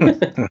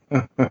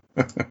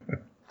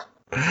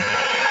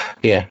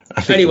 Yeah.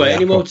 Anyway,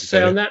 any more to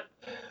say on that?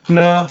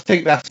 No, I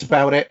think that's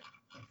about it.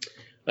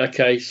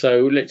 Okay,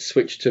 so let's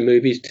switch to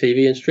movies,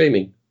 TV, and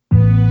streaming.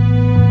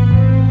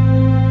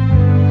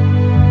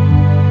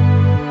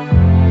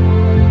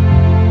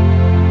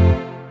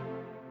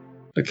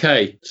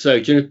 Okay, so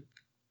do you want to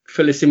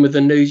fill us in with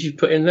the news you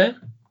put in there?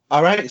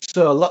 All right,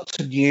 so lots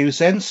of news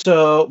then.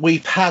 So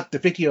we've had the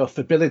video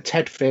for Bill and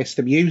Ted Face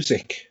the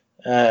Music,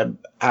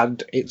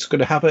 and it's going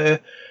to have a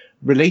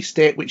release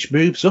date which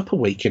moves up a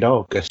week in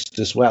August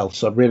as well.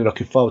 So I'm really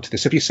looking forward to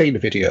this. Have you seen the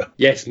video?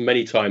 Yes,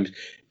 many times.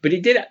 But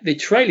the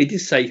trailer did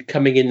say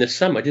coming in the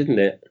summer, didn't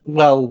it?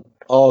 Well,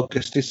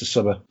 August is the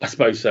summer. I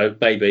suppose so,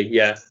 maybe,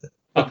 yeah.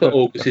 I thought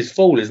August is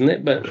fall, isn't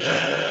it? But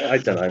I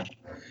don't know.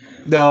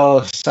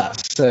 No,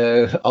 that's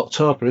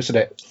October, isn't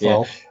it?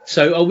 Fall. Yeah.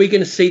 So are we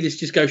going to see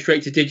this just go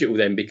straight to digital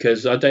then?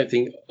 Because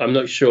I'm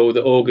not sure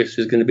that August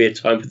is going to be a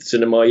time for the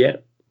cinema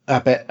yet.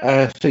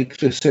 I think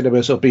the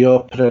cinemas will be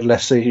open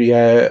unless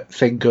the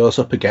thing goes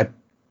up again.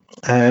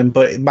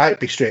 But it might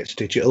be straight to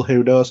digital,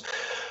 who knows?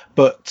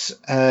 But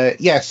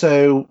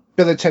so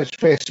Bill and Ted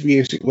Face the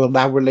Music will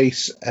now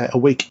release a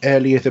week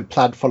earlier than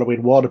planned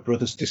following Warner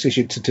Brothers'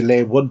 decision to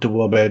delay Wonder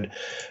Woman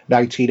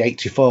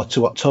 1984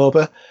 to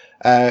October.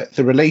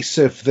 The release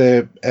of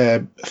the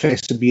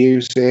Face the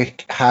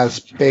Music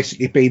has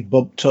basically been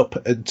bumped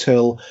up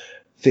until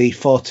the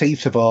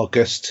 14th of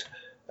August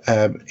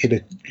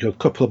in a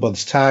couple of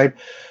months' time.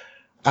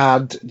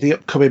 And the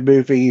upcoming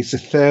movie is the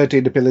third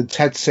in the Bill and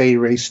Ted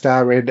series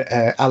starring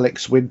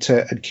Alex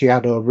Winter and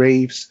Keanu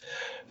Reeves.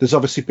 There's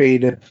obviously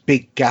been a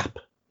big gap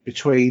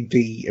between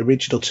the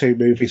original 2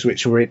 movies,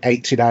 which were in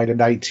 89 and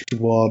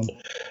 91,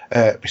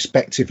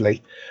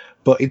 respectively.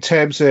 But in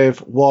terms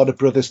of Warner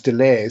Brothers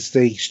delays,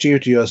 the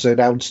studios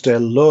announced a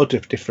load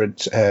of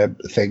different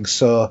things.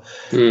 So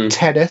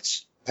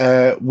Tenet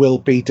will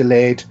be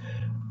delayed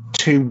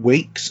 2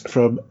 weeks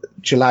from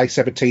July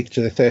 17th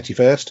to the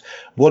 31st.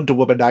 Wonder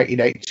Woman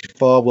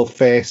 1984 will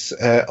face,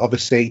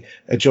 obviously,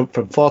 a jump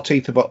from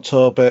 14th of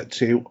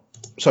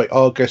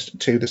August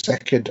to the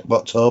 2nd of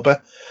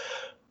October.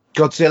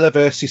 Godzilla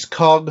vs.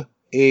 Kong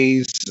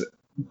is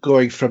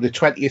going from the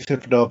 20th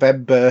of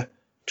November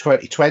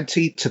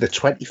 2020 to the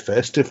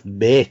 21st of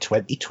May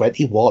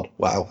 2021.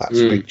 Wow, that's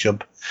a big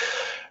jump.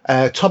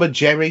 Tom and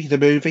Jerry, the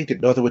movie,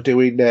 didn't know they were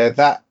doing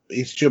that.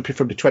 Is jumping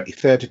from the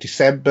 23rd of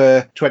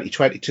December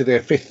 2020 to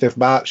the 5th of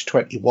March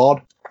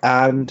 21.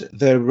 And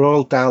the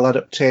Roald Dahl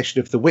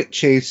adaptation of The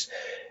Witches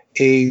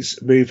is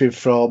moving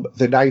from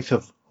the 9th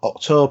of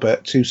October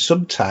to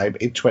sometime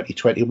in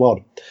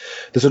 2021.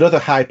 There's another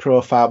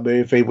high-profile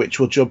movie which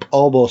will jump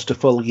almost a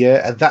full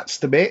year, and that's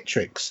The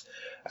Matrix,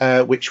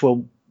 which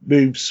will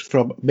moves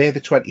from May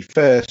the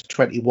 21st,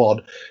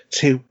 21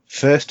 to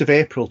 1st of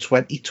April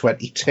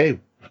 2022.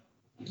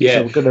 Yeah.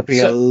 So we're going to be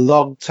a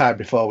long time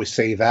before we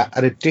see that.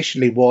 And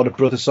additionally, Warner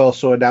Brothers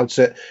also announced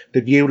that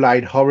the New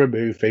Line horror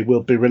movie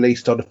will be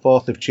released on the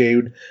 4th of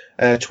June,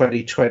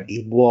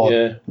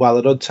 2021, while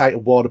an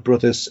untitled Warner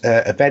Brothers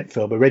event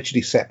film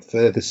originally set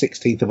for the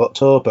 16th of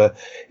October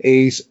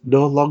is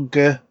no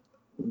longer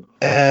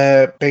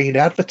being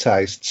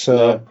advertised.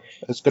 So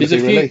it's going to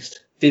be released.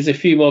 There's a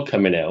few more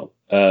coming out.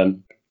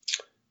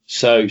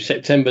 So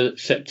September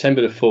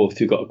the 4th,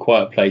 you've got A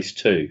Quiet Place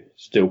 2,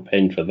 still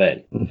penned for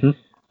then. Mm-hmm.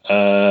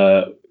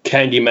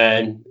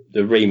 Candyman,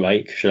 the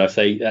remake, should I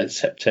say, that's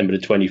September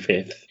the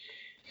 25th.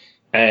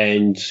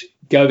 And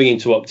going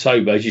into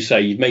October, as you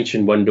say, you've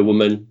mentioned Wonder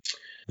Woman.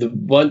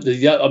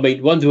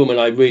 Wonder Woman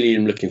I really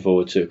am looking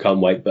forward to. Can't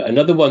wait. But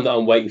another one that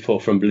I'm waiting for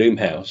from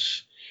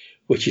Blumhouse,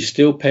 which is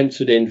still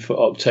penciled in for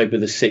October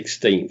the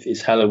 16th,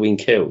 is Halloween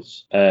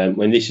Kills.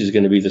 When this is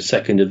going to be the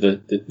second of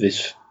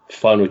this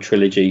final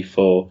trilogy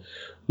for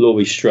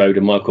Laurie Strode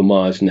and Michael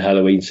Myers in the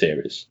Halloween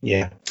series.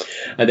 Yeah.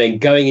 And then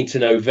going into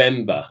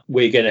November,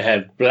 we're going to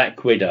have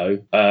Black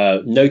Widow,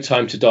 No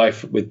Time to Die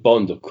with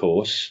Bond, of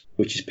course,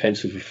 which is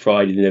penciled for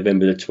Friday,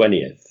 November the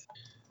 20th.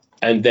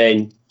 And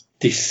then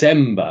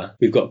December,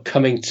 we've got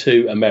Coming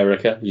to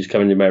America, which is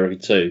coming to America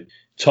too.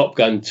 Top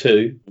Gun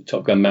 2,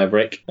 Top Gun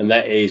Maverick, and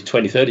that is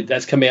 2030.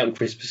 That's coming out on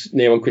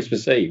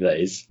Christmas Eve,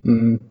 that is.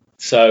 Mm.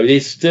 So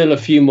there's still a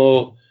few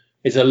more.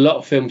 There's a lot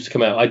of films to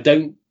come out. I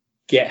don't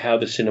get how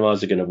the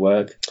cinemas are going to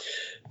work,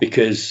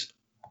 because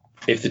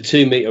if the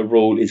 2 meter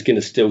rule is going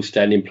to still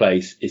stand in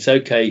place, it's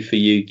okay for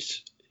you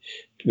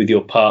with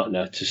your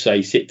partner to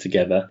say sit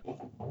together,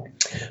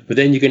 but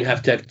then you're going to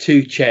have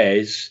 2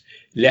 chairs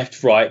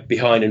left, right,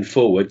 behind and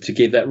forward to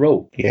give that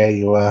rule. Yeah,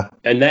 you are.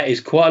 And that is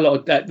quite a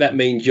lot. That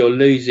means you're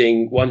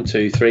losing 1,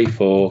 2, 3,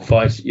 4,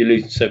 5.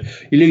 You're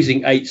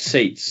losing 8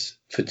 seats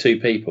for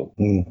 2 people.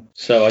 Mm.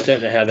 So I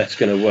don't know how that's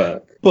going to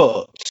work.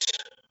 But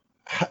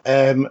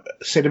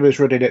cinemas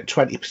running at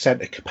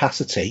 20% of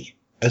capacity,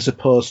 as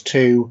opposed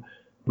to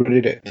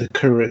running at the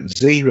current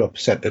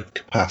 0% of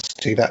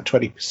capacity. That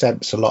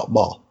 20% is a lot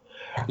more.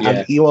 Yeah.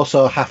 And you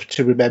also have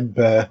to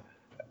remember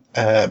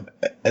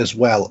as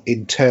well,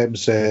 in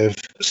terms of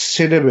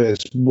cinemas,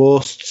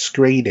 most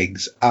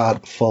screenings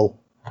aren't full.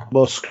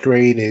 Most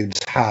screenings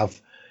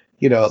have,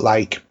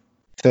 like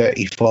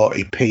 30,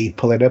 40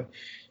 people in them.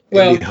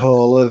 In the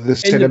whole of the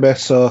cinema,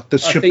 so there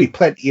should be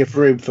plenty of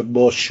room for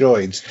more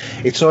showings.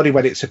 It's only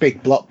when it's a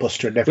big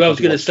blockbuster and everybody I was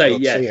going to say,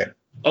 see it.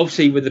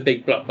 Obviously with the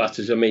big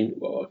blockbusters, I mean,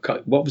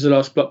 what was the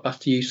last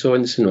blockbuster you saw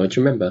in the cinema? Do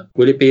you remember?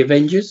 Would it be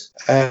Avengers?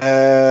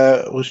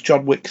 It was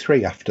John Wick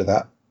 3 after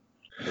that.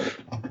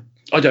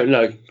 I don't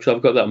know, because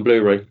I've got that on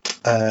Blu-ray.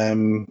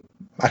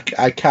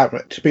 I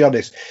can't, to be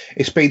honest,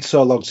 it's been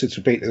so long since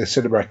we've been to the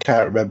cinema, I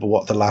can't remember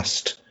what the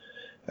last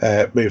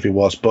movie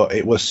was, but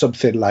it was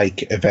something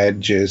like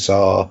Avengers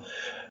or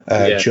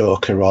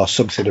Joker or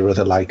something or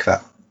other like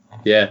that.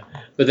 Yeah,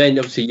 but then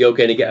obviously you're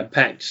going to get a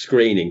packed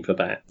screening for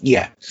that.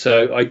 Yeah.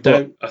 So I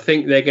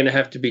think they're going to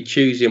have to be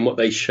choosing what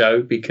they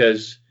show,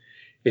 because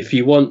if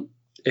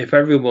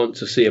everyone wants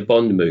to see a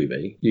Bond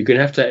movie, they're going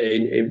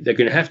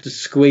to have to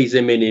squeeze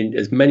them in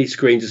as many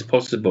screens as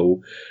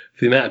possible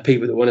for the amount of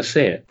people that want to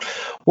see it.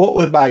 What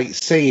we might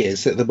see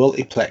is that the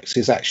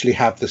multiplexes actually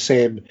have the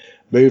same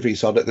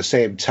movies on at the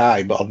same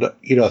time on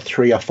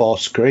 3 or 4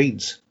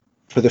 screens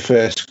for the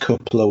first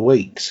couple of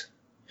weeks.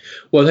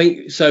 Well, I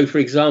think so. For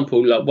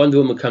example, like Wonder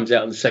Woman comes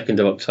out on the 2nd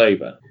of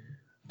October,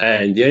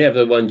 and the only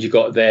other ones you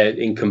got there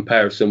in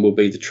comparison will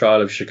be The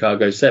Trial of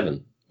Chicago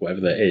 7,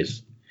 whatever that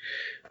is.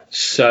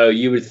 So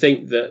you would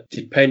think that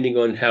depending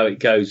on how it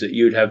goes, that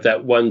you would have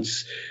that one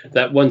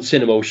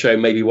cinema will show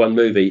maybe one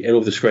movie in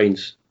all the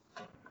screens,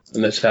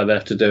 and that's how they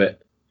have to do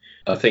it.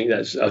 I think,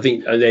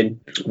 and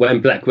then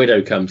when Black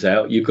Widow comes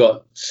out, you've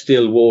got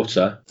Still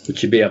Water,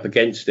 which would be up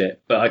against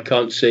it. But I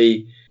can't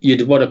see,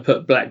 you'd want to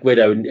put Black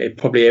Widow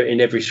probably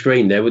in every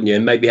screen there, wouldn't you?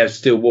 And maybe have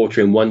Still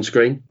Water in one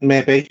screen.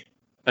 Maybe.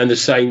 And the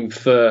same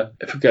for,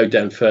 if we go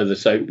down further,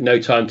 so No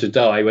Time to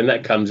Die, when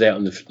that comes out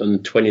on the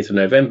 20th of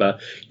November,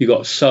 you've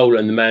got Soul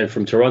and The Man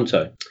from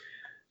Toronto.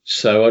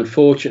 So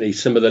unfortunately,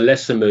 some of the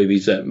lesser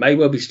movies that may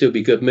well still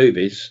be good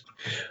movies.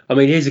 I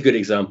mean, here's a good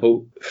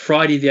example.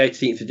 Friday the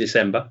 18th of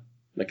December.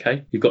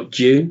 Okay, you've got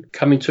June,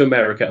 Coming to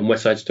America, and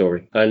West Side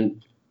Story,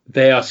 and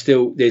they are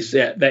still.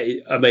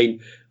 I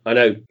mean, I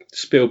know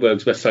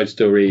Spielberg's West Side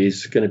Story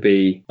is going to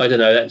be. I don't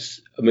know.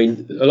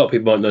 A lot of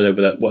people might not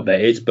know what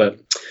that is, but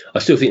I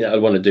still think that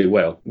I'd want to do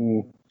well.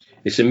 Mm.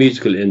 It's a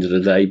musical at the end of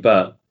the day,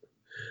 but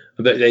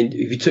then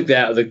if you took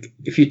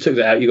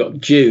that out, you got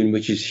June,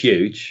 which is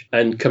huge,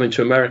 and Coming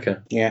to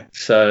America. Yeah.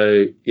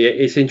 So yeah,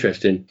 it's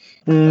interesting.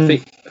 Mm. I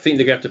think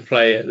they're going to have to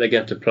play it. They're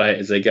going to have to play it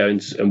as they go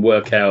and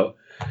work out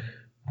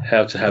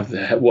how to have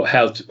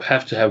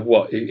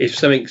what. If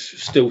something's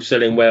still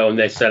selling well and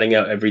they're selling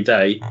out every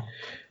day,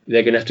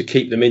 they're going to have to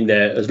keep them in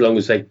there as long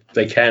as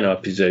they can, I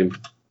presume,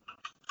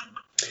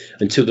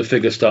 until the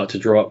figures start to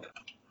drop.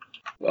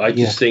 I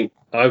just think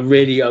I'm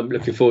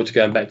looking forward to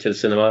going back to the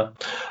cinema.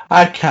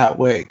 I can't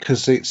wait,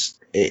 because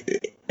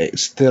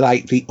it's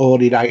the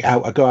only night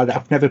out I go.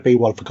 I've never been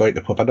one for going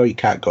to the pub. I know you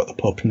can't go to the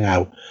pub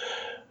now,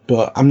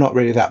 but I'm not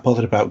really that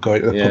bothered about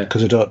going to the pub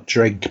because I don't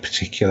drink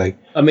particularly.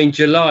 I mean,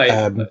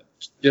 July,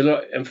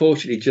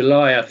 unfortunately,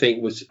 July, I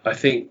think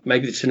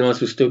maybe the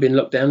cinemas will still be in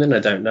lockdown then, I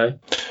don't know.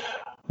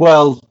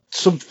 Well,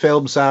 some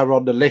films are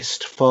on the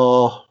list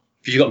for...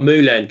 Because you've got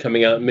Mulan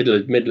coming out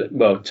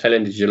tail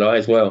end of July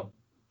as well.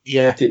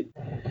 Yeah.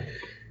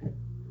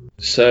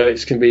 So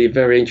it's going to be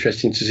very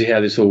interesting to see how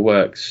this all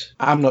works.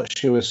 I'm not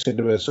sure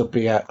cinemas will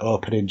be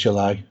open in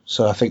July,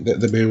 so I think that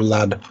the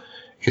Mulan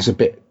is a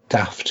bit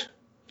daft.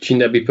 Do you think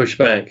they'll be pushed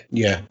back?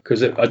 Yeah.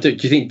 Because do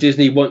you think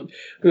Disney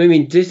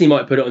Disney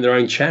might put it on their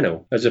own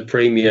channel as a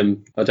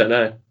premium? I don't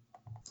know.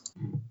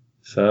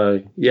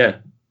 So, yeah.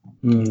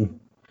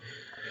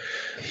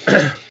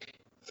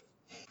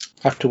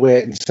 Have to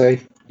wait and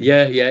see.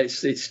 Yeah,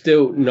 it's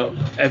still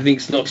not...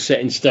 Everything's not set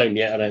in stone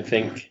yet, I don't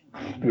think,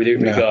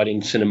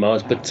 regarding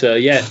cinemas. But,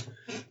 yeah.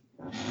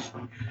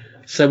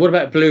 So what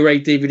about Blu-ray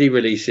DVD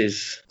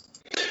releases?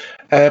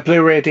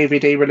 Blu-ray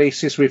DVD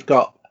releases, we've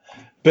got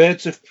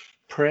Birds of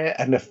Prey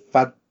and the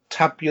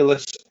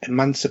Fantabulous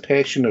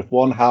Emancipation of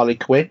One Harley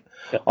Quinn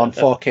on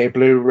 4K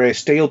Blu-ray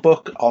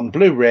Steelbook, on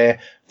Blu-ray,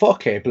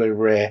 4K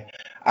Blu-ray,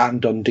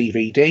 and on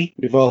DVD.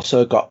 We've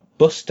also got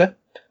Buster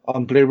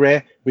on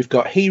Blu-ray. We've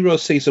got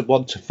Heroes Season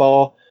 1 to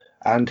 4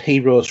 and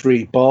Heroes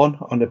Reborn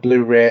on a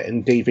Blu-ray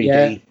and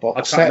DVD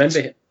box set.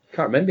 I can't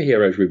remember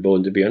Heroes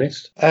Reborn, to be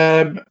honest.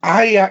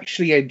 I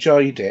actually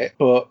enjoyed it,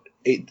 but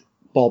it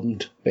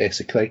bombed,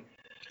 basically.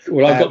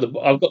 Well, I've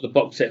got the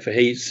box set for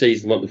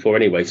Season 1 to 4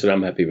 anyway, so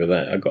I'm happy with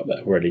that. I got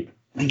that already.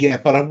 Yeah,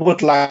 but I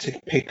would like to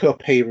pick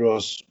up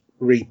Heroes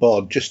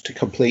Reborn just to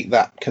complete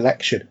that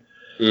collection,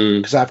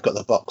 because I've got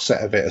the box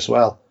set of it as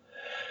well.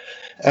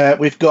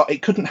 We've got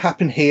It Couldn't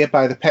Happen Here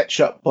by the Pet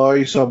Shop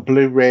Boys on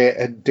Blu-ray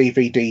and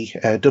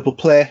DVD double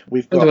play.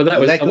 We've got I wonder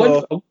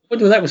what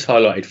that was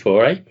highlighted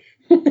for, eh?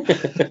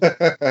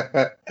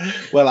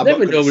 Well, I'm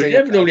never normally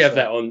have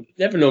that on.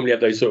 Never normally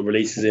have those sort of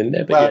releases in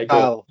there. But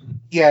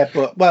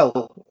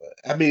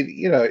I mean,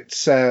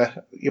 it's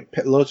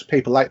loads of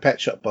people like Pet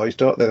Shop Boys,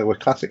 don't they? They were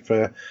classic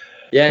for our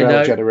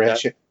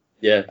generation.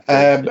 Yeah.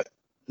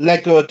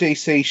 Lego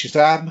DC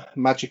Shazam,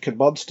 Magic and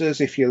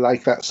Monsters, if you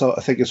like that sort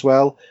of thing as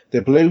well.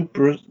 The Blues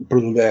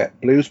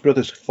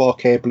Brothers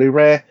 4K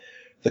Blu-ray,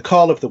 The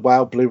Call of the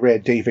Wild Blu-ray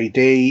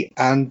DVD,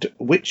 and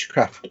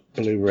Witchcraft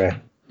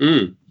Blu-ray.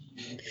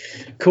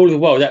 Call of the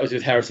Wild, that was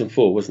with Harrison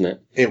Ford, wasn't it?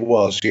 It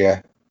was,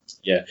 yeah.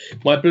 Yeah.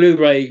 My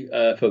Blu-ray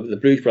for the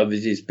Blues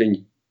Brothers has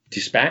been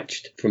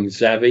dispatched from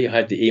Zavvi. I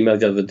had the email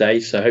the other day,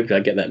 so hopefully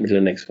I get that middle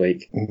of next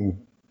week.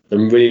 I'm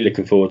really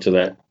looking forward to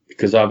that,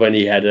 because I've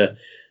only had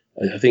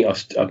my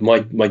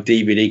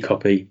DVD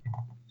copy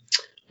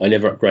I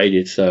never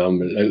upgraded, so I'm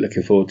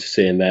looking forward to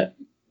seeing that.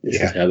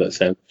 This is how that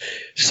sounds.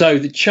 So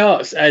the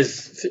charts,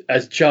 as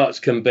charts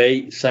can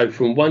be. So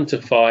from 1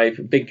 to 5,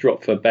 a big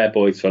drop for Bad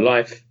Boys for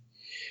Life.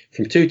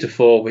 From 2 to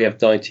 4, we have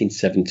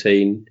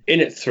 1917.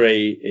 In at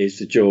 3 is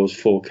the Jaws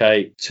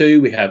 4K.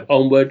 2, we have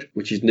Onward,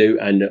 which is new.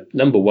 And at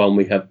number 1,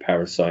 we have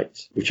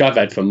Parasite, which I've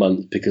had for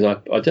months because I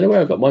don't know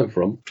where I got mine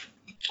from.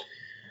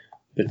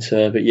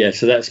 But yeah,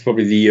 so that's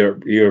probably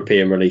the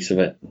European release of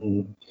it.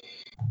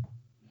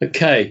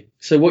 Okay,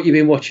 so what you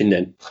been watching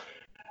then?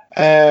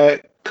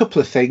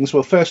 Couple of things.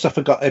 Well, first off,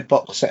 I got a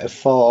box set of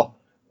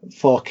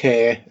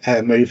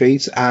 4K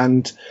movies,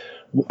 and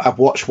I've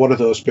watched one of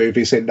those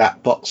movies in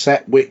that box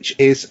set, which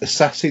is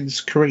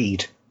Assassin's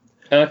Creed.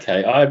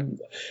 Okay,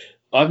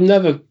 I've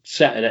never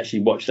sat and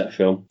actually watched that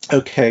film.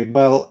 Okay,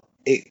 well,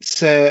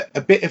 it's a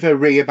bit of a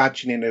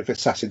reimagining of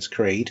Assassin's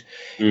Creed.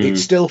 It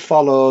still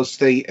follows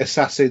the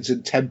Assassins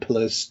and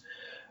Templars,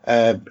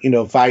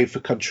 vying for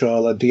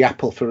control, and the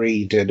Apple for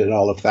Eden and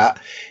all of that.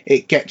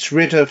 It gets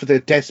rid of the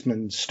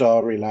Desmond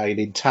storyline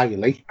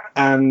entirely,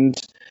 and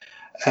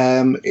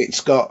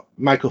it's got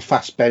Michael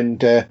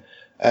Fassbender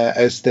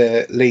as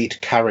the lead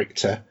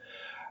character.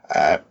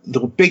 The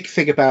big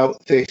thing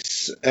about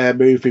this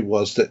movie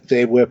was that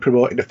they were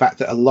promoting the fact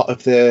that a lot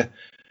of the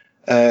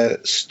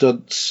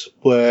stunts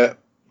were,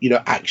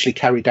 actually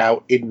carried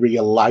out in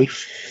real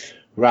life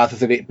rather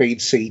than it being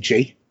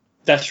CG.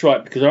 That's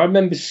right, because I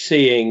remember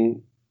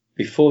seeing,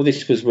 before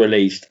this was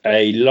released,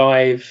 a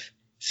live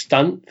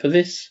stunt for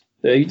this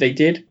they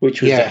did,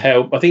 which was I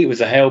think it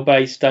was a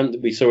Hell-based stunt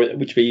that we saw,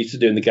 which we used to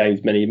do in the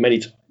games many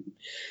times.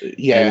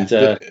 Yeah,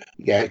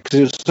 because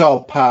it was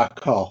all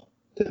parkour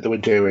that they were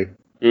doing.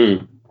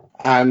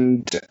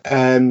 And,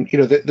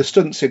 the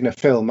stunts in the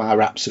film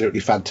are absolutely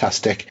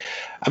fantastic.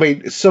 I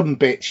mean, some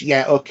bits,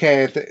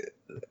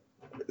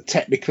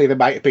 technically they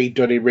might have been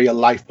done in real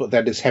life, but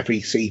then there's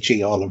heavy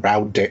CG all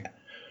around it,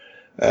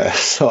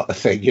 sort of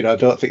thing. I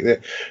don't think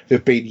that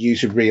they've been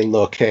using real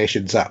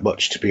locations that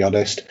much, to be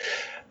honest.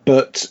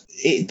 But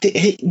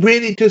it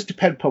really does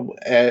depend upon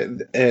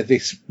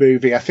this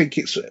movie. I think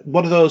it's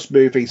one of those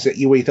movies that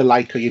you either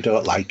like or you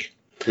don't like.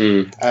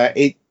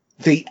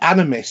 The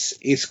animus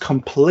is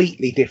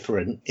completely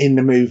different in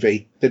the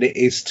movie than it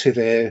is to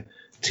the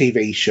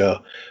TV show.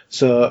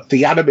 So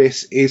the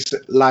Animus is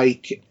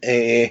like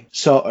a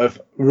sort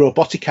of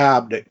robotic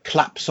arm that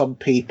claps on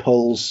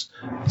people's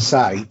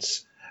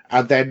sides,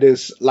 and then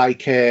there's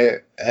like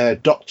a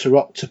Dr.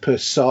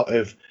 Octopus sort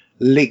of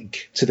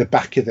link to the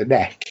back of the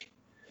neck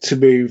to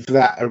move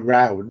that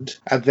around,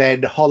 and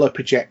then hollow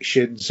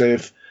projections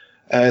of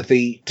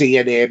the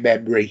DNA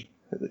memory,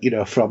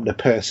 from the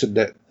person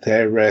that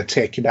they're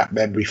taking that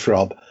memory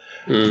from.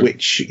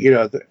 Which,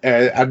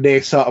 and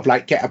they sort of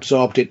like get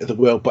absorbed into the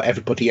world, but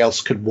everybody else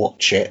can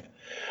watch it.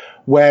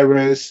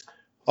 Whereas,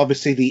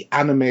 obviously, the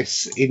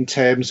Animus, in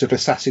terms of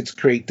Assassin's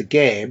Creed, the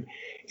game,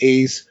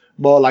 is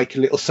more like a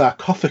little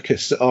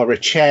sarcophagus or a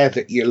chair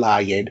that you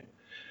lie in.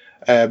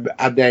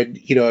 And then,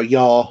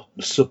 you're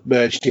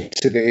submerged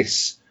into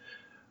this,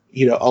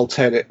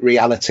 alternate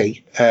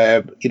reality,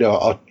 or,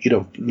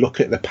 look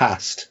at the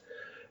past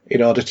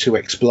in order to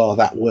explore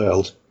that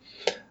world.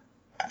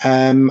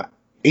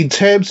 In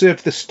terms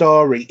of the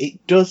story,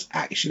 it does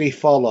actually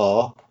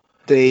follow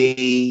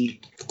the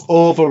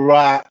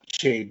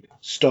overarching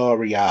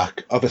story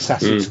arc of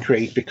Assassin's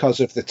Creed because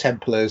of the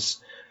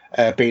Templars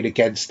being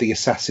against the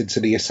Assassins,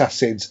 and the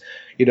Assassins,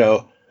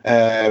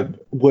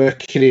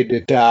 working in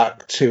the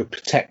dark to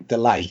protect the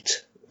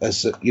light,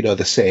 as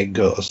the saying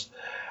goes.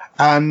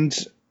 And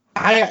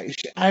I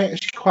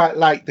actually quite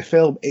like the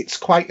film. It's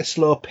quite a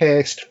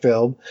slow-paced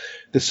film.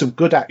 There's some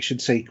good action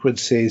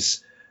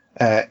sequences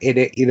in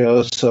it,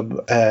 some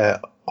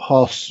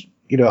horse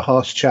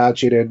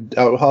charging and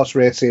horse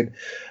racing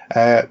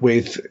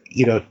with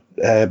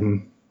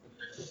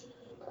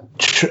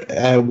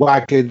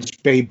wagons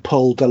being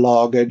pulled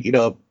along,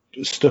 and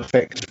stuff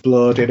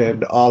exploding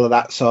and all of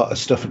that sort of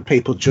stuff, and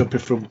people jumping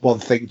from one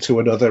thing to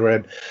another,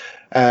 and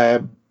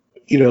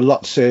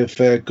lots of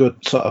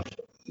good sort of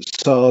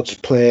swords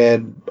play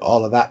and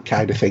all of that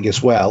kind of thing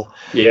as well.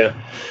 Yeah,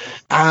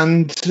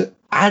 and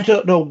I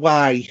don't know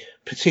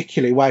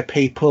particularly why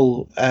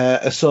people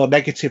are so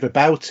negative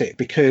about it,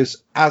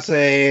 because as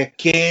a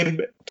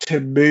game to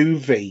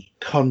movie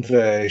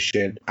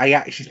conversion, I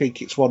actually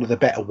think it's one of the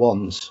better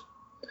ones.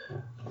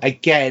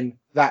 Again,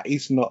 that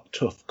is not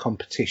tough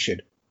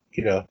competition.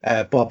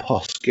 Bob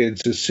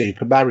Hoskins and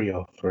Super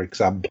Mario, for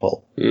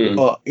example.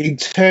 But in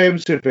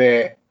terms of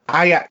it,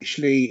 I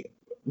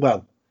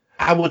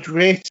would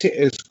rate it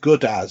as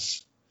good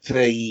as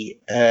the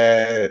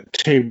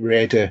Tomb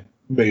Raider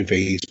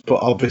movies,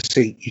 but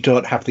obviously you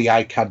don't have the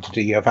eye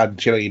candy of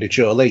Angelina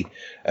Jolie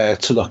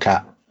to look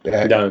at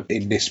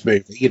in this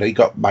movie. You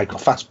got Michael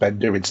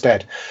Fassbender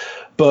instead.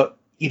 But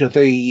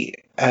the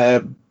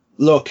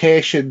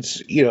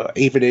locations,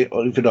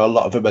 even though a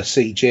lot of them are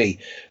CG,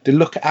 they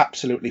look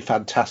absolutely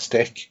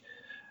fantastic,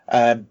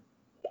 and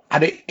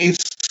it is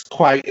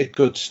quite a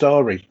good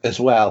story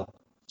as well.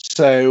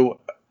 So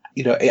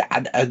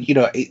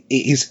it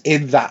is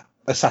in that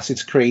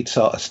Assassin's Creed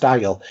sort of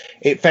style.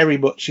 It very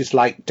much is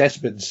like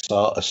Desmond's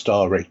sort of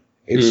story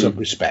in some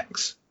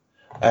respects,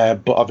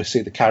 but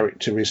obviously the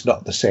character is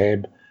not the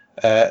same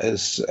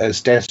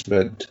as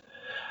Desmond.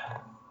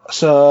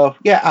 So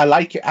yeah, I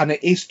like it, and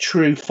it is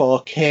true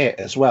 4K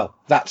as well.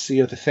 That's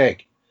the other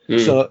thing.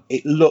 So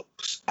it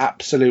looks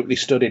absolutely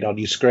stunning on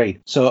your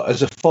screen. So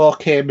as a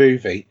 4K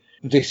movie,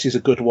 this is a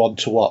good one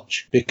to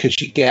watch, because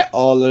you get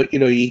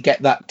you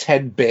get that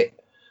 10-bit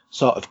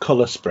sort of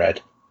colour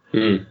spread.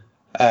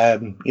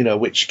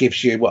 Which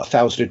gives you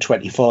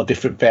 1,024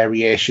 different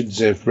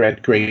variations of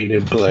red, green,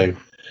 and blue.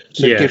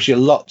 So it gives you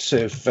lots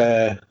of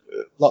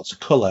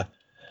colour.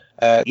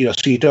 So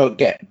you don't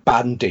get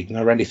banding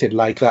or anything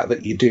like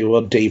that you do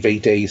on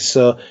DVDs.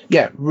 So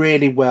yeah,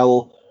 really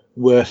well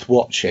worth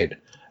watching,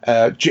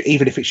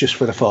 even if it's just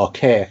for the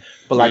 4K.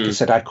 But like I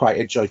said, I quite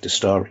enjoyed the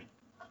story.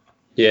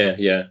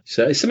 Yeah.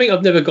 So it's something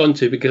I've never gone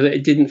to because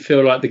it didn't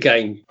feel like the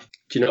game.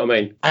 Do you know what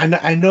I mean? And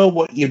I know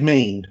what you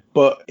mean,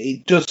 but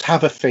it does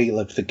have a feel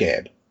of the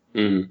game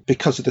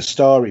because of the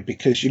story.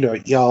 Because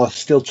you're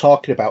still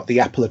talking about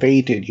the Apple of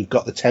Eden. You've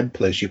got the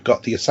Templars. You've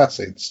got the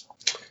Assassins.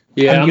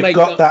 Yeah, and you've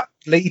got that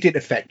leading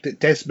effect that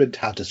Desmond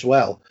had as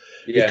well.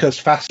 Yeah. Because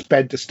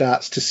Fassbender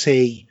starts to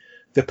see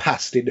the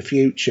past in the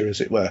future,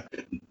 as it were.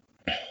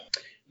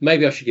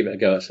 Maybe I should give it a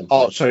go at some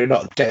point. Oh, sorry,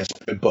 not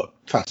Desmond, but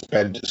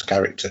Fassbender's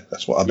character.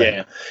 That's what I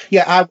meant.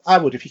 Yeah, I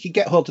would, if you can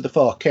get hold of the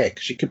 4K,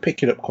 because you can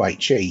pick it up quite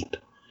cheap.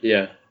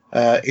 Yeah.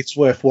 It's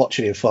worth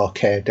watching in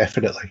 4K,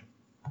 definitely.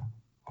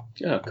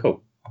 Oh,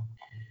 cool.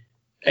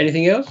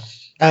 Anything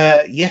else?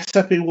 Yes,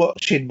 I've been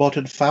watching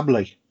Modern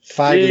Family.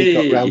 Finally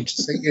got round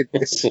to seeing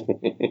this.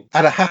 And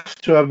I have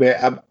to admit,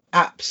 I'm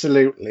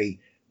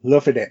absolutely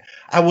loving it.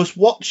 I was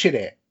watching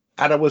it,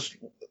 and I was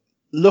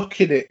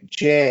looking at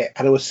Jay,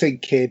 and I was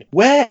thinking,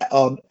 where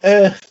on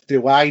earth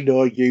do I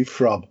know you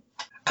from?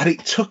 And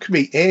it took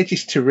me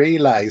ages to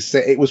realise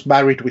that it was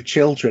Married with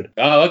Children.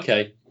 Oh,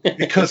 okay.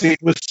 Because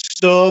it was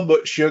so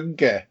much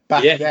younger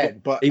back then,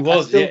 but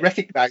I still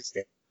recognised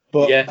it.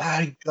 But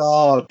my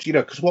God,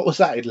 because what was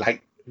that in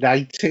like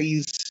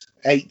 90s,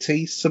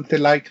 80s,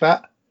 something like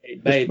that?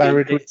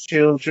 Married with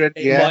Children.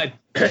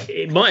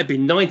 It might have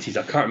been 90s.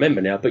 I can't remember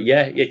now, but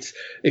yeah, it's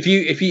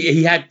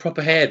he had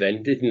proper hair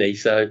then, didn't he?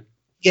 So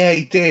Yeah,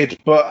 he did,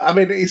 but I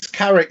mean, his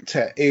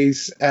character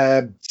is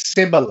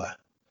similar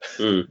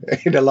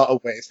in a lot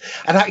of ways,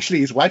 and actually,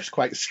 his wife's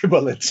quite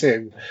similar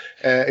to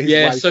his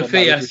wife.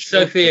 Sophia.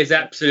 Sophia is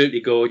absolutely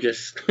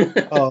gorgeous.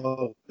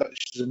 Oh,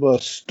 she's the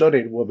most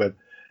stunning woman.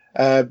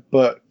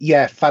 But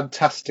yeah,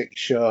 fantastic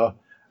show.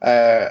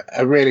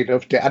 I really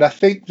loved it, and I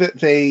think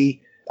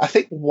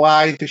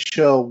why the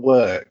show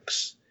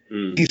works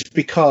is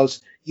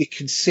because you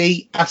can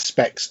see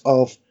aspects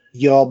of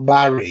your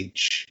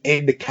marriage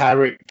in the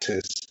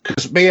characters.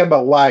 Because me and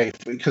my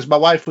wife, because my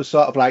wife was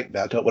sort of like,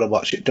 no, I don't want to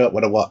watch it, don't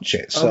want to watch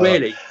it. So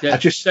really? I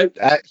just,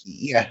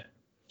 yeah.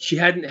 She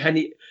hadn't had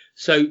it.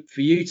 So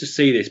for you to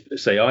see this,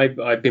 say,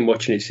 I've been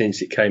watching it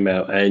since it came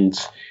out, and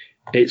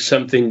it's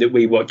something that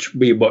we watched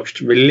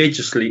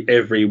religiously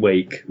every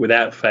week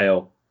without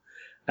fail.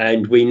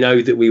 And we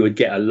know that we would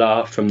get a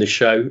laugh from the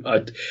show.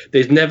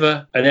 There's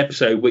never an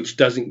episode which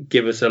doesn't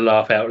give us a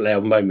laugh out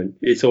loud moment.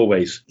 It's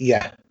always.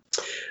 Yeah.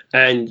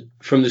 And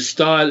from the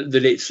style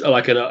that it's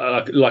like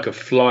a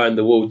fly on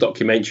the wall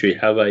documentary,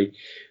 how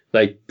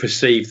they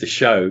perceive the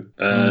show.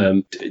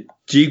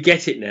 Do you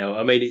get it now?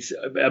 I mean,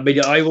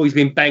 I've always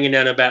been banging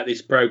down about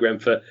this program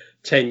for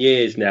 10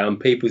 years now, and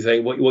people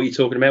think, what are you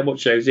talking about? What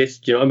show is this?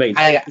 Do you know what I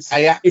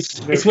mean?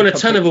 It's won a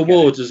ton of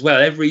awards as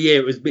well. Every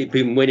year it's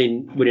been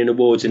winning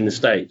awards in the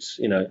States,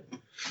 you know.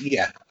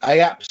 Yeah, I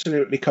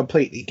absolutely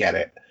completely get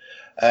it.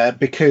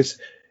 Because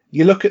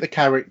you look at the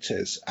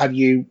characters and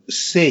you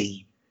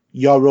see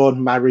your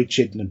own marriage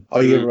in them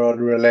or your own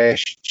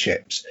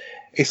relationships.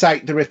 It's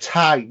like there are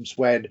times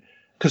when,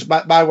 because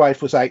my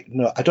wife was like,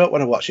 no, I don't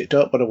want to watch it.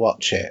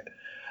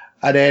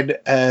 And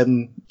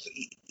then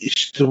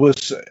there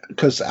was,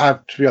 because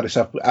to be honest,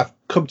 I've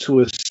come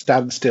to a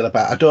standstill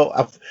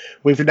about,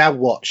 we've now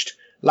watched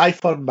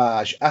Life on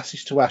Mars,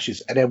 Ashes to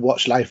Ashes, and then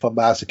watched Life on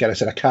Mars again. I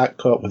said, I can't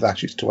cope with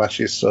Ashes to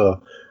Ashes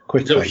so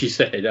quickly. Is that what she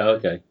said? Oh,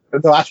 okay. No,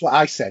 that's what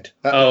I said.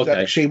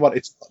 Okay. She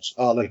wanted to watch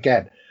all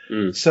again.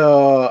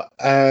 So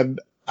I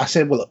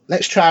said, well, look,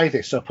 let's try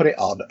this. So I put it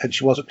on, and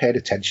she wasn't paying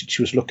attention.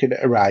 She was looking at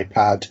her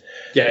iPad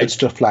and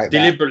stuff like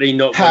deliberately that. Deliberately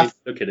not wanting to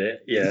look at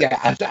it. Yeah,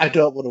 I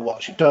don't want to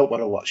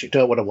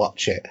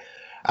watch it.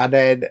 And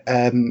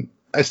then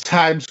as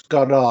time's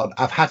gone on,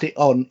 I've had it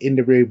on in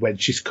the room when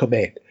she's come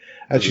in.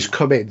 And she's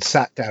come in,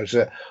 sat down,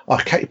 said, oh,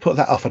 can't you put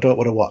that off? I don't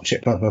want to watch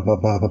it, blah, blah, blah,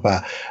 blah, blah,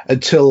 blah.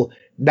 Until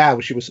now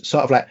she was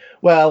sort of like,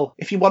 well,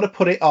 if you want to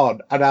put it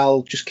on, and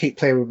I'll just keep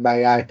playing with my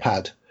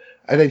iPad.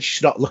 And then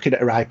she's not looking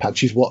at her iPad,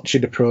 she's watching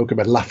the programme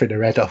and laughing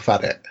her head off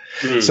at it.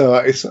 So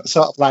it's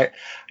sort of like,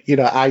 you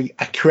know, I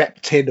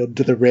crept in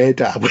under the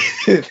radar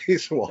with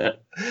this one,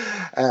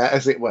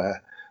 as it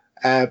were.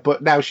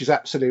 But now she's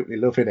absolutely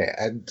loving it.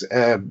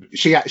 And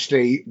she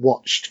actually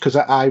watched, because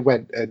I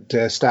went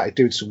and started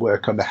doing some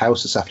work on the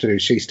house this afternoon.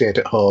 She stayed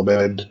at home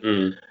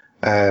and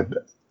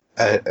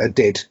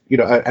did, you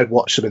know, and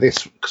watched some of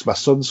this because my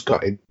son's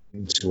got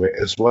into it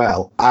as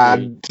well.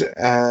 And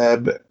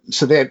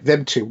so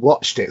them two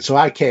watched it. So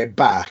I came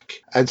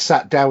back and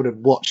sat down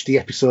and watched the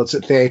episodes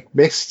that they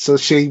missed. So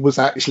she was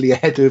actually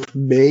ahead of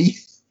me.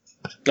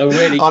 Oh,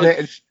 really? On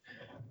it.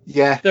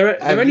 Yeah.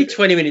 They're only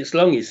 20 minutes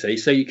long, you see,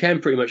 so you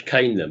can pretty much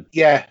cane them.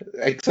 Yeah,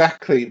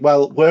 exactly.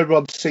 Well, we're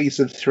on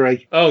season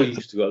 3. Oh,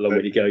 you've still got a long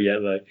way to go yet,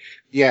 though.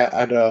 Yeah,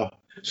 I know.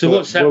 So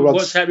what's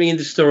happening in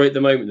the story at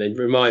the moment, then?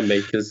 Remind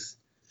me, because...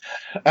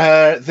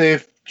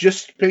 they've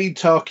just been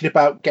talking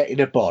about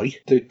getting a boy,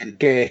 the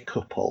gay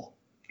couple.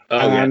 Oh,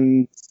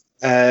 and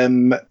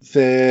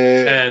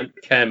the...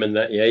 Cam and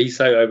that, yeah, he's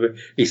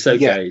so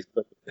gay.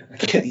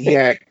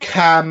 Yeah,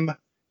 Cam...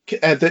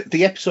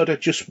 the episode I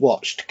just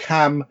watched,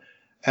 Cam...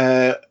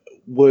 bet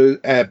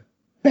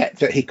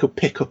that he could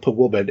pick up a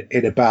woman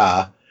in a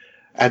bar,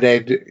 and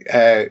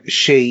then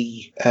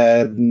she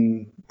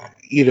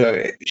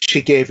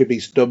she gave him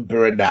his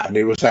number and that, and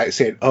he was like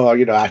saying, oh,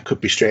 you know, I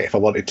could be straight if I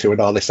wanted to, and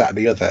all this, that, and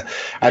the other.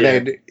 And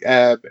then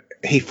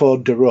he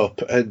phoned her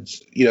up and,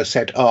 you know,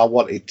 said, oh, I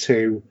wanted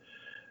to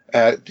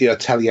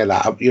tell you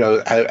that, you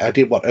know, I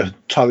didn't want to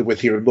tell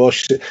with your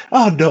emotions.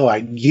 Oh no,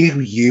 I knew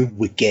you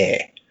were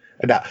gay,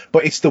 and that.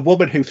 But it's the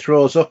woman who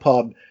throws up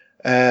on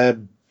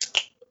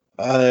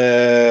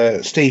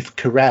Steve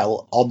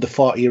Carell on the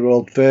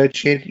 40-Year-Old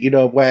Virgin, you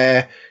know,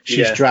 where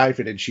she's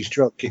driving and she's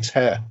drunk. It's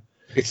her.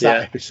 It's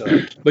that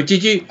episode. But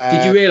did you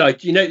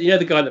realise? You know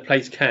the guy that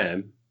plays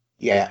Cam.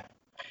 Yeah.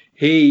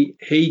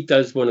 He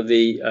does one of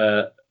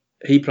the.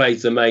 He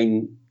plays the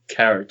main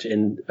character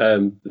in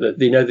the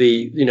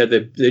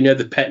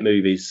pet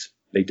movies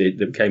they did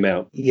that came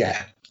out.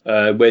 Yeah.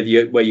 Where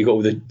you got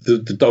all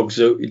the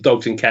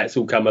dogs and cats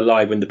all come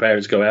alive when the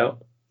parents go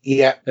out.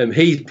 Yeah.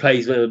 He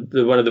plays one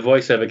of the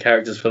voiceover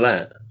characters for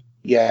that.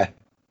 Yeah.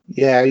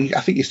 Yeah.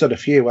 I think he's done a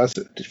few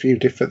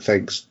different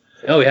things.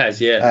 Oh, he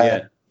has.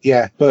 Yeah.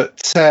 Yeah.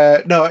 But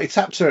no, it's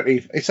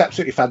absolutely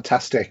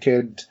fantastic,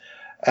 and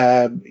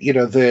you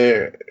know,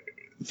 the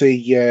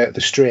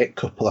straight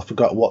couple, I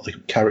forgot what the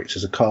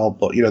characters are called,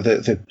 but you know,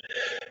 the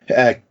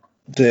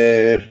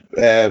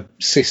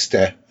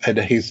sister and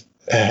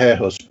her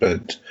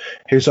husband,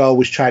 who's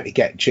always trying to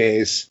get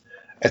Jay's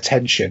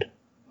attention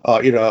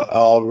or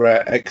or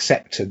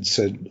acceptance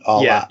and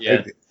all that.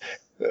 Yeah.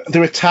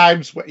 There are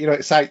times where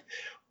it's like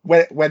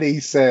when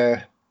he's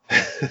some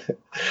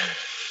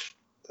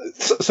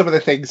of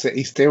the things that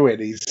he's doing,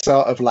 he's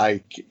sort of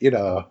like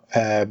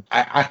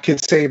I can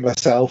see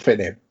myself in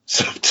him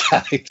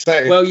sometimes.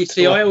 Well, you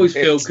see, I always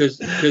feel because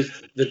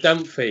the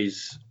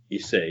Dumfries, you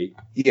see,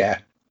 yeah,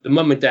 the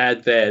mum and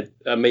dad there.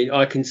 I mean,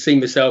 I can see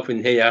myself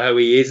in here how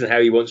he is and how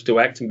he wants to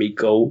act and be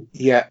cool.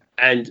 Yeah.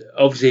 And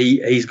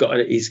obviously he's got I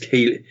don't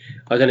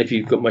know if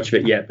you've got much of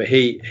it yet, but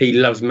he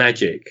loves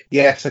magic.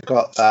 Yes, I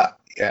got that.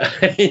 Yeah.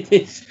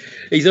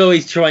 He's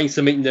always trying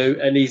something new,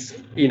 and he's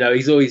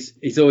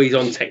always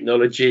on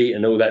technology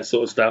and all that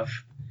sort of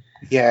stuff.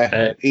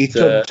 Yeah, he's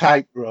done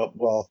tightrope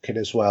walking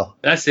as well.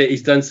 That's it.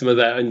 He's done some of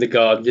that in the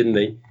garden, didn't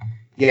he?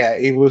 Yeah,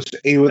 he was.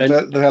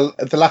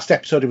 The last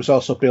episode, he was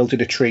also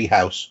building a tree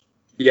house.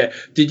 Yeah.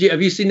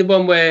 Have you seen the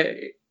one where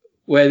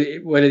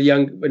one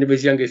of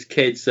his youngest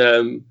kids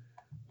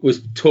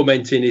was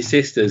tormenting his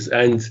sisters,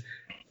 and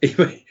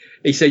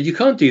he said, "You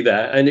can't do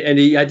that," and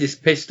he had this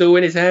pistol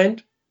in his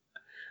hand,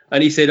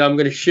 and he said, "I'm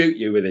going to shoot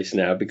you with this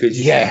now because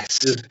yeah,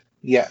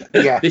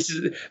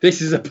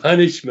 this is a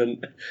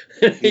punishment."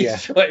 He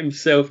shot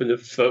himself in the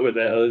foot with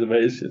that.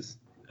 It's just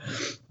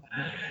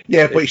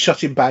but he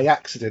shot him by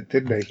accident,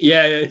 didn't he?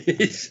 Yeah,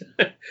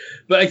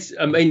 but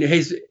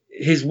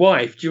his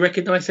wife. Do you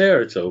recognise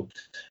her at all?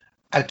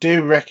 I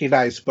do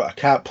recognise, but I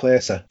can't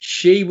place her.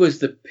 She was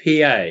the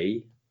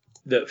PA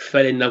that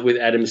fell in love with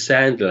Adam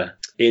Sandler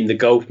in the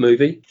golf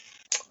movie.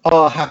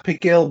 Oh, Happy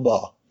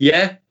Gilmore.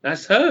 Yeah,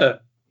 that's her.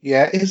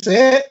 Yeah, is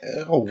it?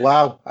 Oh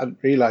wow, I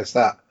didn't realise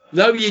that.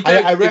 No, you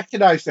don't. I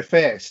recognise the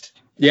face.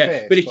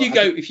 Yeah, but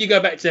if you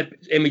go back to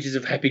images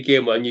of Happy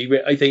Gilmore and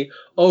I think,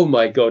 oh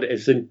my God,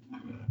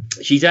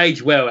 she's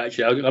aged well.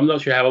 Actually, I'm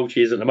not sure how old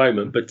she is at the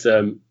moment, but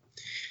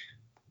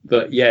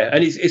yeah,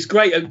 and it's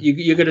great.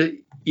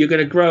 You're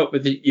gonna grow up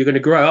with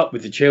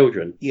the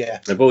children.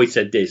 Yeah, I've always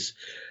said this,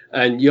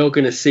 and you're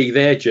gonna see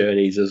their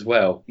journeys as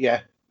well.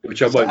 Yeah,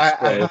 which I won't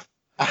spoil.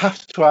 I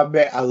have to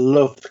admit, I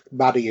love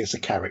Manny as a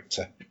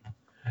character.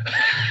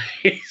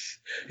 He's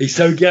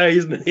so gay,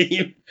 isn't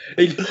he?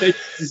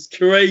 He's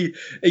crazy.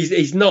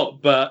 He's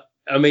not, but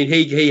I mean,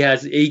 he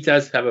has a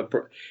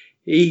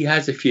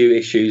few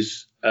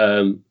issues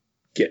trying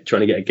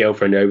to get a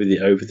girlfriend over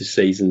the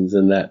seasons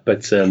and that.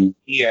 But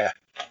yeah.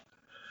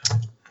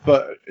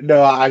 But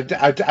no, I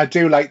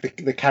do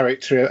like the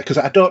character because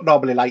I don't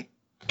normally like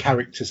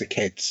characters of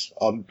kids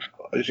on.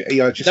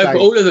 Just no, but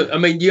all of them. I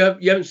mean,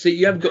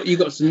 you've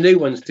got some new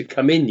ones to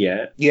come in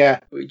yet. Yeah.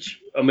 Which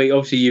I mean,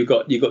 obviously you've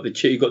got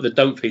the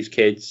Dumfries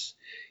kids,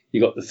 you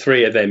got the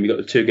three of them, you got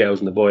the two girls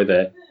and the boy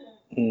there,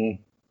 and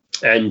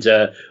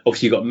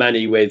obviously you got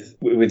Manny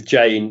with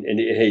Jane and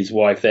his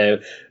wife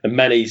there, and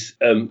Manny's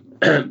actually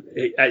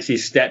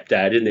his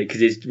stepdad, isn't it?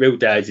 Because his real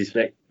dad's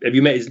have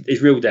you met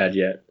his real dad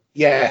yet?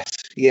 Yes,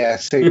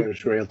 seen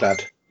his real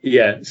dad.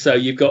 Yeah, so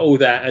you've got all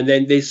that, and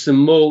then there's some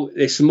more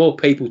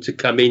people to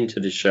come into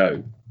the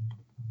show.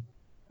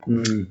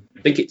 I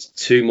think it's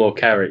two more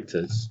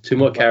characters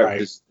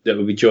that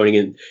will be joining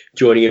in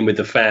with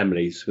the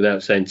families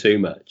without saying too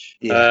much.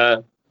 Yeah.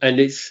 And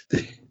it's,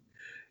 I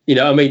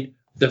mean,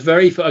 I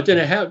don't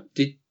know how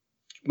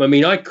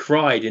I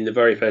cried in the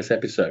very first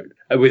episode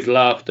with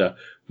laughter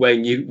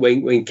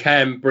when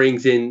Cam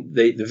brings in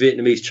the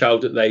Vietnamese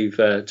child that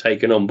they've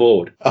taken on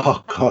board.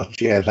 Oh God,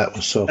 yeah, that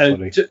was so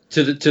funny.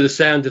 To the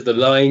sound of the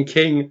Lion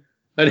King.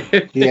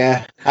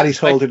 Yeah, and he's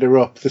holding her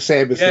up, the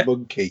same as the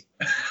monkey.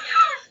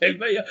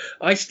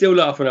 I still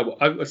laugh when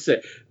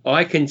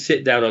I can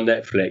sit down on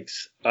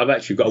Netflix. I've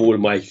actually got all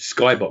of my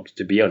Skybox,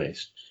 to be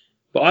honest,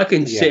 but I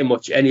can sit and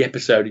watch any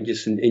episode and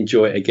just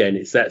enjoy it again.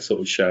 It's that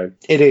sort of show.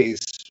 It is.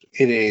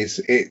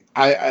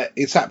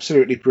 It's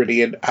absolutely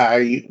brilliant.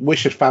 I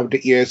wish I'd found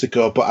it years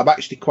ago, but I'm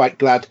actually quite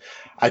glad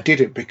I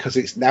didn't because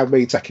it now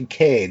means I can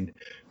cane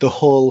the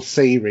whole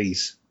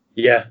series.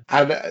 Yeah,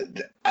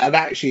 and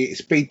actually,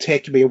 it's been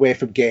taking me away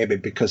from gaming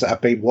because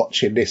I've been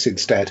watching this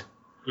instead.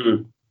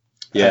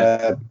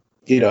 Yeah,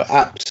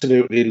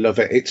 absolutely love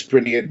it. It's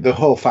brilliant. The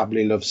whole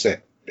family loves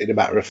it. In a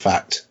matter of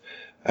fact,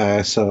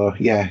 so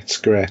yeah, it's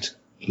great.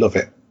 Love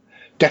it.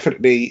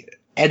 Definitely,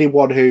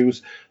 anyone who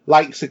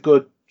likes a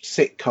good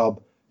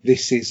sitcom,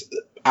 this is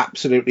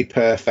absolutely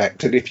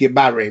perfect. And if you're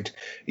married,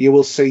 you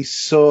will see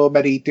so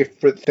many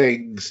different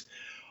things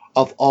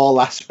of all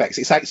aspects.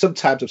 It's like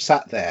sometimes I'm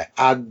sat there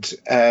and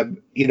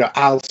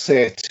I'll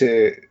say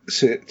to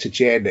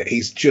Jane that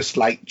he's just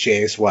like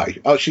Jay's wife.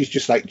 Oh, she's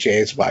just like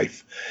Jay's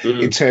wife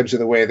in terms of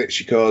the way that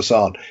she goes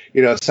on.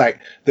 It's like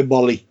the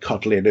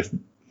mollycoddling of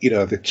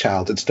the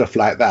child and stuff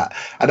like that.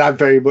 And I'm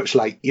very much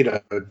like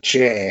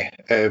Jay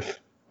of,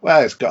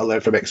 well, it's got to learn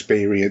from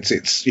experience.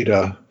 It's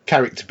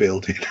character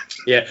building.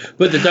 Yeah,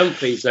 but the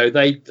Dumfries though,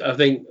 I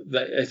think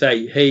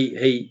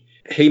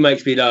he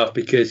makes me laugh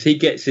because he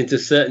gets into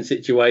certain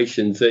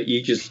situations that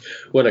you just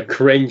want to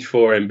cringe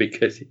for him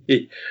because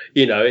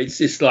it's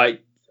just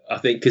like, I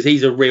think because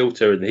he's a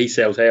realtor and he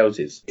sells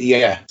houses.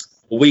 Yeah.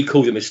 We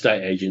call them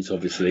estate agents,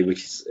 obviously,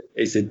 which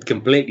is a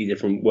completely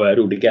different word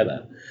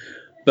altogether.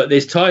 But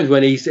there's times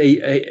when he's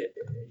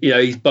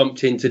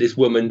bumped into this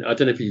woman. I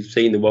don't know if you've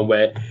seen the one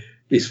where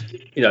there's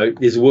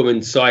a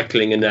woman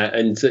cycling and that,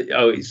 and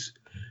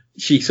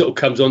she sort of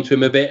comes onto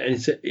him a bit,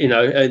 and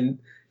and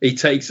he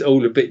takes it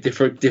all a bit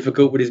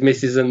difficult with his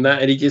missus and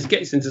that, and he just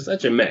gets into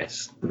such a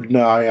mess.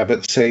 No, I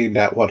haven't seen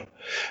that one.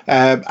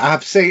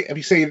 Have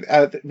you seen?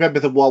 Remember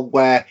the one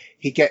where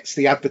he gets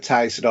the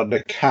advertising on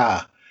the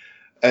car,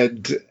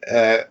 and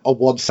on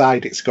one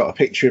side it's got a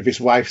picture of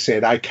his wife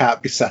saying, "I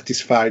can't be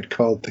satisfied,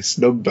 call this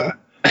number."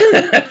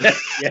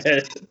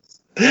 Yeah.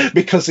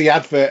 Because the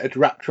advert had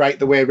wrapped right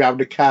the way around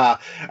the car,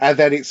 and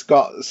then it's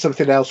got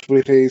something else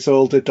with his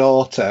older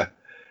daughter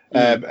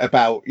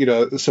about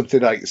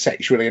something like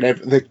sexually, and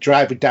they're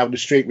driving down the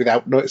street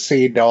without not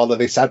seeing all of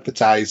this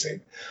advertising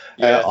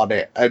on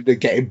it, and they're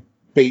getting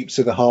beeps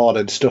of the horn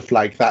and stuff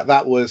like that.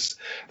 That was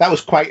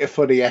quite a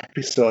funny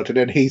episode, and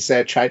then he's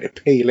there trying to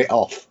peel it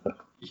off.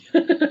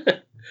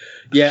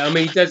 Yeah, I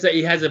mean, he does that.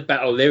 He has a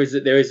battle. There is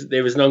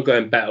an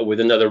ongoing battle with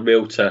another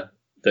realtor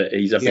that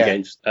he's up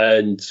against,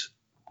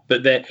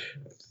 but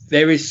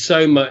there is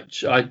so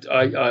much I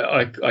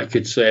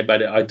could say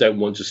about it. I don't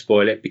want to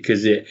spoil it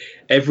because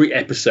every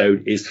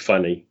episode is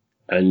funny,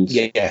 and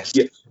yes,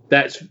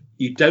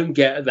 you don't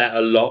get that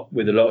a lot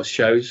with a lot of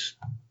shows.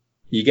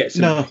 You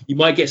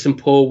might get some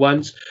poor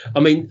ones. I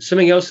mean,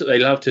 something else that they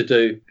love to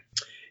do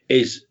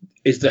is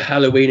the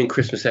Halloween and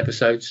Christmas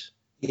episodes.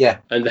 Yeah,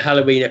 and the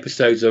Halloween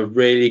episodes are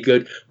really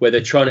good, where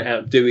they're trying to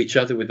outdo each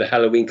other with the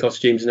Halloween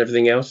costumes and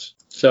everything else.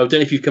 So I don't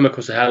know if you've come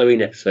across a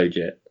Halloween episode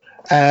yet.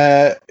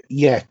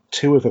 Yeah,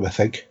 2 of them, I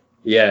think.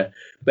 Yeah,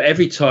 but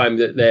every time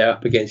that they're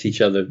up against each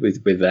other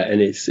with that,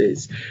 and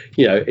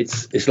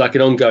it's like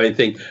an ongoing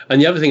thing.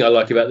 And the other thing I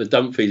like about the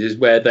Dumfries is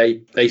where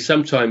they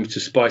sometimes,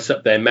 to spice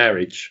up their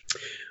marriage,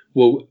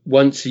 well,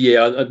 once a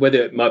year,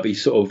 whether it might be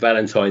sort of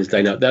Valentine's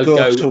Day night, they'll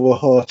go to a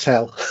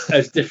hotel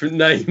as different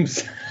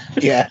names.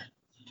 Yeah.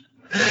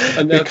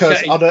 And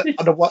because on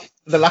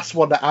the last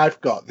one that I've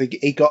got,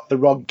 he got the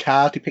wrong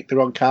card. He picked the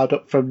wrong card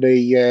up from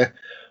the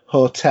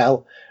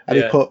hotel, and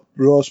he put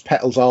rose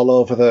petals all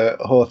over the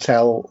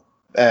hotel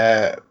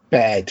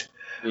bed,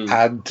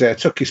 and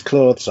took his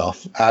clothes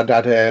off and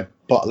had a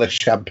bottle of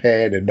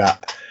champagne and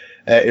that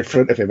in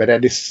front of him. And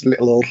then this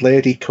little old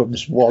lady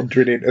comes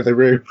wandering into the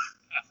room.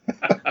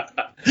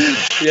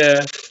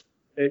 Yeah,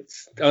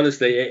 it's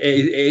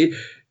honestly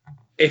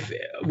if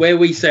where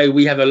we say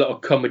we have a lot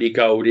of comedy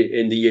gold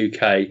in the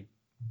UK,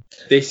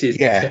 this is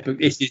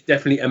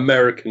definitely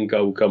American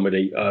gold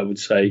comedy, I would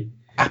say.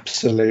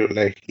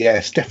 Absolutely, yeah,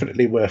 it's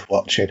definitely worth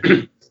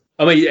watching.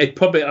 I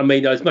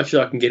mean, as much as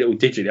I can get it all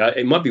digitally,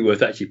 it might be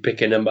worth actually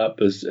picking them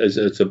up as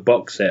a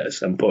box set at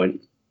some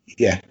point.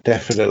 Yeah,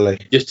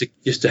 definitely.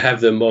 Just to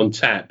have them on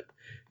tap,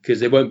 because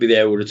they won't be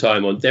there all the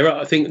time. I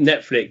think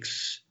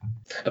Netflix.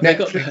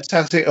 Netflix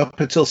has it up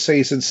until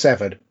season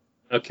 7.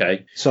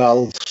 Okay. So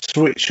I'll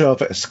switch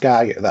over to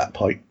Sky at that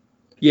point.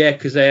 Yeah,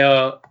 because they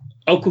are.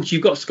 Oh, of course,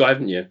 you've got Sky,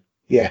 haven't you?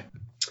 Yeah.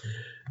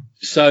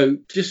 So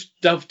just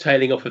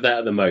dovetailing off of that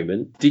at the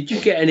moment, did you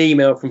get an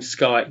email from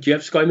Sky? Do you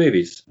have Sky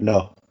Movies?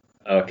 No.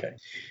 Okay.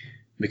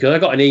 Because I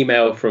got an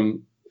email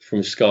from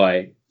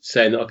Sky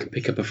saying that I could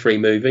pick up a free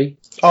movie.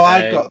 Oh,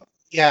 I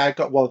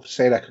got one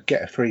saying I could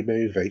get a free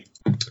movie.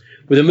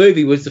 Well, the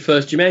movie was the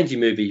first Jumanji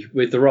movie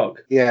with The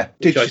Rock. Yeah,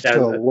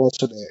 digital,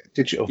 wasn't it?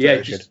 Digital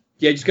version.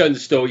 Just go in the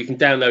store. You can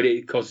download it.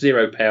 It costs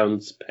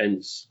 £0,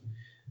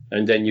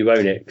 and then you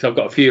own it. Because I've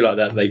got a few like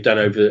that they've done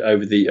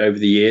over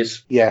the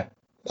years. Yeah,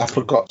 I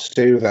forgot to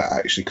do that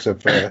actually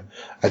because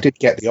I did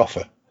get the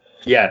offer.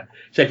 Yeah.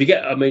 So if you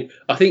get,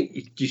 I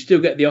think you still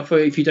get the offer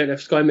if you don't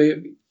have Sky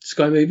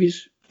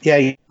Movies.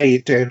 Yeah,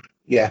 you do.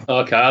 Yeah.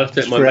 Okay, I'll have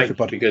to my mate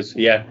because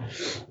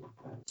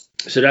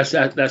So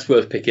that's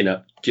worth picking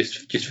up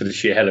just for the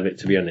sheer hell of it,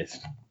 to be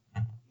honest.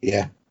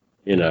 Yeah.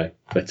 But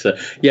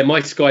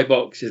my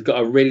Skybox has got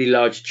a really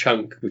large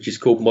chunk which is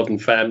called Modern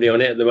Family on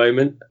it at the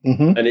moment,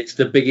 and it's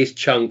the biggest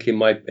chunk in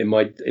my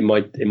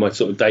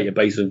sort of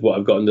database of what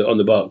I've got on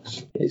the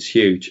box. It's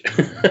huge,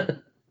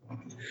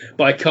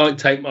 but I can't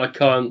take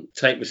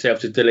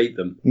myself to delete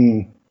them.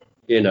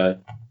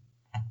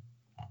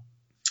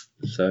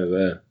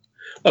 So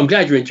I'm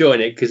glad you're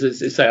enjoying it because,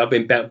 as I say, I've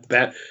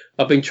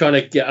been trying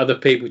to get other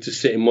people to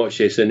sit and watch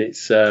this, and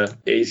it's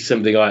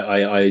something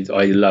I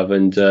love,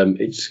 and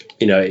it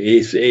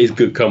is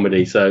good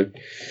comedy. So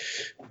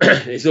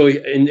it's always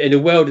in a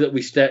world that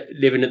we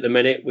live in at the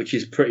minute, which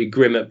is pretty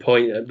grim at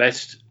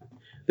best,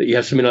 that you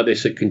have something like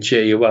this that can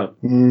cheer you up.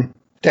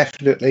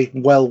 Definitely,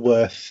 well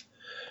worth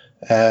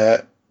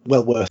a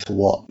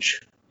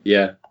watch.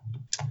 Yeah.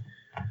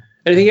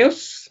 Anything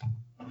else?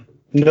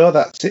 No,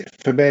 that's it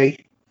for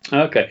me.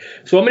 Okay,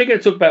 so I'm only going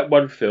to talk about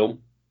one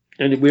film,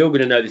 and we're all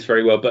going to know this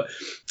very well, but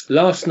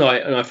last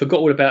night, and I forgot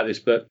all about this,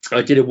 but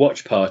I did a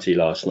watch party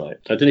last night.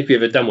 I don't know if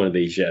you've ever done one of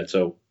these yet at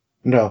all.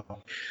 No.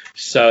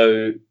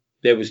 So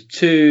there was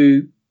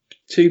two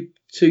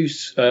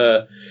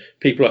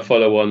people I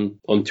follow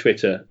on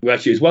Twitter.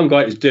 Actually, there's one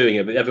guy who's doing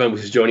it, but everyone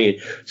was joining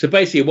in. So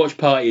basically, a watch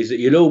party is that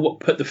you'll all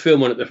put the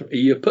film on at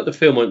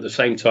the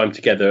same time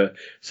together.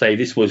 Say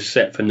this was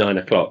set for 9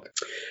 o'clock,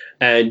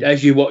 and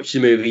as you watch the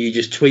movie, you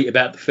just tweet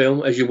about the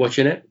film as you're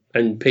watching it,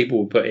 and people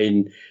will put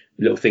in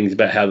little things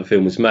about how the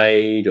film was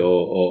made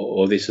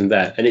or this and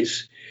that, and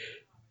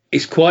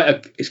it's quite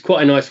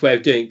a nice way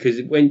of doing it,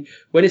 because when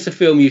it's a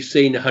film you've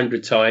seen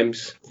 100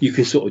 times, you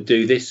can sort of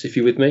do this, if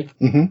you're with me.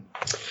 Mm-hmm.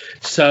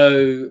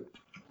 So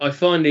I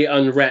finally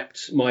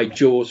unwrapped my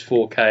Jaws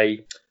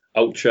 4K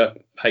Ultra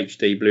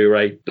HD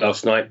Blu-ray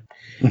last night.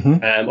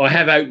 Mm-hmm. I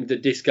have opened the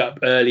disc up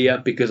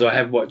earlier because I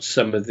have watched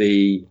some of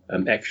the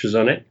extras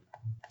on it.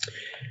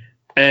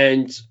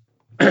 And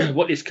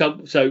what this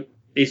comes, so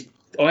is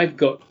I've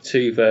got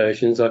 2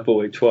 versions. I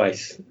bought it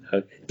twice.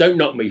 Don't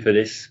knock me for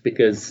this,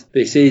 because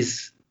this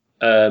is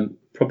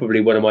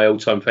probably one of my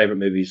all-time favourite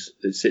movies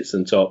that sits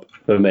on top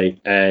for me.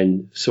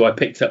 And so I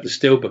picked up the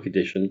Steelbook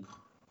edition,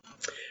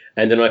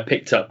 and then I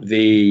picked up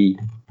the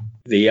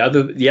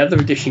other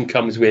edition.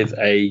 Comes with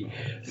a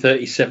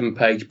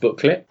 37-page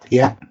booklet.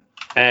 Yeah.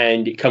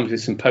 And it comes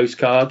with some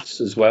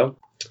postcards as well.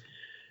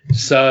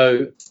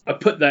 So I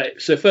put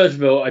that. So first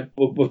of all,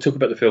 we'll talk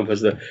about the film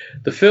first.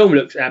 The film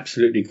looks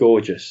absolutely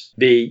gorgeous.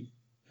 The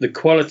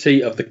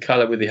quality of the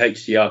colour with the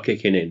HDR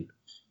kicking in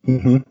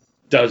mm-hmm.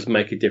 does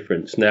make a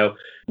difference. Now,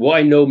 what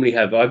I normally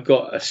have, I've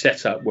got a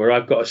setup where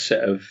I've got a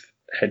set of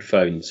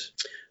headphones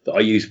that I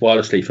use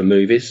wirelessly for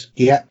movies.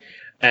 Yeah.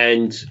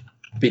 And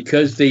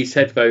because these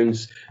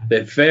headphones,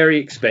 they're very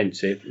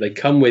expensive, they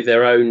come with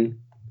their own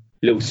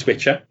little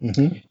switcher.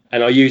 Mm-hmm.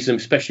 And I use them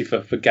especially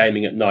for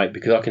gaming at night,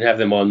 because I can have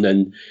them on,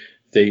 and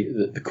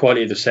the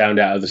quality of the sound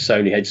out of the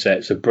Sony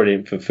headsets are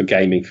brilliant for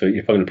gaming, for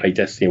if I'm going to play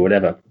Destiny or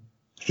whatever.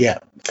 Yeah.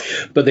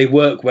 But they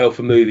work well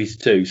for movies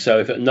too. So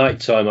if at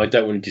night time I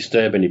don't want to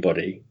disturb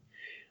anybody,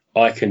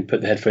 I can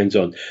put the headphones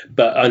on.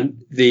 But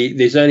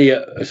there's only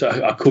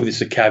I call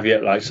this a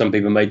caveat, like some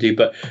people may do,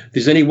 but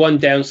there's only one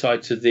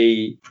downside to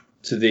the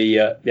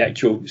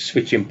actual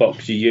switching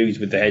box you use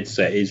with the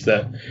headset, is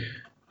that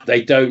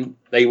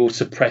they will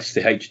suppress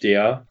the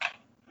HDR.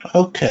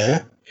 Okay.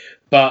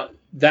 But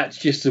that's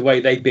just the way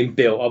they've been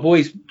built. I've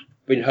always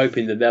been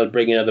hoping that they'll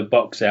bring another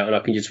box out and I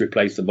can just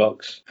replace the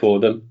box for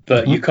them.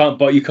 But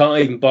mm-hmm. you can't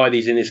even buy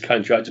these in this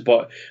country. I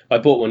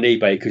bought one on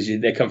eBay because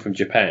they come from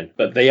Japan.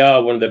 But they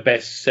are one of the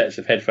best sets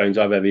of headphones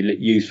I've ever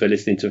used for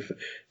listening to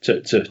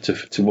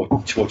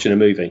watching a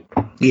movie.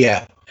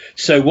 Yeah.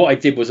 So what I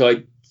did was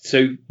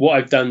what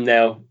I've done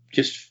now,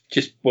 just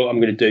what I'm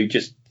going to do,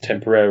 just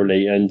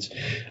temporarily, and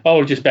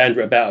I'll just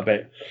banter about a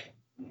bit.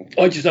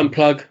 I just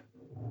unplug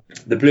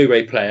the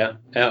Blu-ray player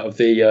out of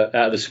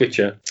the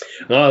switcher,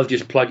 and I'll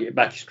just plug it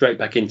straight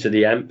back into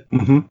the amp,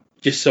 mm-hmm.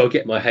 just so I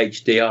get my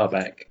HDR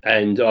back.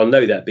 And I'll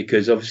know that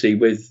because obviously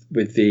with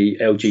the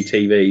LG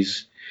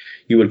TVs,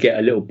 you would get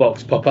a little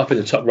box pop up in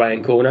the top right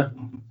hand corner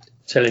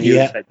telling you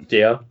it's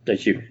HDR,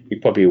 as you're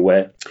probably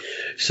aware.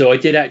 So I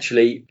did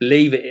actually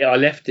leave it. I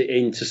left it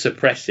in to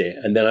suppress it,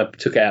 and then I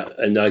took it out,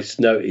 and I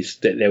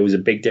noticed that there was a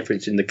big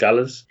difference in the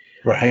colours.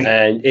 Right.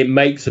 And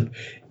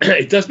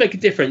it does make a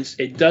difference.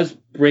 It does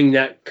bring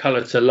that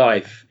colour to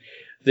life.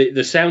 The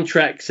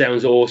soundtrack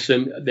sounds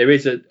awesome. There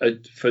is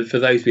for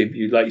those of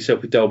you like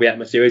yourself with Dolby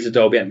Atmos, there is a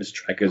Dolby Atmos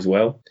track as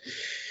well.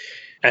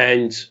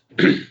 And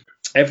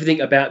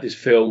everything about this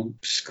film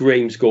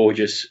screams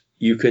gorgeous.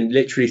 You can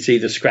literally see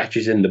the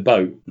scratches in the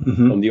boat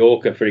mm-hmm. on the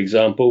Orca, for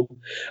example.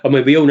 I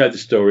mean, we all know the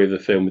story of the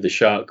film with the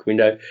shark. We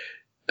know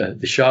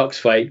the shark's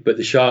fake, but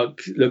the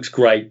shark looks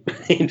great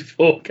in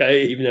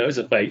 4K, even though it's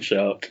a fake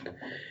shark.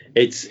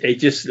 It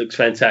just looks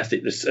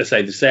fantastic. I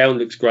say the sound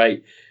looks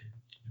great.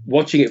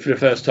 Watching it for the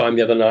first time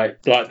the other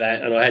night like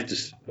that, and I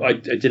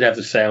did have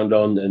the sound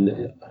on,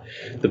 and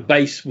the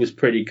bass was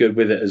pretty good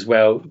with it as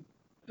well.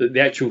 The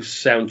actual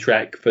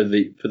soundtrack for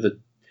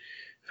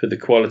the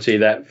quality of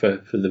that, for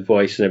the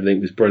voice and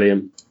everything was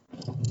brilliant.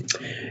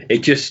 It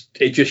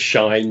just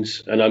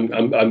shines, and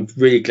I'm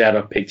really glad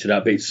I picked it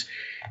up.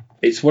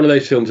 It's one of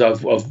those films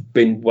I've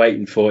been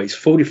waiting for. It's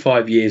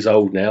 45 years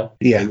old now.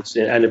 Yeah. It's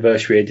an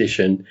anniversary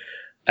edition,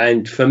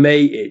 and for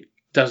me, it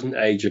doesn't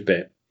age a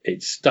bit.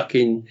 It's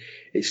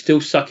still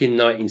stuck in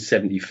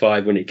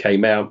 1975 when it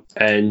came out,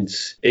 and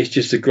it's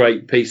just a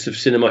great piece of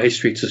cinema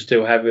history to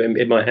still have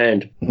in my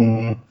hand.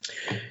 Mm.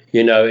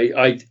 You know,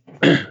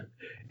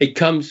 it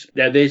comes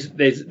now. There's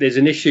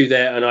an issue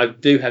there, and I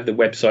do have the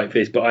website for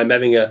this, but I'm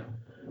having a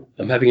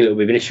little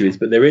bit of an issue with.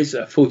 But there is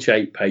a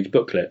 48-page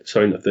booklet.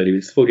 Sorry, not 30.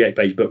 It's a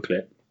 48-page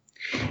booklet,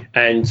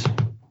 and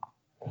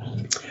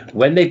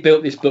when they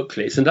built this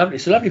booklet, it's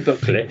a lovely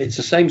booklet. It's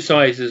the same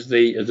size as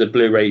the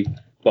Blu-ray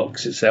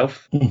box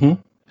itself. Mm-hmm.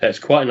 It's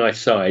quite a nice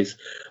size.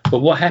 But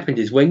what happened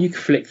is when you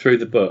flick through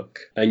the book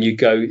and you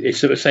go, it's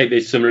sort of say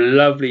there's some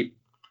lovely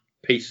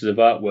pieces of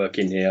artwork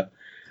in here.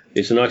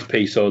 There's a nice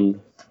piece on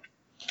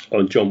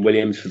John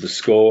Williams for the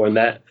score and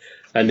that,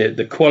 and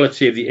the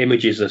quality of the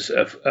images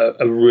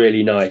are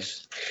really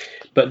nice.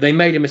 But they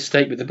made a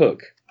mistake with the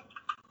book.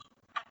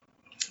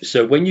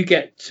 So when you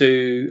get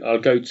to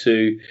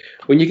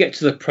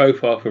the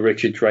profile for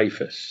Richard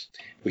Dreyfuss,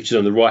 which is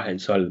on the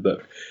right-hand side of the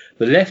book,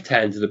 the left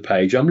hand of the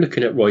page, I'm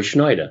looking at Roy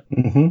Schneider.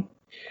 Mm-hmm.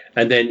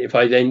 And then if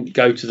I then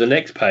go to the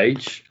next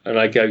page and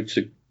I go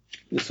to,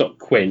 it's not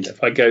Quint,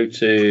 if I go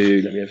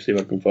to, let me see if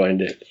I can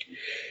find it,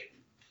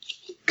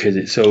 because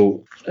it's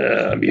all,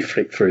 let me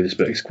flick through this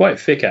book. It's quite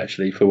thick,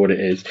 actually, for what it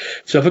is.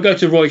 So if I go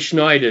to Roy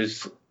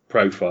Schneider's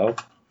profile,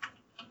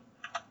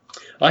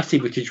 I see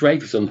Richard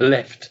Dreyfuss on the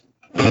left.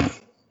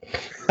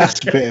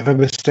 That's a bit of a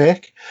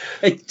mistake.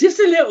 It's just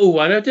a little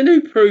one. I don't know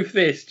who proved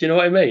this. Do you know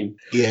what I mean?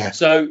 Yeah.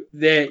 So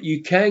there,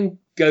 you can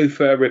go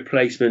for a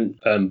replacement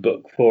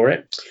book for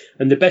it,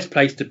 and the best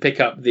place to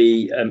pick up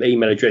the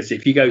email address,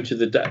 if you go to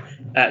the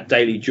at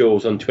Daily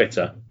Jaws on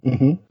Twitter,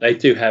 mm-hmm. they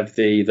do have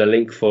the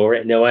link for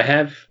it. Now I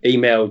have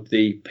emailed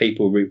the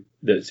people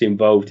that's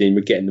involved in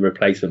getting the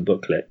replacement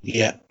booklet.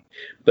 Yeah.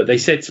 But they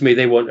said to me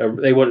they want a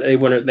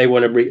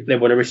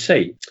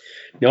receipt.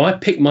 Now I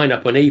picked mine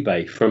up on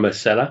eBay from a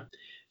seller.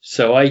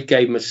 So I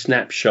gave them a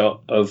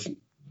snapshot of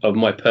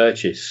my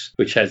purchase,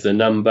 which has the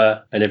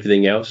number and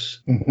everything else.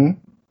 Mm-hmm.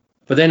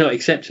 But they're not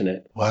accepting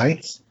it. Why?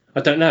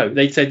 I don't know.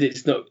 They said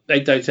it's not.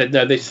 They don't said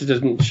no. This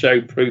doesn't show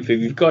proof if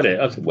you've got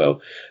it. I said,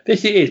 well,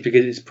 this it is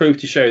because it's proof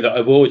to show that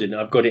I've ordered and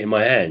I've got it in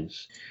my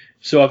hands.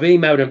 So I've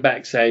emailed them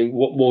back saying,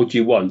 what more do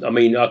you want? I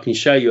mean, I can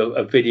show you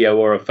a video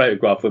or a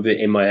photograph of it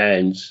in my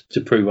hands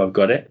to prove I've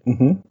got it.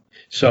 Mm-hmm.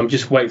 So I'm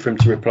just waiting for them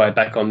to reply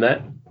back on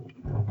that.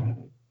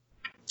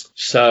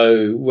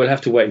 So we'll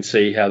have to wait and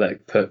see how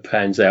that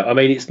pans out. I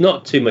mean, it's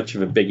not too much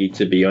of a biggie,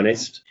 to be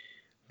honest,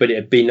 but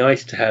it'd be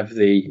nice to have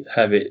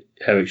it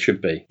how it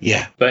should be.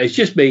 Yeah. But it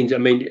just means, I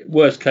mean,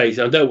 worst case,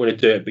 I don't want to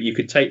do it, but you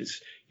could take,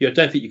 I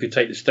don't think you could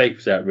take the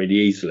staples out really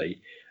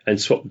easily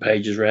and swap the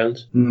pages around.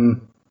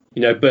 Mm.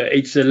 You know, but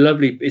it's a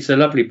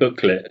lovely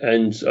booklet,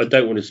 and I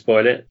don't want to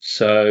spoil it.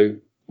 So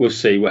we'll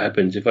see what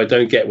happens. If I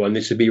don't get one,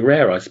 this would be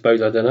rare, I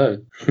suppose. I don't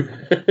know.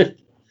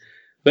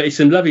 But it's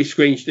some lovely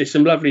there's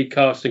some lovely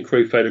cast and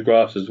crew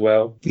photographs as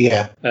well.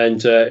 Yeah.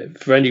 And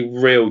for any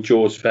real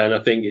Jaws fan, I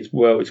think it's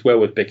well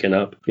worth picking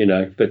up, you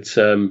know. But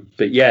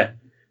yeah,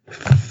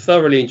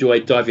 thoroughly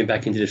enjoyed diving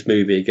back into this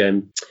movie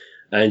again.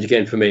 And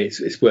again, for me,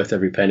 it's worth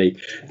every penny.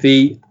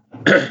 The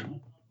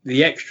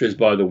extras,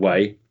 by the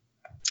way.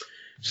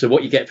 So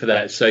what you get for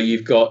that? So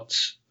you've got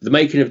the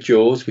making of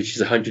Jaws, which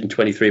is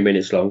 123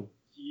 minutes long.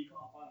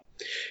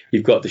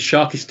 You've got The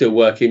Shark Is Still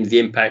Working, The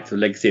Impact of the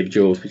Legacy of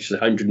Jaws, which is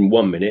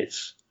 101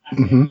 minutes.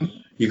 Mm-hmm.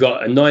 You've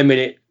got a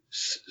 9-minute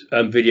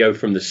video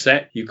from the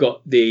set. You've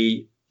got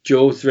the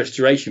Jaws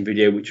restoration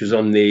video, which was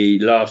on the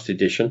last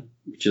edition,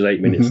 which is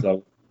 8 minutes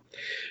long.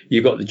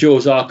 You've got the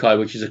Jaws archive,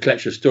 which is a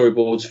collection of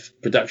storyboards,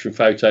 production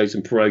photos,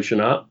 and promotion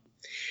art.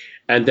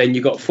 And then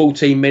you've got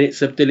 14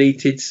 minutes of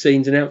deleted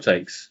scenes and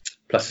outtakes,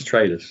 plus the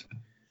trailers.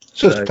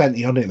 So there's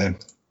plenty on it then.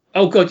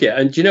 Oh, God, yeah.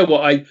 And do you know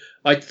what?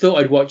 I thought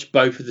I'd watch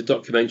both of the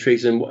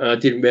documentaries, and I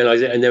didn't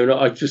realise it. And then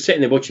I was just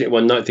sitting there watching it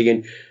one night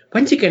thinking,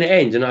 when's it going to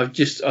end? And I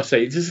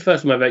say, this is the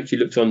first time I've actually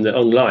looked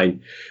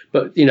online.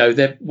 But, you know,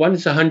 they're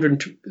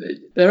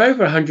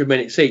over 100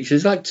 minutes each.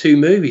 There's like 2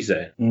 movies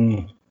there.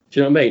 Mm. Do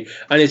you know what I mean?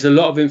 And there's a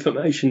lot of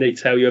information they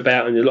tell you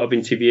about and a lot of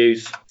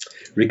interviews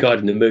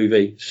regarding the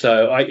movie.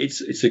 So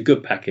it's a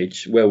good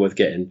package, well worth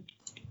getting.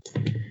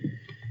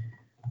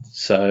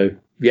 So,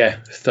 yeah,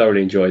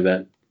 thoroughly enjoyed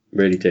that.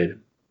 Really did.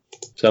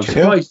 So I'm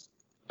surprised.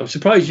 I'm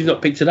surprised you've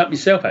not picked it up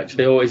yourself,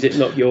 actually, or is it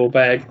not your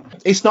bag?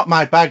 It's not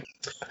my bag.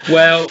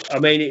 Well, I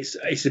mean,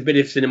 it's a bit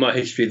of cinema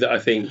history that I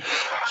think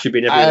should be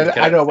in everyone's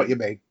I know what you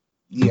mean.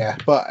 Yeah,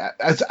 but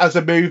as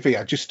a movie,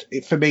 I just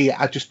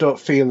don't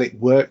feel it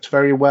worked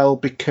very well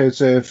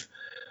because of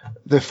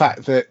the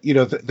fact that, you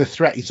know, the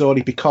threat is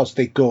only because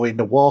they go in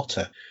the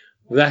water.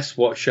 Well, that's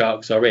what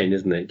sharks are in,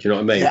 isn't it? Do you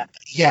know what I mean?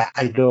 Yeah,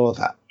 I know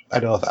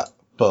that.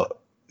 But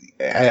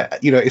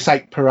you know, it's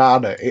like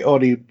piranha. It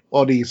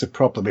only is a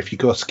problem if you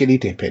go skinny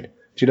dipping. Do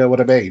you know what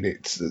I mean?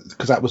 It's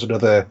because that was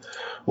another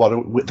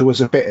one. There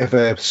was a bit of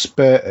a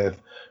spurt of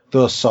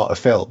those sort of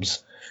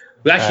films.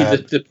 Well, actually,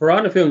 the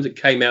piranha films that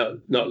came out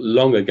not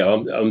long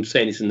ago, I'm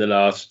saying this in the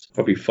last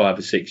probably 5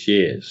 or 6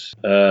 years,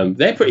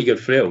 they're pretty good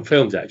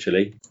films,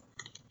 actually.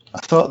 I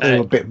thought they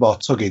were a bit more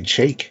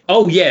tongue-in-cheek.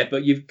 Oh, yeah,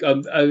 but you've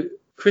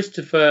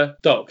Christopher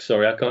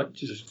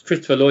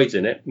Lloyd's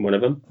in it, one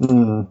of them.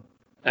 Mm.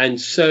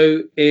 And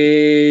so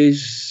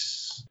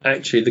is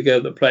actually the girl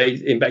that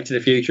played in Back to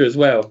the Future as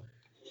well.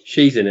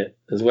 She's in it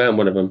as well,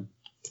 one of them.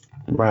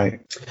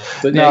 Right.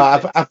 But no,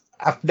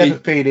 I've never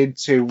been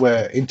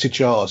into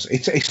Jaws.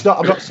 It's not.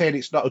 I'm not saying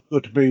it's not a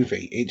good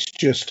movie. It's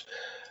just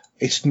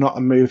it's not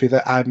a movie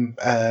that I'm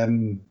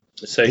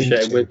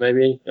associated with.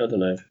 Maybe, I don't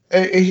know.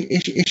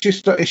 It's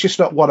just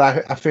not what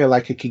I feel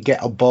like I can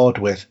get on board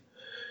with.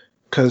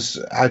 Because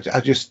I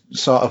just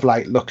sort of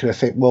like look and I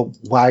think, well,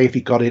 why have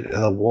you got into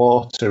the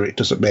water? It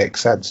doesn't make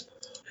sense.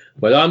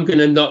 Well, I'm going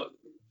to not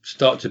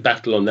start to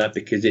battle on that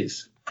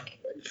because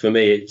for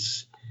me,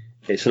 it's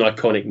an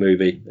iconic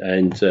movie,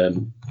 and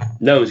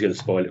no one's going to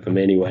spoil it for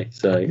me anyway.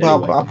 So,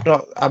 well,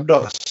 I'm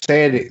not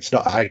saying it's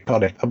not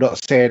iconic. I'm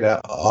not saying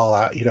that all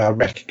that. I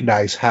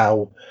recognise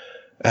how,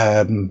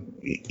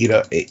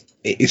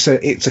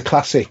 it's a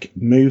classic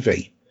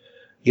movie,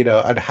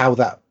 and how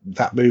that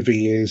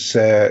movie is,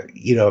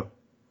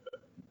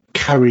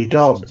 carried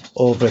on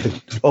over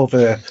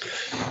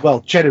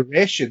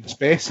generations,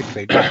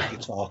 basically.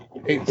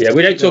 Yeah,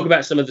 we don't talk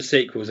about some of the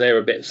sequels.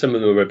 Some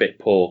of them were a bit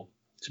poor,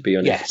 to be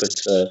honest.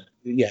 Yes. But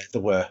yeah,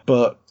 there were,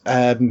 but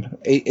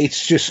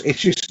it's just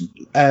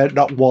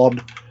not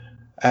one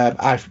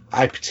I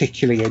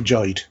particularly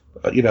enjoyed.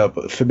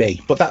 But for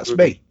me, but that's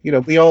me.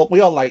 We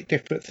all like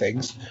different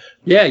things.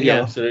 Yeah,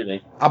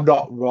 absolutely. I'm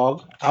not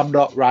wrong. I'm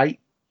not right.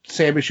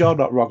 Same as you're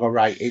not wrong or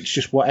right. It's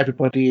just what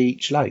everybody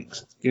each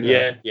likes.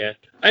 Yeah.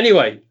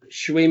 Anyway,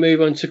 should we move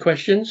on to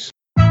questions?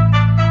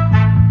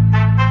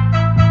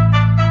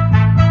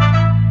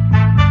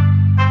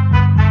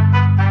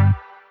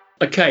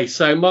 Okay,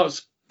 so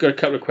Mark's got a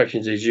couple of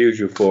questions as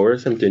usual for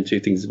us. I'm doing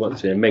two things at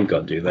once here. Men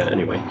can't do that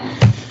anyway.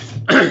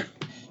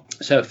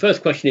 So,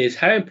 first question is: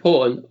 how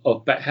important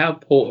of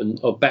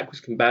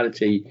backwards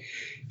compatibility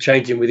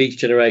changing with each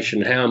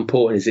generation? How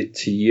important is it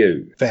to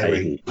you?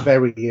 Very,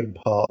 very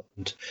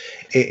important.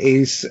 It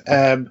is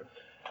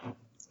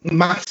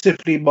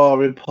massively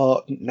more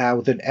important now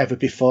than ever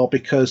before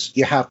because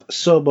you have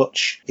so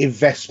much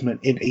investment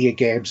into your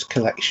games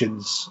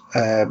collections.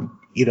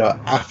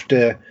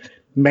 After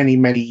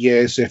many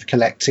years of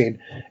collecting,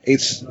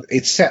 it's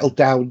settled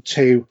down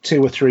to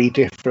 2 or 3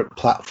 different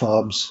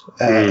platforms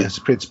as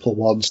the principal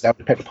ones now,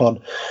 depending upon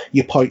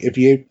your point of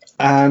view,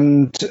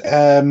 and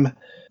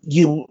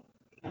you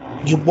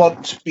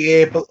want to be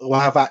able to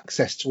have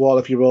access to all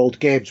of your old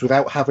games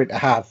without having to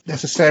have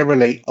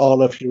necessarily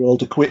all of your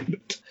old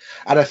equipment.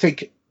 And I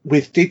think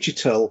with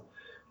digital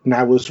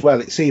now as well,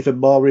 it's even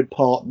more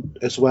important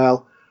as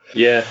well.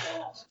 Yeah.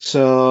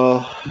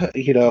 So,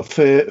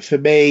 for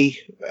me,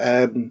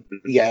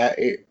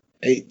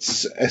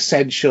 it's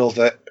essential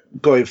that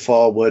going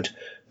forward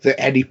that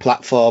any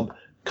platform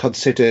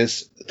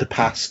considers the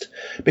past,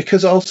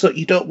 because also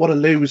you don't want to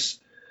lose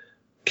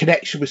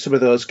connection with some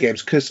of those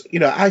games, because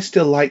I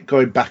still like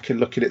going back and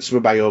looking at some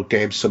of my old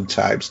games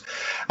sometimes,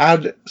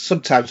 and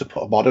sometimes I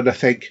put them on and I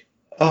think,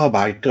 oh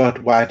my god,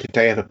 why did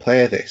I ever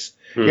play this?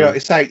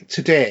 It's like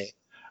today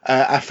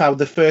I found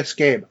the first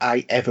game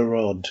I ever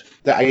owned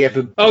that I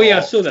ever bought I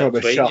saw that from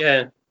a tweet. shop.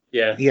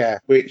 Yeah,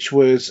 which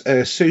was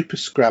Super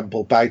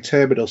Scramble by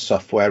Terminal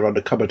Software on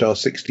the Commodore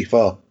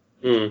 64.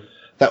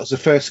 That was the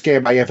first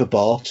game I ever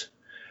bought,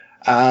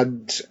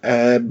 and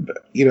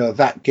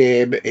that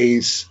game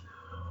is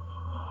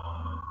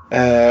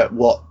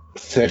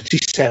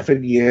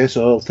 37 years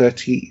old,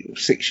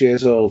 36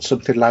 years old,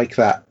 something like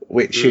that,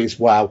 which is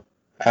wow.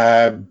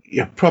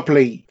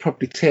 Probably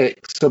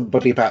takes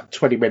somebody about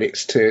 20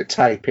 minutes to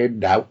type in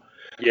now.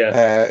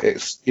 Yeah.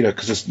 It's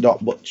because there's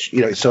not much.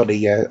 It's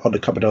only on the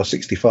Commodore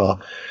 64,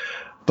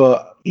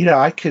 but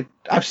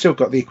I've still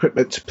got the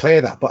equipment to play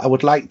that. But I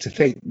would like to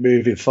think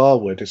moving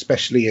forward,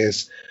 especially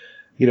as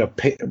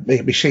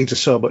machines are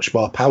so much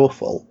more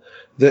powerful,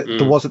 that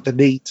there wasn't the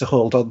need to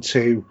hold on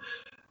to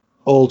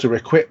older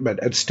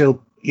equipment and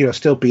still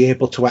be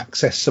able to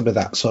access some of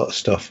that sort of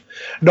stuff.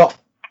 Not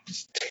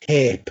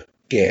tape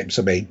games,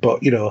 I mean,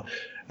 but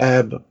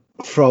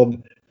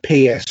from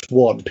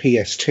PS1,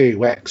 PS2,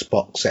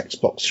 Xbox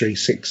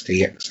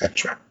 360,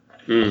 etc.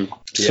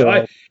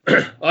 So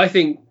I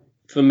think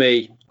for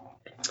me,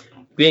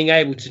 being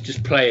able to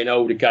just play an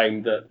older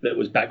game that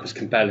was backwards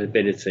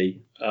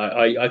compatibility,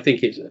 I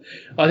think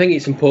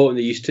it's important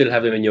that you still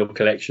have them in your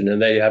collection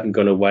and they haven't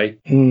gone away.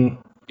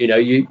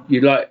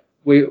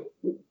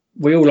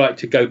 We all like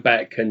to go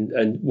back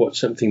and watch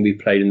something we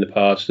played in the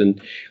past,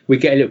 and we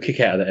get a little kick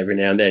out of that every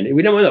now and then.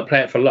 We don't want to play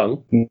it for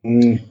long,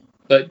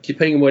 but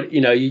depending on what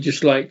you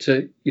just like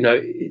to,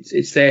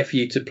 it's there for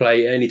you to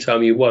play any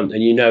time you want,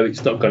 and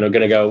it's not going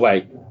to go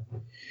away.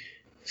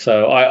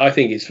 So I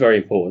think it's very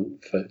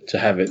important to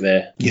have it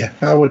there. Yeah,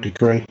 I would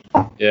agree.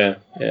 Yeah.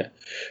 Do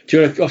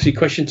you want to obviously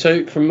question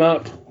 2 from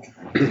Mark?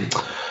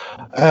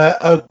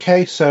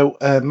 Okay, so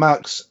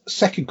Mark's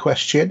second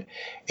question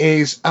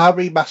is: are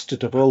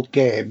remastered of old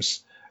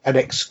games an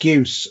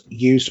excuse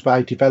used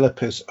by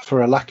developers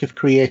for a lack of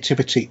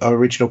creativity or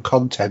original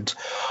content,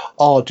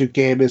 or do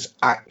gamers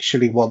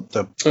actually want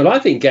them? Well, I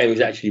think gamers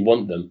actually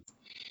want them.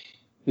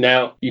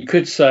 Now, you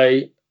could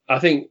say, I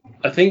think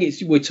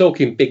we're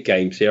talking big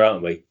games here,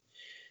 aren't we?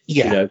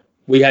 Yeah.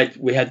 We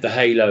had the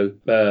Halo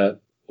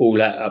all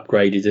that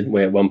upgraded, didn't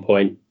we, at one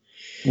point?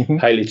 Mm-hmm.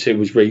 Halo 2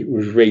 was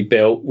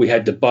rebuilt. We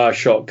had the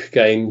BioShock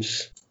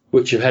games,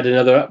 which have had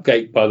another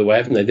update, by the way,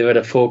 haven't they? They've had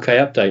a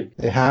 4K update.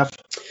 They have.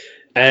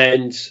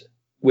 And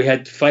we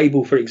had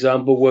Fable, for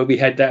example, where we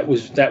had that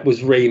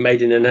was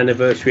remade in an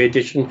anniversary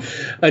edition.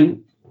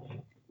 And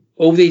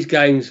all these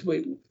games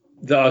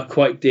that are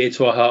quite dear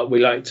to our heart, we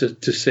like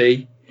to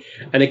see.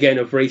 And again,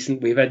 of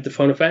recent, we've had the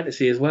Final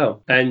Fantasy as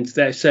well. And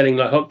they're selling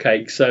like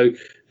hotcakes. So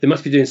they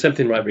must be doing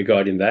something right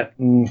regarding that.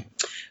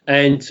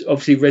 And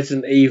obviously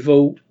Resident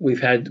Evil,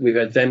 we've had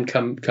them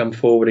come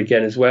forward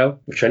again as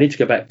well, which I need to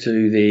go back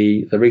to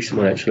the recent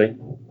one actually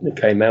that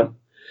came out.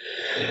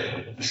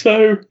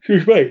 So,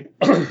 excuse me.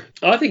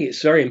 I think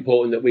it's very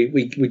important that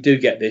we do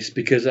get this,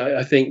 because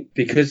I think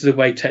because of the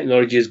way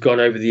technology has gone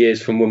over the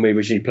years from when we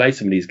originally played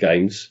some of these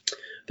games,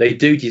 they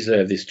do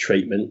deserve this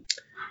treatment.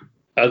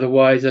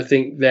 Otherwise, I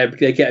think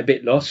they get a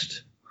bit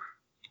lost.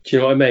 Do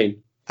you know what I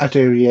mean? I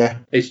do, yeah.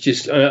 It's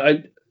just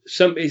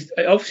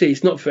obviously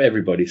it's not for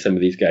everybody, some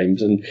of these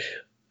games, and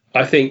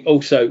I think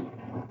also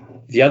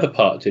the other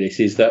part to this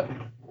is that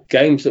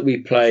games that we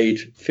played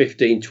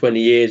 15, 20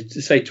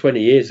 years, say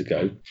 20 years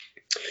ago,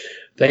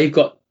 they've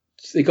got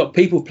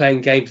people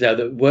playing games now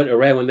that weren't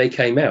around when they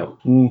came out.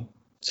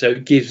 So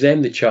it gives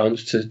them the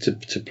chance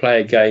to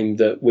play a game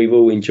that we've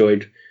all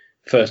enjoyed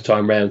first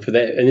time round for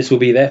and this will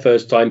be their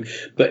first time,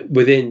 but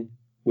within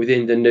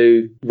the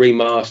new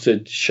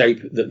remastered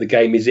shape that the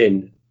game is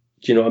in.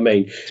 Do you know what I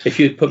mean? If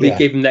you'd probably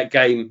give them that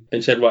game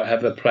and said, right,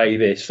 have a play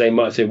this, they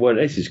might say, well,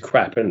 this is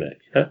crap, isn't it?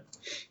 Huh?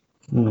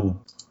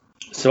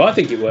 So I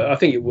think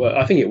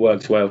it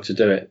works well to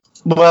do it.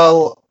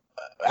 Well,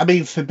 I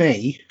mean, for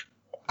me,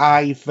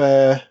 I've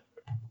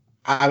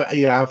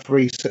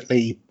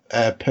recently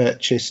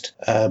purchased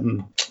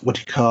what do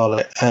you call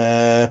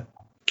it?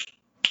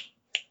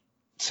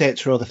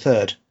 Saints Row the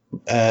Third,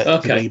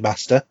 the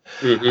remaster,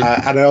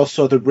 and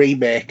also the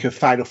remake of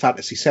Final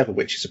Fantasy VII,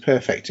 which is a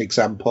perfect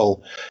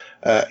example,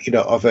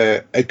 of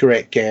a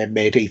great game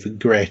made even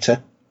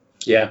greater.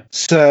 Yeah.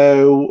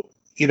 So,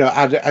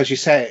 and as you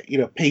say,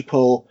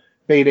 people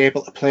being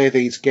able to play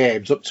these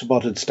games up to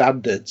modern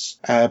standards,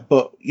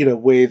 but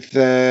with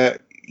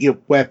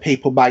where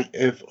people might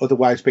have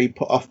otherwise been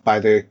put off by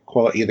the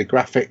quality of the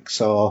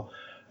graphics or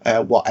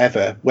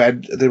whatever,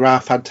 when there are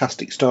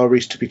fantastic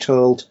stories to be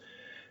told,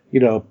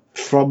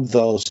 from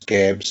those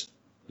games.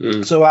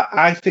 So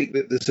I think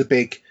that there's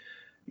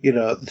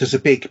a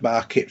big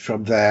market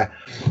from there.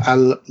 I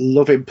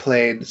love him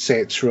playing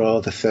Saints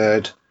Row the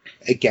Third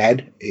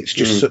again. It's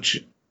just such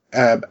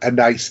a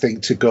nice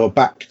thing to go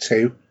back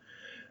to.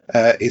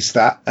 Is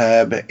that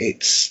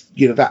it's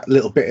that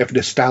little bit of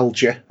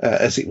nostalgia,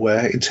 as it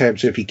were, in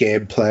terms of your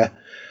gameplay.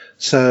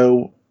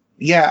 So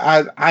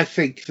yeah, I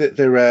think that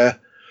there are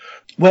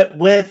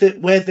where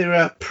there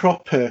are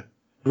proper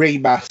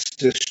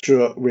remaster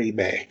stroke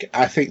remake,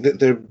 I think that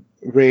they're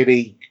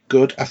really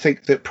good. I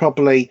think that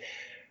probably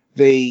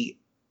the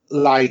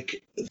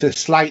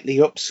slightly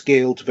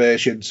upscaled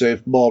versions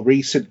of more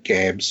recent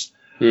games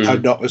are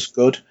not as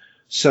good.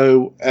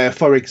 So,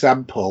 for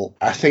example,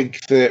 I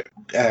think that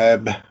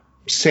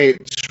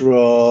Saints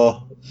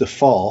Row the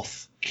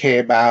Fourth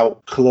came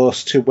out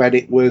close to when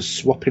it was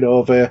swapping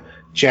over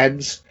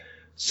gens.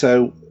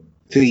 So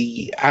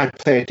I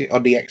played it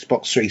on the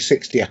Xbox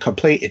 360. I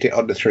completed it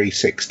on the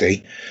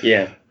 360.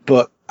 Yeah.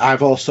 But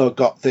I've also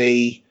got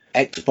the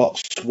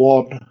Xbox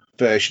One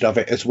version of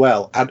it as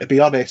well. And to be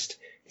honest,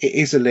 it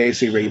is a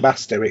lazy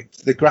remaster.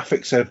 The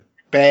graphics are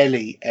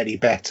barely any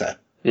better.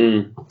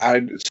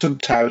 And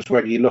sometimes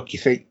when you look, you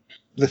think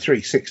the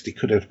 360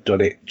 could have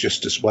done it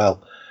just as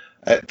well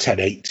at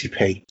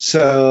 1080p.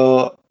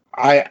 So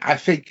I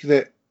think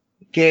that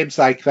games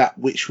like that,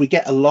 which we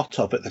get a lot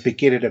of at the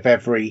beginning of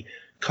every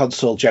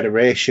console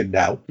generation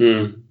now,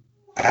 the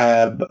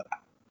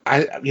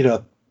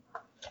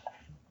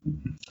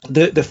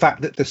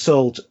fact that they're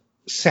sold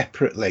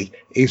separately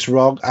is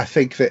wrong. I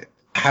think that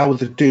how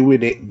they're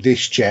doing it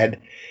this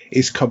gen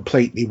is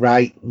completely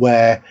right,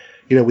 where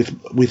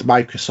with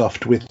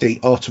Microsoft, with the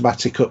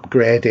automatic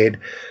upgrading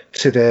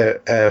to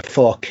the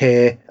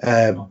 4K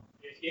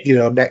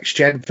next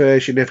gen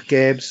version of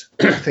games,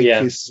 I think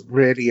is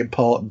really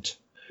important.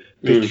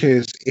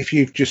 Because if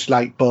you've just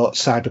bought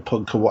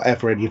Cyberpunk or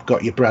whatever and you've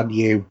got your brand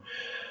new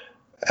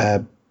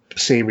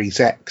Series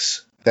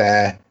X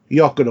there,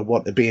 you're going to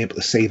want to be able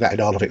to see that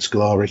in all of its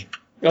glory.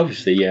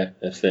 Obviously, yeah,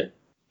 that's it.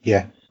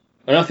 Yeah.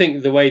 And I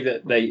think the way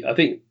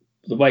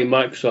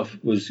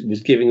Microsoft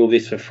was giving all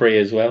this for free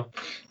as well.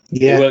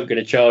 Yeah. They weren't going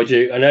to charge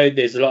you. I know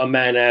there's a lot of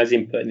man hours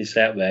in putting this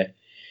out there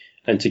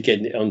and to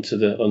getting it onto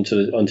the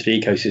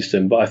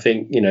ecosystem, but I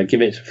think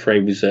giving it for free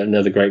was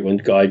another great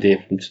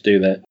idea for them to do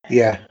that.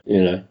 Yeah.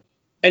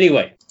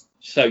 Anyway,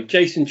 so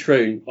Jason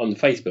Troon on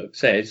Facebook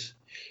says,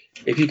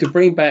 if you could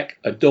bring back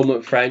a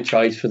dormant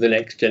franchise for the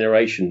next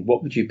generation,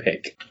 what would you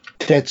pick?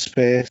 Dead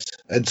Space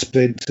and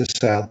Splinter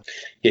Cell.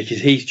 Yeah, because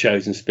he's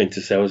chosen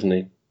Splinter Cell, hasn't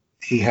he?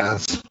 He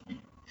has.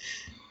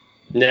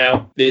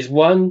 Now, there's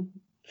one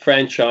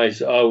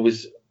franchise I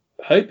was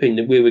hoping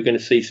that we were going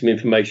to see some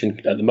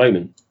information at the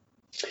moment.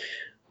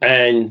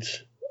 And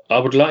I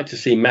would like to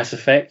see Mass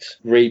Effect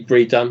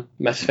redone,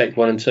 Mass Effect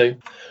 1 and 2.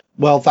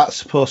 Well, that's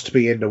supposed to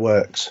be in the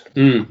works.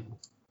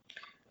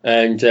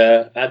 And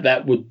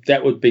that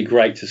would be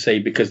great to see,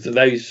 because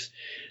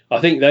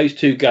I think those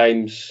two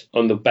games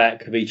on the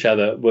back of each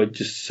other were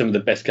just some of the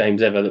best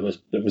games ever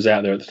that was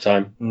out there at the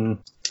time.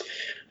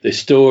 The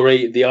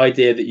story, the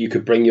idea that you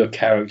could bring your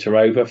character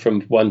over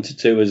from 1 to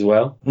 2 as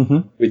well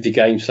with the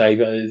game save.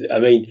 I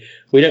mean,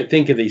 we don't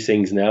think of these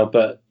things now,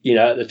 but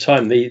at the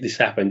time this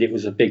happened, it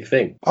was a big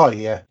thing. Oh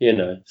yeah.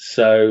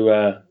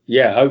 So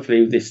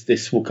hopefully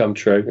this will come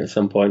true at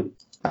some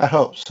point. I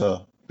hope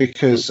so,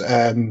 because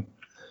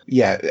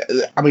Yeah,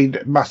 I mean,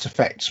 Mass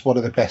Effect's one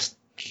of the best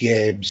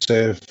games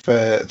of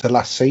the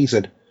last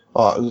season,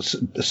 or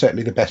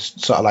certainly the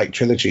best sort of like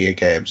trilogy of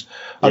games.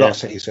 Or not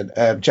season,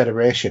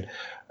 generation.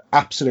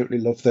 Absolutely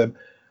love them.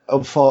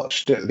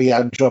 Unfortunately,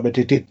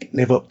 Andromeda didn't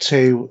live up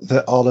to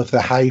all of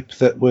the hype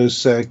that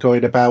was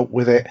going about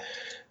with it.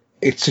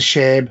 It's a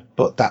shame,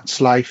 but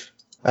that's life.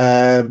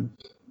 But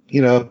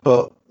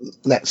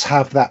let's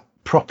have that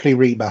properly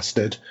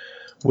remastered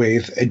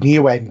with a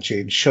new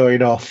engine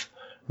showing off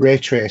ray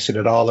tracing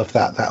and all of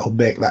that. That'll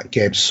make that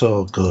game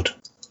so good.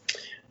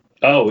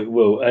 Oh, it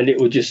will, and it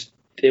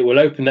will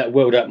open that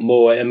world up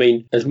more. I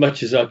mean, as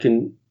much as I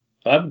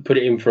haven't put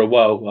it in for a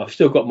while. I've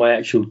still got my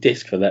actual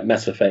disc for that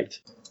Mass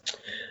Effect,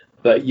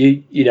 but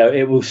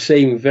it will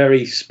seem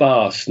very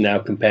sparse now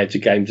compared to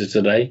games of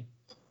today.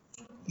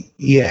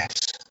 Yes,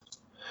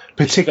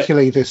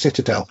 particularly the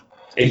Citadel.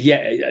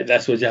 Yeah,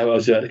 that's what I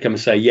was going to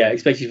say. Yeah,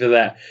 especially for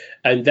that,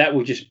 and that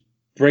will just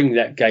bring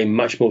that game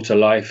much more to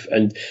life.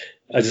 And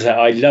as I say,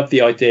 I love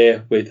the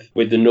idea with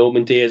the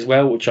Normandy as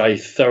well, which I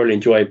thoroughly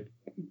enjoy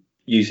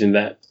using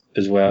that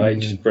as well.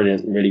 It's just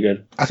brilliant, really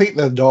good. I think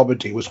the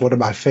Normandy was one of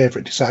my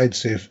favourite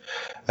designs of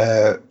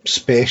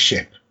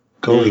spaceship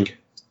going.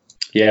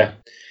 Yeah,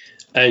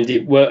 and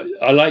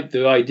I like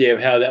the idea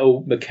of how that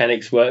all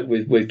mechanics work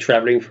with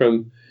travelling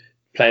from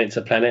planet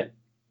to planet.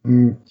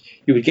 You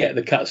would get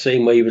the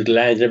cutscene where you would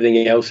land and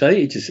everything else. I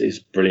think it's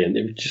brilliant.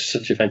 It was just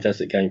such a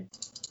fantastic game.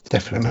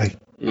 Definitely.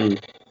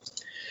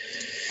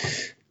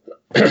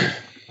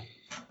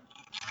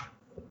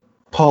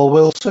 Paul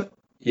Wilson.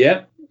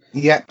 Yeah.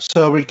 Yeah.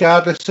 So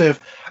regardless of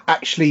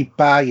actually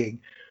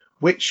buying,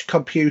 which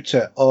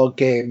computer or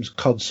games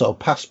console,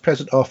 past,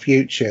 present or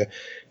future,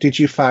 did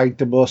you find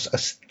the most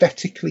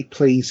aesthetically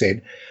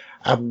pleasing,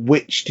 and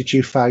which did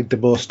you find the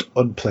most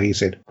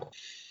unpleasing?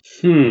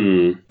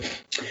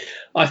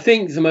 I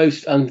think the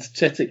most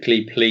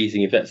aesthetically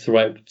pleasing, if that's the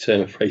right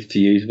term of phrase to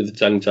use with the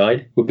tongue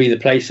tied, would be the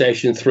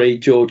PlayStation 3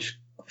 George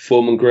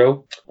Foreman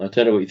grill. I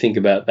don't know what you think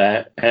about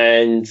that.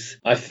 And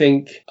I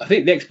think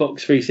the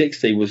Xbox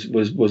 360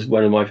 was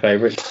one of my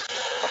favourites.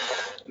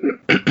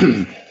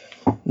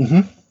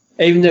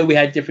 Even though we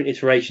had different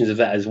iterations of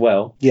that as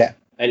well. Yeah.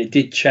 And it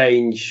did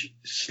change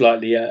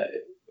slightly. I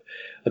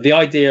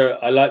like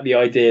the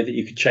idea that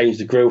you could change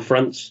the grill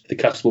fronts, the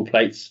custable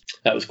plates.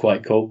 That was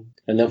quite cool.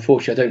 And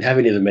unfortunately, I don't have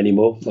any of them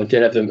anymore. I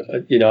don't have them. I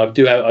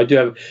do have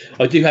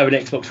an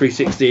Xbox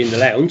 360 in the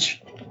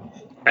lounge,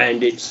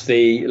 and it's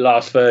the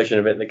last version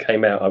of it that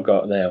came out. I've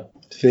got now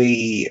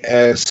the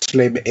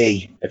Slim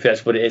E. If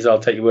that's what it is, I'll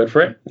take your word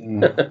for it.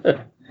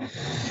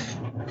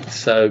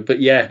 So, but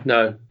yeah,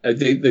 no,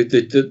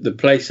 the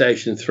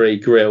PlayStation 3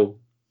 grill,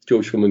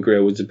 George Foreman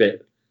grill, was a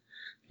bit,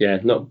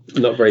 not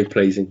very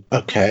pleasing.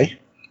 Okay,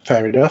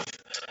 fair enough.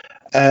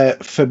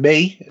 For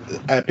me,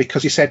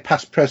 because you said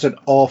past, present,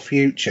 or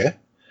future,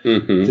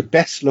 the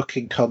best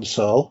looking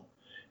console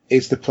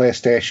is the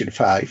PlayStation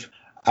 5,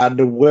 and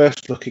the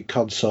worst looking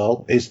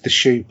console is the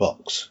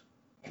shoebox.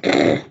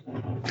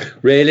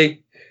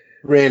 Really?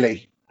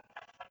 Really.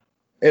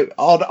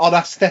 On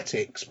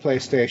aesthetics,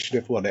 PlayStation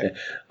have won it.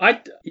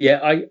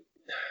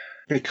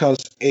 Because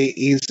it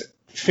is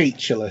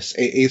featureless.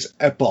 It is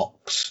a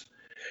box.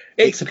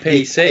 It's a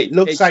PC.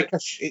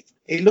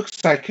 It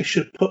looks like I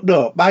should put.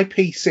 No, my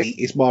PC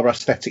is more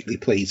aesthetically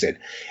pleasing.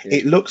 Yeah.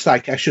 It looks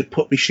like I should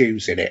put my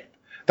shoes in it.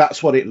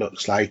 That's what it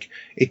looks like.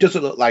 It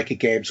doesn't look like a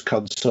games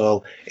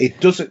console. It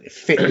doesn't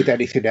fit with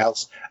anything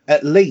else.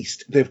 At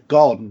least they've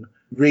gone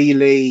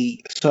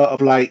really sort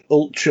of like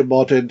ultra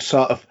modern,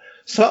 sort of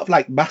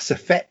like Mass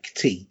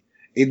Effect-y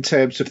in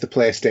terms of the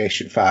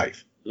PlayStation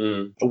 5.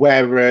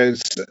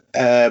 Whereas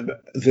I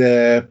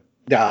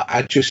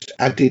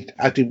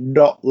did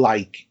not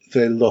like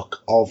the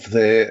look of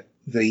the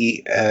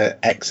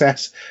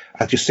XS.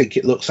 I just think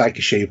it looks like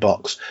a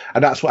shoebox,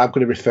 and that's what I'm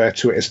going to refer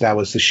to it as now,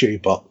 as the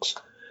shoebox.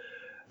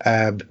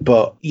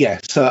 But yeah,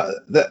 so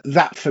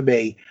that for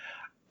me,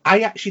 I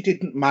actually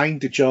didn't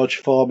mind the George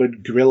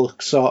Foreman grill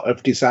sort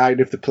of design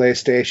of the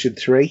PlayStation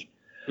 3.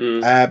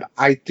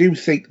 I do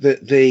think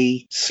that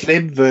the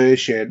slim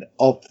version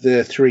of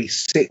the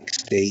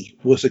 360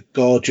 was a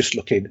gorgeous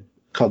looking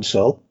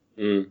console.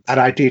 And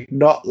I did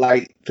not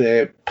like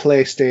the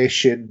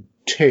PlayStation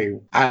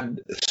 2, and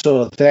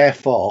so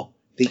therefore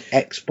the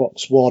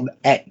Xbox One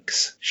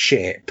X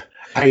shape.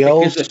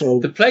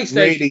 The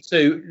PlayStation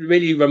 2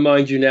 really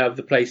reminds you now of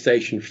the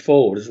PlayStation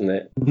 4, doesn't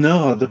it?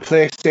 No, the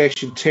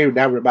PlayStation 2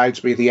 now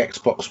reminds me of the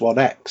Xbox One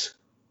X.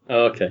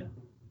 Oh, okay.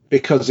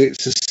 Because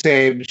it's the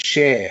same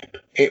shape.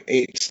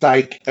 It's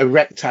like a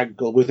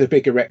rectangle with a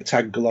bigger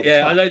rectangle on top.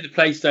 Yeah, I know the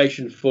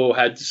PlayStation 4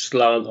 had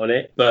slant on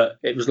it, but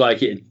it was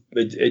like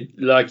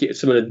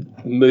someone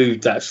had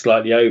moved that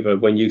slightly over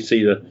when you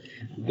see But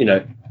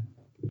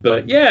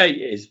yeah, it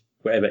is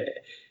whatever.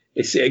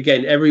 It's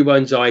again,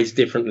 everyone's eyes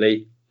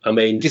differently. I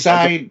mean,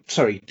 design-wise,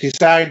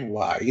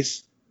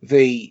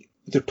 the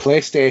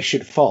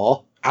PlayStation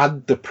 4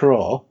 and the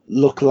Pro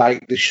look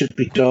like they should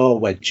be door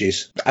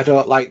wedges. I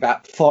don't like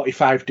that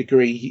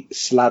 45-degree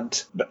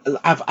slant.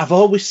 I've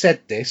always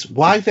said this.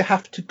 Why they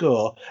have to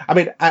go? I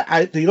mean,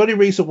 the only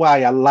reason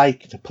why I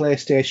like the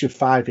PlayStation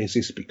 5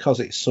 is because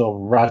it's so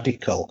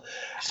radical,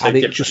 so and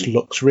different. It just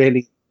looks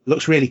really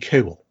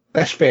cool.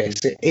 Let's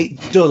face it,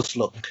 it does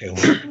look cool.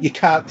 You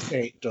can't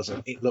say it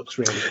doesn't. It looks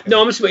really cool.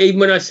 No, honestly, even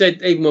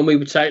when we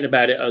were talking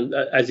about it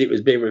as it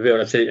was being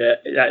revealed, I said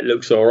that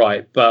looks all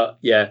right. But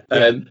yeah.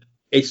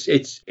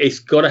 It's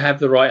got to have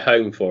the right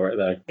home for it,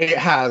 though. It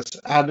has,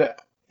 and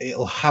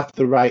it'll have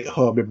the right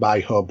home in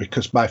my home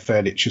because my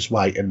furniture's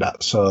white and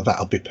that, so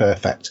that'll be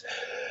perfect.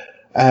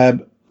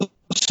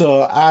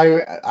 So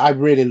I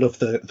really love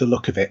the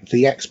look of it.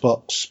 The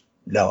Xbox,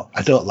 no,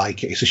 I don't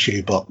like it. It's a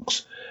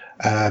shoebox.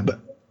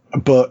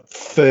 But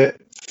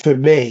for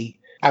me,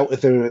 out of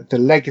the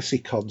legacy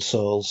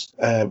consoles,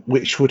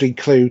 which would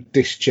include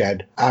this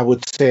gen, I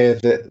would say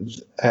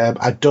that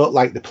I don't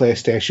like the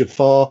PlayStation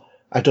 4.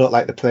 I don't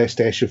like the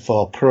PlayStation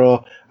 4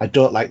 Pro. I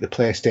don't like the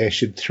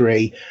PlayStation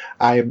 3.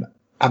 I'm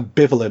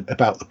ambivalent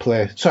about the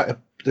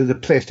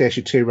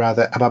PlayStation 2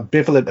 rather. I'm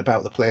ambivalent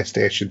about the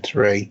PlayStation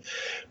 3.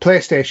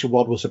 PlayStation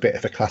 1 was a bit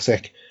of a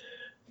classic.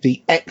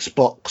 The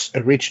Xbox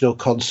original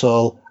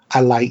console I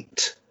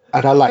liked,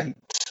 and I liked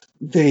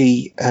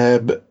the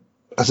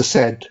as I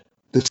said,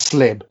 the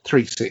Slim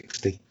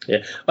 360.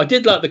 Yeah, I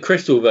did like the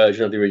crystal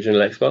version of the original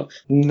Xbox.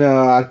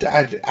 No,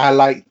 I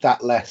liked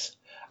that less.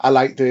 I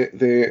like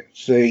the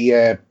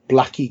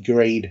blacky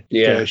green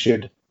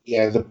version.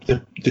 Yeah,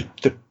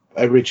 the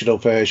original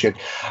version.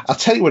 I'll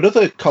tell you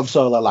another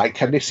console I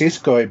like, and this is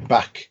going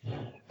back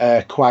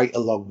quite a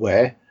long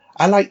way.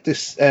 I like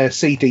this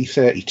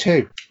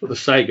CD32. The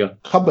Sega?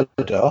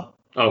 Commodore.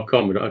 Oh,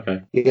 Commodore,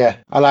 okay. Yeah,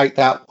 I like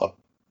that one.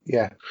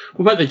 Yeah.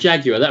 What about the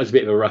Jaguar? That was a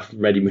bit of a rough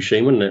and ready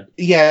machine, wasn't it?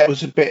 Yeah, it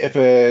was a bit of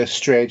a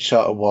strange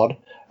sort of one.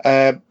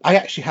 I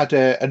actually had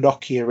a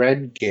Nokia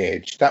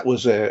N-Gage. That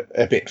was a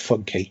bit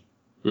funky.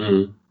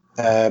 Not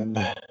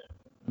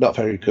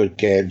very good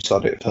games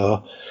on it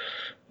though,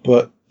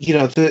 but you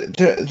know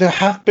there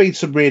have been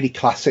some really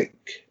classic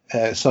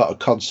sort of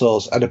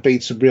consoles, and have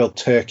been some real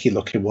turkey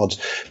looking ones.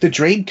 The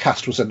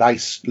Dreamcast was a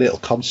nice little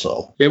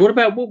console. Yeah. What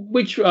about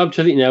which? I'm trying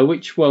to think now.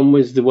 Which one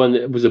was the one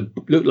that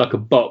looked like a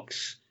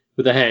box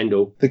with a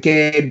handle? The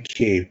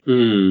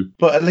GameCube.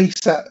 But at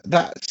least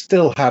that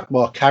still had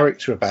more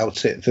character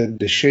about it than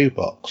the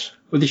shoebox.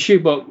 Well, the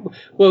shoebox.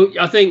 Well,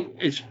 I think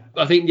the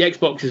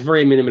Xbox is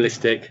very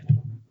minimalistic.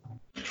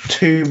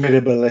 Too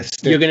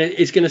minimalistic.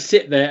 It's gonna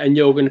sit there, and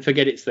you're gonna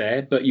forget it's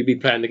there, but you'll be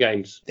playing the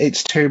games.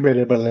 It's too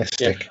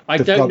minimalistic. Yeah. I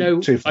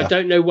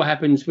don't know what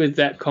happens with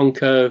that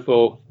concave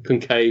or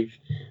concave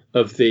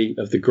of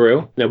the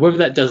grill. Now, whether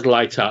that does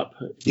light up.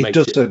 It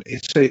doesn't.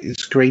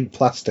 It's green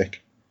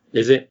plastic.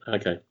 Is it?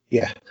 Okay.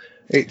 Yeah,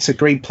 it's a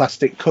green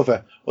plastic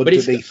cover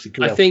underneath the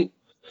grill. I think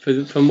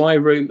for my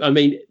room, I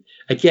mean,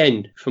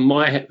 again, for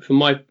my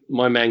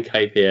man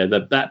cave here,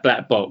 that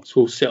black box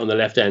will sit on the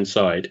left hand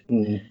side.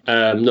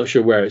 I'm not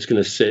sure where it's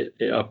going to sit.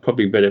 I'll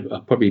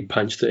probably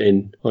punched it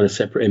in on a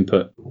separate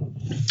input,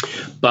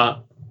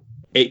 but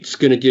it's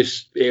going to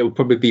it'll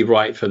probably be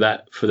right for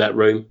that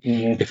room.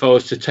 If I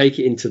was to take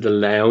it into the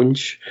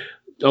lounge,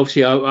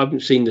 obviously I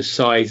haven't seen the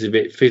size of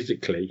it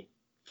physically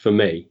for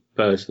me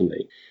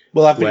personally.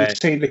 Well, have you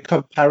seen the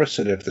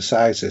comparison of the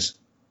sizes?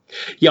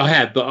 Yeah, I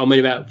have, but I mean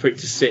about for it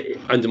to sit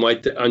under my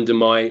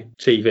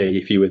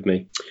TV, if you're with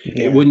me.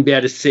 Yeah. It wouldn't be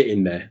able to sit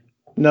in there.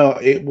 No,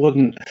 it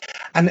wouldn't.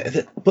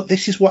 But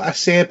this is what I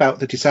say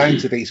about the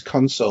designs of these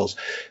consoles.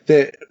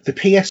 The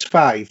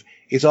PS5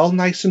 is all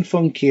nice and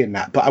funky in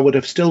that, but I would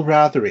have still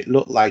rather it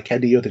look like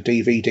any other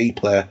DVD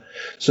player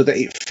so that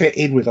it fit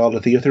in with all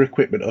of the other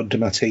equipment under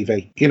my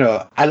TV. You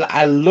know,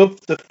 I love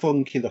the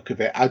funky look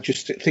of it. I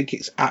just think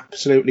it's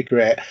absolutely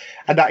great.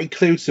 And that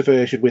includes the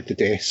version with the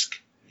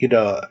disc, you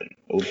know.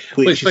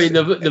 It's funny,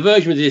 the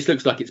version with this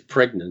looks like it's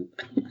pregnant.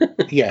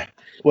 Yeah.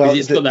 Well,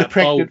 it's got that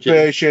pregnant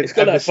version. It's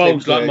got that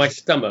bulge like my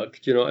stomach.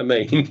 Do you know what I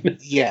mean?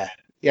 Yeah.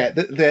 Yeah,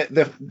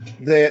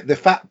 the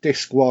fat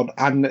disc one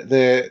and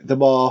the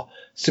more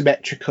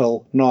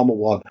symmetrical normal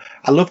one.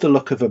 I love the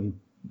look of them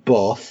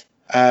both,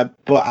 but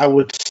I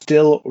would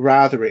still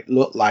rather it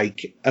look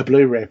like a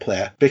Blu-ray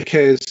player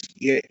because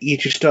you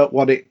just don't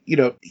want it. You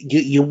know,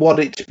 you want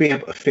it to be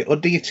able to fit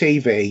under your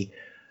TV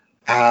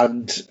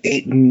and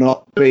it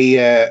not be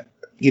a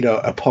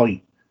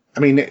point.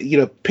 I mean, you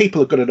know,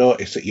 people are going to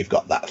notice that you've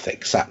got that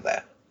thing sat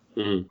there.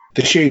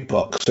 The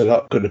shoebox are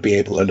not going to be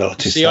able to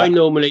notice. See, that. I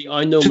normally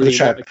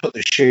try to put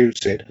the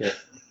shoes in. Yeah.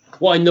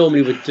 What I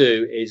normally would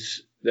do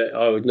is that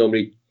I would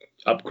normally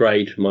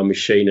upgrade my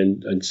machine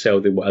and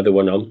sell the other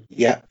one on.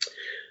 Yeah.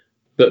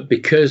 But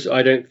because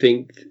I don't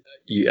think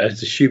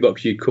as the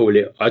shoebox you call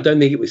it, I don't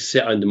think it would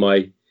sit under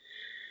my.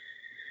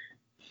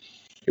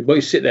 It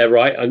won't sit there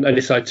right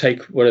unless I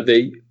take one of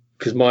the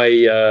because my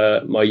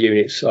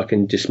units, I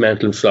can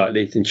dismantle them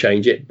slightly and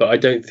change it, but I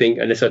don't think,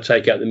 unless I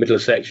take out the middle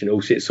section, it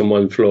all sits on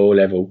one floor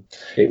level.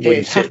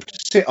 It'd have to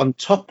sit on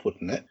top,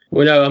 wouldn't it?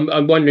 Well, no,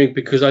 I'm wondering,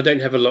 because I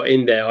don't have a lot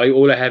in there.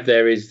 All I have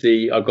there is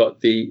I've got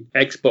the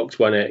Xbox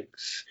One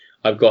X,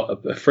 I've got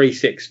a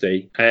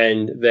 360,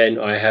 and then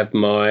I have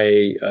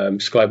my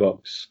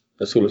Skybox.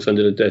 That's all that's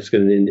under the desk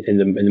in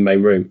the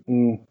main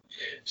room.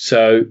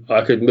 So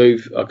I could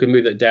move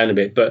that down a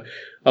bit, but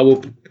I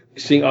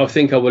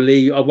think I will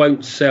leave. I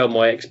won't sell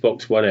my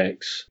Xbox One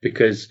X,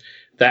 because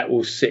that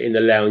will sit in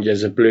the lounge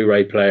as a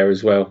Blu-ray player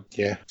as well.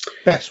 Yeah,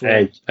 best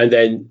one. And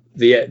then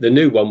the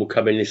new one will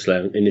come in this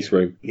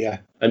room. Yeah.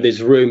 And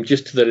there's room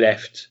just to the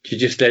left to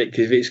just let it,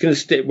 because if it's going to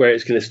sit where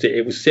it's going to sit,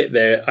 it will sit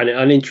there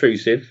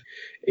unintrusive.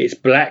 It's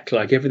black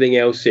like everything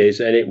else is,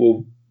 and it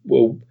will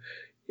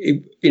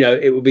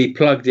be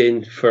plugged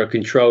in for a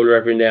controller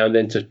every now and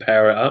then to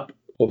power it up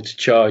or to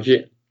charge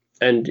it,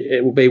 and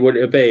it will be what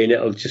it'll be, and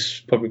it'll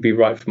just probably be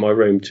right for my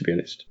room, to be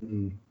honest.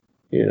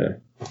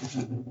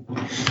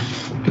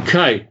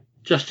 Okay,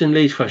 Justin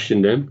Lee's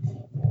question then.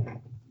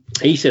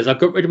 He says, I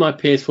got rid of my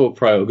PS4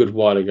 Pro a good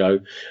while ago,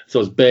 so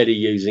I was barely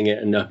using it,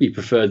 and he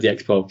preferred the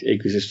Xbox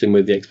ecosystem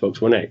with the Xbox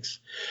One X.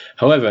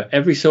 However,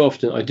 every so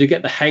often I do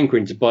get the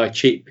hankering to buy a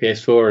cheap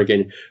PS4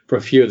 again for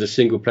a few of the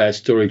single-player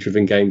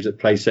story-driven games that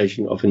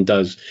PlayStation often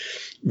does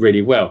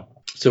really well.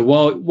 So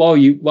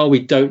while we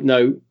don't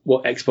know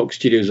what Xbox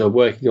studios are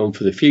working on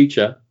for the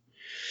future,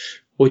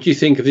 what do you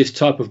think of this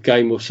type of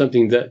game, or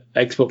something that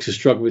Xbox has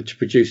struggled with to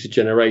produce this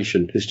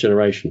generation?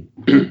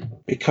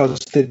 Because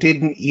they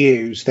didn't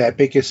use their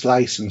biggest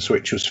license,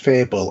 which was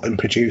Fable, and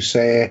produce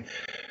a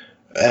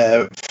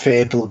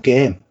Fable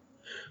game.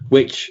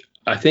 Which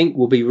I think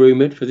will be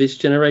rumoured for this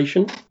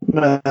generation.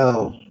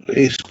 Well,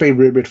 it's been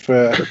rumoured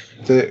for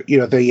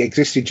the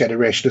existing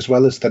generation as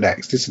well as the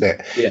next, isn't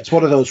it? Yeah. It's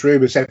one of those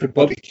rumours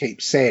everybody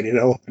keeps saying,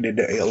 and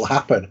it'll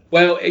happen.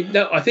 Well,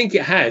 I think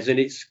it has, and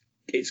it's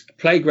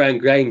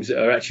Playground Games that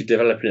are actually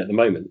developing at the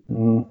moment.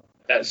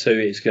 That's who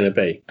it's going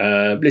to be.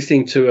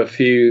 Listening to a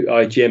few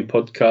IGN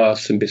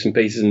podcasts and bits and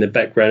pieces in the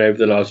background over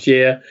the last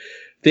year,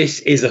 this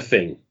is a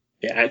thing.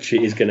 It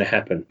actually is going to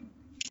happen.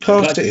 Of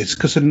course it is,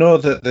 because I know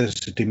that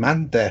there's a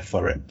demand there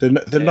for it. They're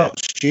not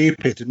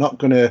stupid. They're not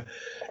going to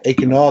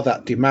ignore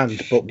that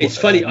demand. But it's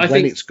funny. I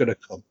think it's going to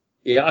come.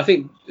 Yeah, I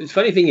think the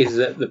funny thing is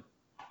that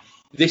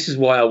this is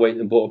why I went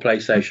and bought a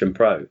PlayStation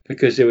Pro,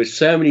 because there were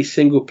so many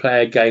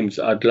single-player games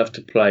that I'd love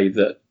to play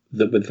that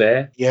were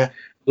there. Yeah.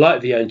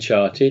 Like the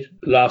Uncharted,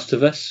 Last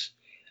of Us,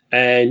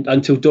 and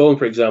Until Dawn,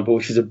 for example,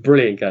 which is a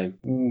brilliant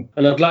game.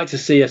 And I'd like to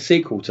see a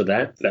sequel to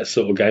that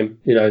sort of game.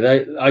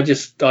 I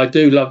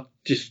do love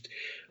just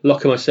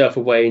locking myself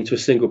away into a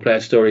single-player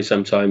story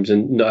sometimes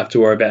and not have to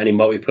worry about any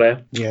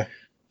multiplayer. Yeah.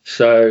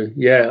 So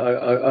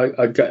yeah,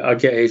 I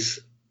get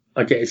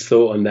his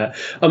thought on that.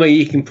 I mean,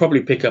 you can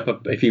probably pick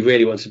up if he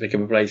really wants to pick up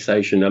a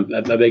PlayStation.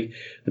 I think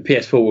the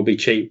PS4 will be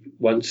cheap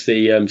once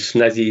the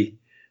snazzy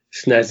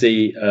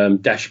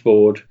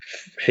dashboard,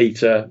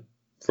 heater,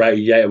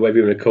 radiator, whatever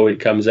you want to call it,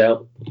 comes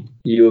out.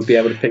 You will be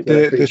able to pick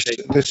that up pretty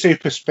cheap. The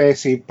super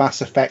spacey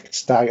Mass Effect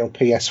style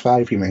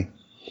PS5, you mean?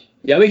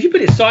 Yeah, I mean, if you put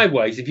it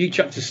sideways, if you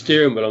chucked a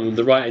steering wheel on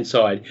the right-hand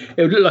side,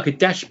 it would look like a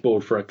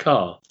dashboard for a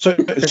car. So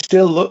it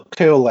still look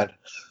cool then.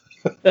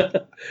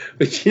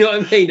 But you know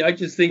what I mean? I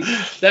just think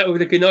that would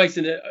look nice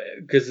in it,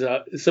 because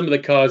some of the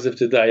cars of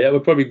today, that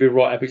would probably be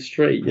right up its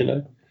street,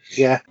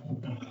 Yeah.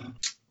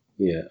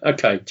 Yeah.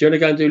 Okay. Do you want to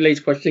go and do Lee's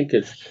question?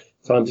 Because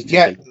time's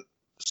ticking.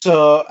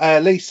 So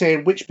Lee's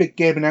saying, which big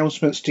game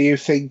announcements do you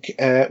think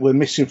were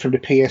missing from the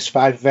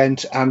PS5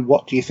 event, and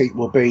what do you think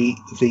will be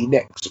the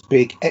next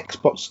big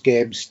Xbox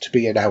games to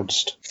be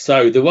announced?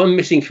 So the one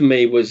missing for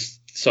me was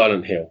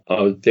Silent Hill.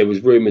 There was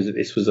rumours that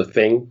this was a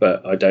thing,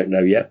 but I don't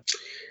know yet.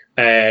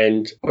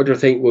 And what do I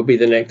think will be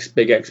the next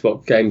big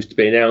Xbox games to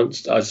be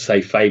announced? I'd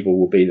say Fable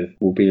will be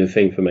the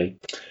thing for me.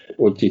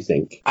 What do you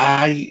think?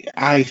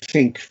 I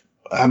think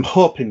I'm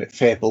hoping that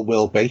Fable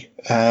will be.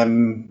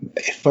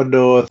 If for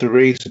no other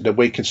reason, then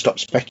we can stop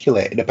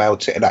speculating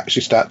about it and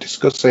actually start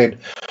discussing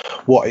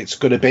what it's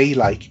going to be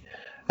like.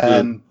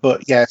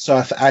 But yeah, so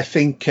I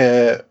think.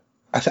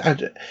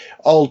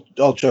 All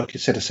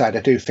joking said aside,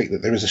 I do think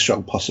that there is a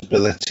strong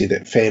possibility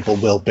that Fable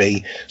will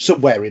be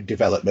somewhere in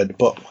development,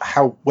 but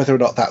whether or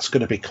not that's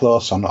going to be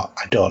close or not,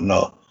 I don't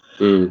know.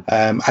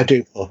 I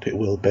do hope it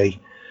will be.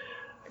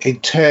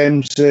 In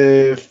terms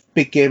of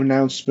big game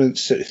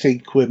announcements that I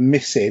think we're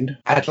missing,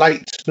 I'd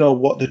like to know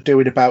what they're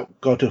doing about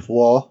God of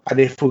War, and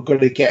if we're going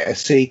to get a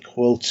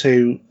sequel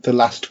to the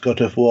last God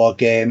of War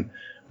game,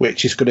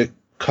 which is going to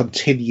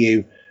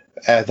continue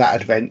that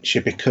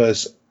adventure,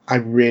 because I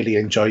really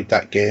enjoyed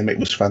that game. It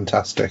was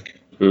fantastic.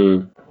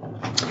 Well,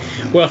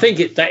 I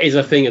think that is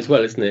a thing as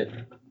well, isn't it?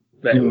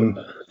 I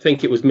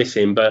think it was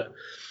missing, but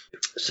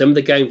some of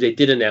the games they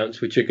did announce,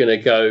 which are going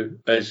to go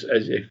as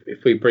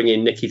if we bring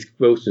in Nicky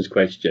Wilson's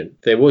question,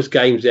 there was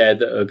games there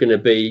that are going to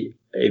be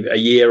a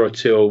year or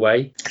two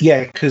away.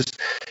 Yeah, because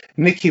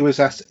Nicky was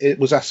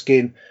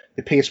asking,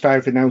 the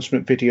PS5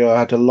 announcement video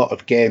had a lot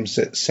of games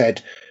that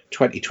said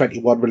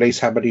 2021 release,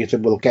 how many of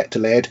them will get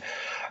delayed.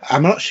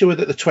 I'm not sure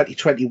that the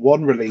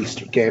 2021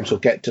 released games will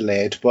get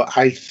delayed, but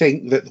I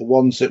think that the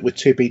ones that were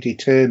to be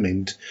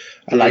determined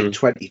are like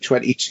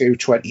 2022,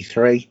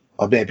 23,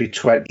 or maybe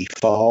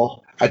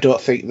 24. I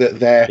don't think that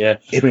they're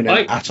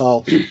imminent at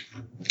all.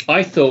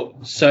 I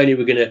thought Sony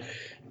were going to,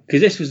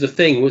 because this was the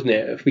thing, wasn't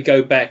it? If we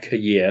go back a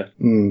year,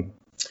 and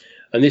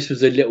this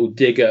was a little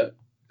digger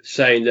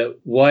saying that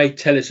why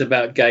tell us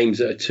about games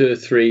that are 2 or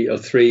 3 or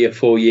 3 or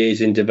 4 years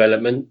in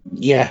development?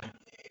 Yeah.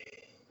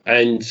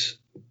 And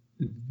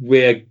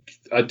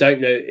I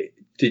don't know,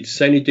 did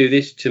Sony do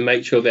this to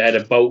make sure they had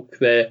a bulk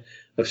there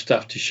of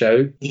stuff to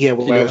show? Yeah,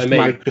 well,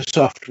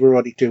 Microsoft were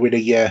already doing a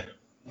year.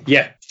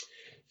 Yeah.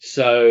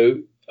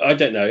 So I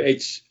don't know.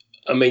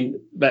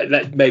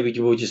 That maybe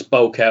we'll just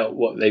bulk out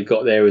what they've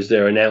got there as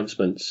their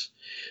announcements.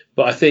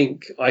 But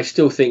I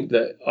still think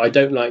that I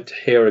don't like to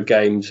hear of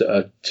games that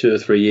are 2 or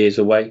 3 years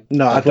away.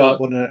 No, I don't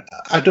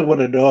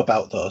want to know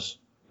about those.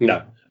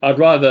 No, I'd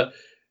rather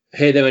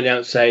hear them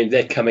announce saying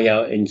they're coming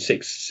out in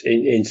 6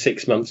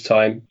 months'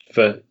 time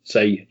for,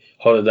 say,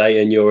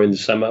 holiday, and you're in the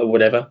summer or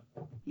whatever.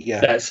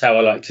 Yeah, that's how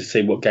I like to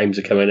see what games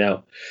are coming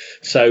out.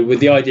 So with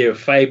the idea of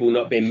Fable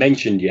not being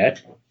mentioned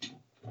yet,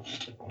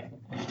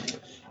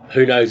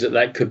 who knows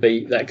that could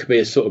be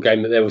a sort of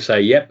game that they will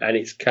say, yep, and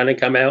it's going to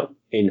come out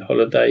in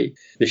holiday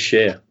this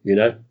year,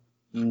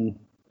 And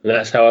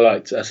that's how I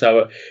like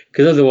to,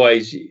 because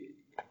otherwise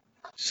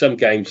some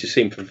games just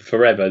seem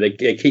forever. They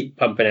keep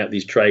pumping out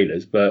these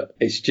trailers, but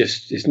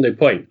it's no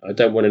point. I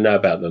don't want to know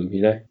about them,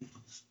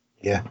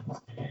 Yeah.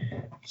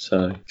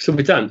 So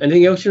we're done.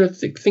 Anything else you want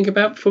to think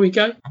about before we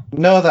go?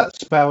 No,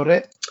 that's about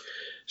it.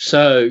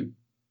 So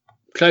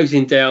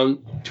closing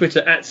down,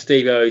 Twitter at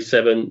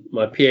Steve007.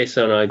 My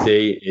PSN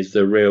ID is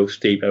the real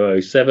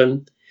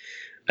Steve007.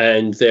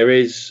 And there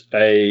is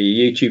a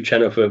YouTube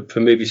channel for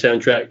movie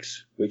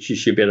soundtracks, which you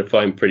should be able to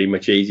find pretty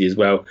much easy as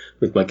well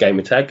with my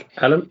gamer tag.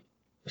 Alan?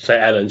 Say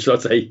Alan, shall I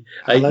say?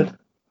 Alan?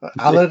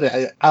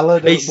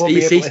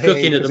 He's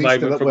cooking at the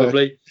moment,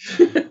 probably.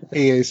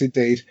 He is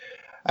indeed.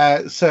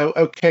 So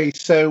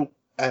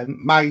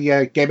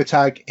my gamer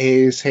tag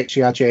is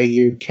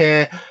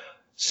HERJUK.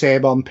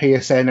 Same on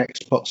PSN,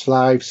 Xbox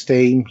Live,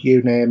 Steam,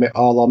 you name it,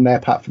 all on there,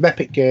 apart from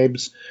Epic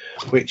Games,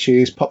 which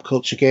is Pop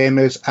Culture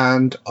Gamers,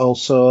 and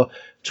also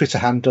Twitter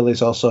handle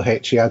is also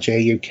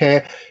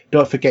HERJUK.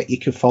 Don't forget you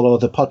can follow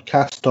the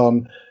podcast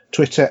on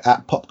Twitter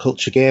at Pop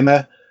Culture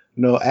Gamer,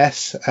 no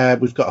S.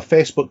 We've got a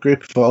Facebook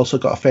group. We've also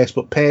got a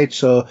Facebook page,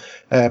 so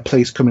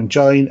please come and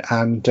join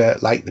and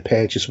like the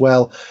page as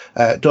well.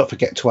 Don't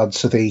forget to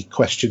answer the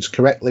questions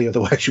correctly,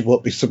 otherwise you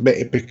won't be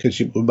submitted because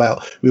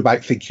we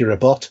might think you're a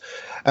bot.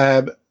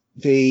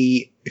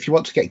 If you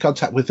want to get in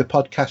contact with the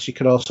podcast, you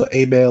can also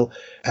email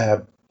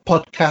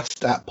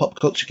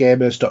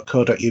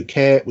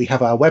podcast@popculturegamers.co.uk. We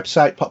have our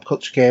website,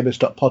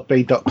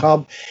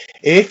 popculturegamers.podbean.com.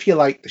 If you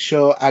like the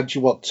show and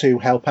you want to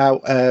help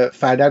out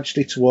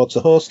financially towards the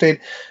hosting,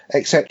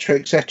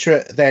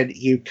 etc., then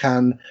you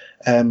can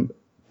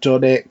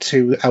donate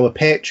to our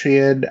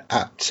Patreon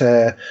at,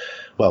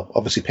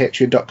 obviously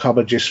patreon.com,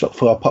 and just look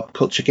for Pop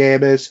Culture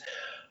Gamers.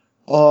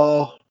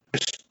 Or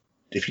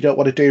if you don't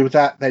want to do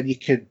that, then you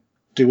can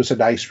do us a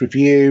nice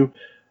review,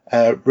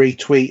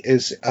 retweet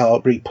us, or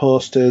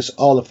repost us,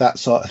 all of that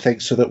sort of thing,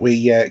 so that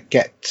we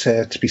get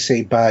to be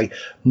seen by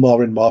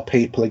more and more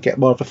people and get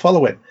more of a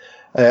following.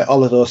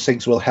 All of those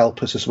things will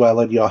help us as well,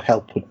 and your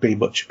help would be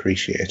much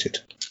appreciated.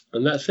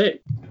 And that's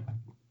it.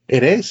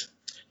 It is.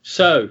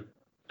 So,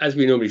 as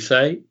we normally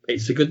say,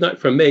 it's a good night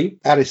from me.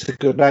 And it's a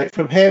good night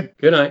from him.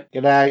 Good night.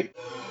 Good night.